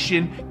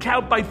nation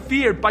cowed by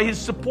fear by his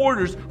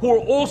supporters who are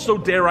also,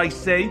 dare I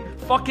say,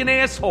 fucking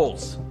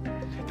assholes.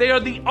 They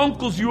are the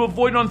uncles you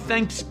avoid on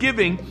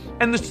Thanksgiving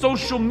and the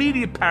social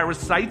media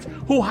parasites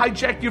who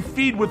hijack your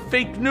feed with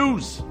fake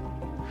news.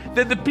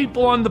 They're the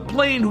people on the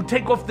plane who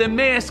take off their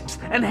masks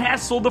and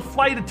hassle the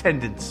flight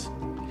attendants.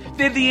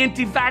 They're the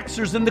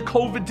anti-vaxxers and the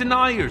COVID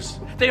deniers.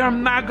 They are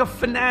MAGA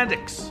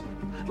fanatics.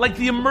 Like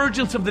the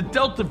emergence of the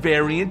Delta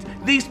variant,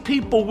 these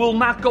people will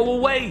not go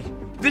away.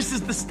 This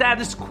is the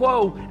status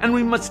quo, and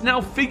we must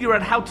now figure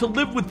out how to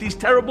live with these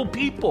terrible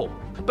people.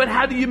 But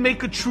how do you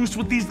make a truce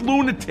with these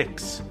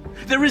lunatics?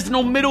 There is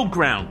no middle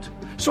ground,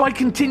 so I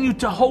continue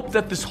to hope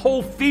that this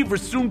whole fever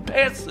soon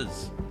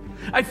passes.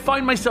 I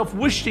find myself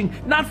wishing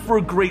not for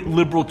a great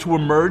liberal to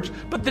emerge,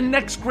 but the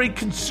next great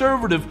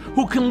conservative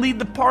who can lead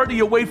the party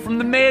away from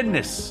the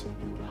madness.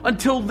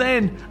 Until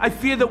then, I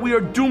fear that we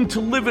are doomed to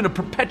live in a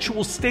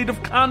perpetual state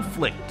of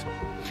conflict.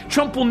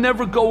 Trump will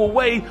never go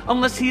away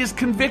unless he is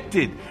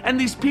convicted, and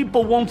these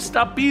people won't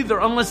stop either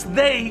unless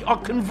they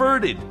are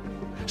converted.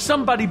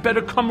 Somebody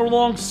better come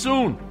along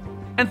soon.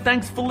 And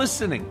thanks for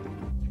listening.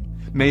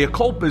 Mea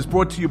Culpa is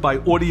brought to you by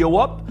Audio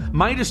Up,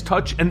 Midas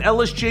Touch, and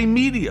LSJ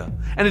Media,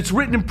 and it's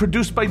written and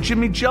produced by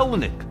Jimmy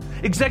Jelinek.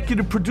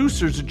 Executive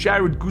producers are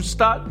Jared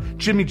Gustat,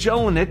 Jimmy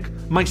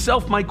Jelinek,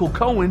 myself, Michael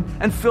Cohen,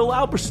 and Phil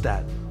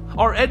Alberstadt.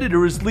 Our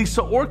editor is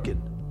Lisa Orkin.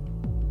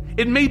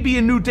 It may be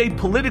a new day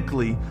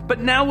politically,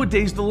 but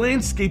nowadays the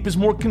landscape is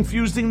more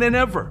confusing than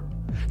ever.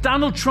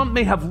 Donald Trump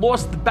may have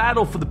lost the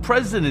battle for the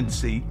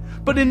presidency,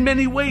 but in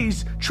many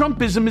ways,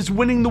 Trumpism is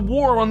winning the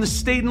war on the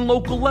state and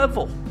local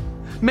level.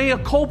 Mea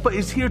Culpa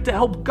is here to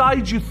help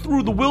guide you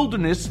through the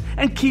wilderness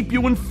and keep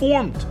you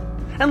informed.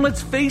 And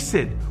let's face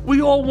it,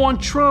 we all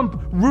want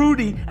Trump,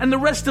 Rudy, and the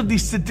rest of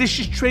these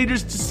seditious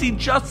traitors to see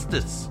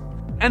justice.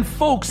 And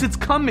folks, it's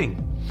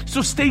coming.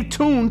 So stay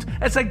tuned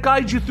as I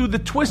guide you through the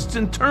twists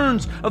and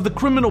turns of the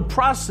criminal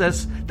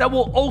process that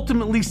will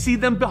ultimately see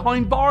them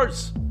behind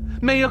bars.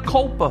 Mea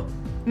culpa.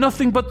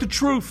 Nothing but the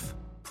truth.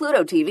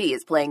 Pluto TV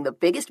is playing the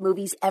biggest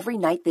movies every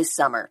night this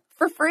summer,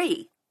 for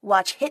free.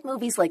 Watch hit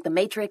movies like The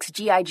Matrix,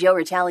 G.I. Joe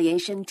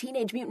Retaliation,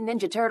 Teenage Mutant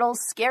Ninja Turtles,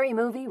 Scary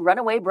Movie,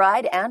 Runaway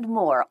Bride, and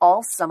more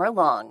all summer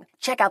long.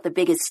 Check out the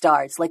biggest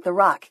stars like The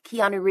Rock,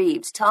 Keanu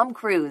Reeves, Tom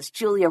Cruise,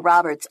 Julia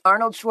Roberts,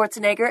 Arnold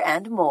Schwarzenegger,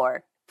 and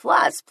more.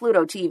 Plus,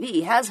 Pluto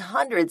TV has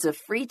hundreds of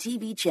free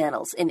TV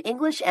channels in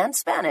English and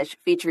Spanish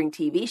featuring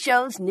TV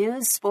shows,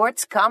 news,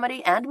 sports,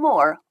 comedy, and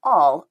more,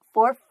 all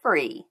for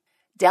free.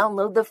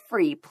 Download the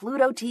free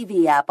Pluto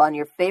TV app on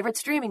your favorite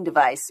streaming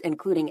device,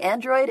 including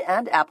Android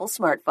and Apple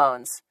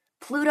smartphones.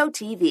 Pluto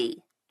TV.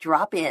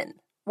 Drop in.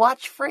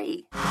 Watch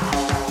free.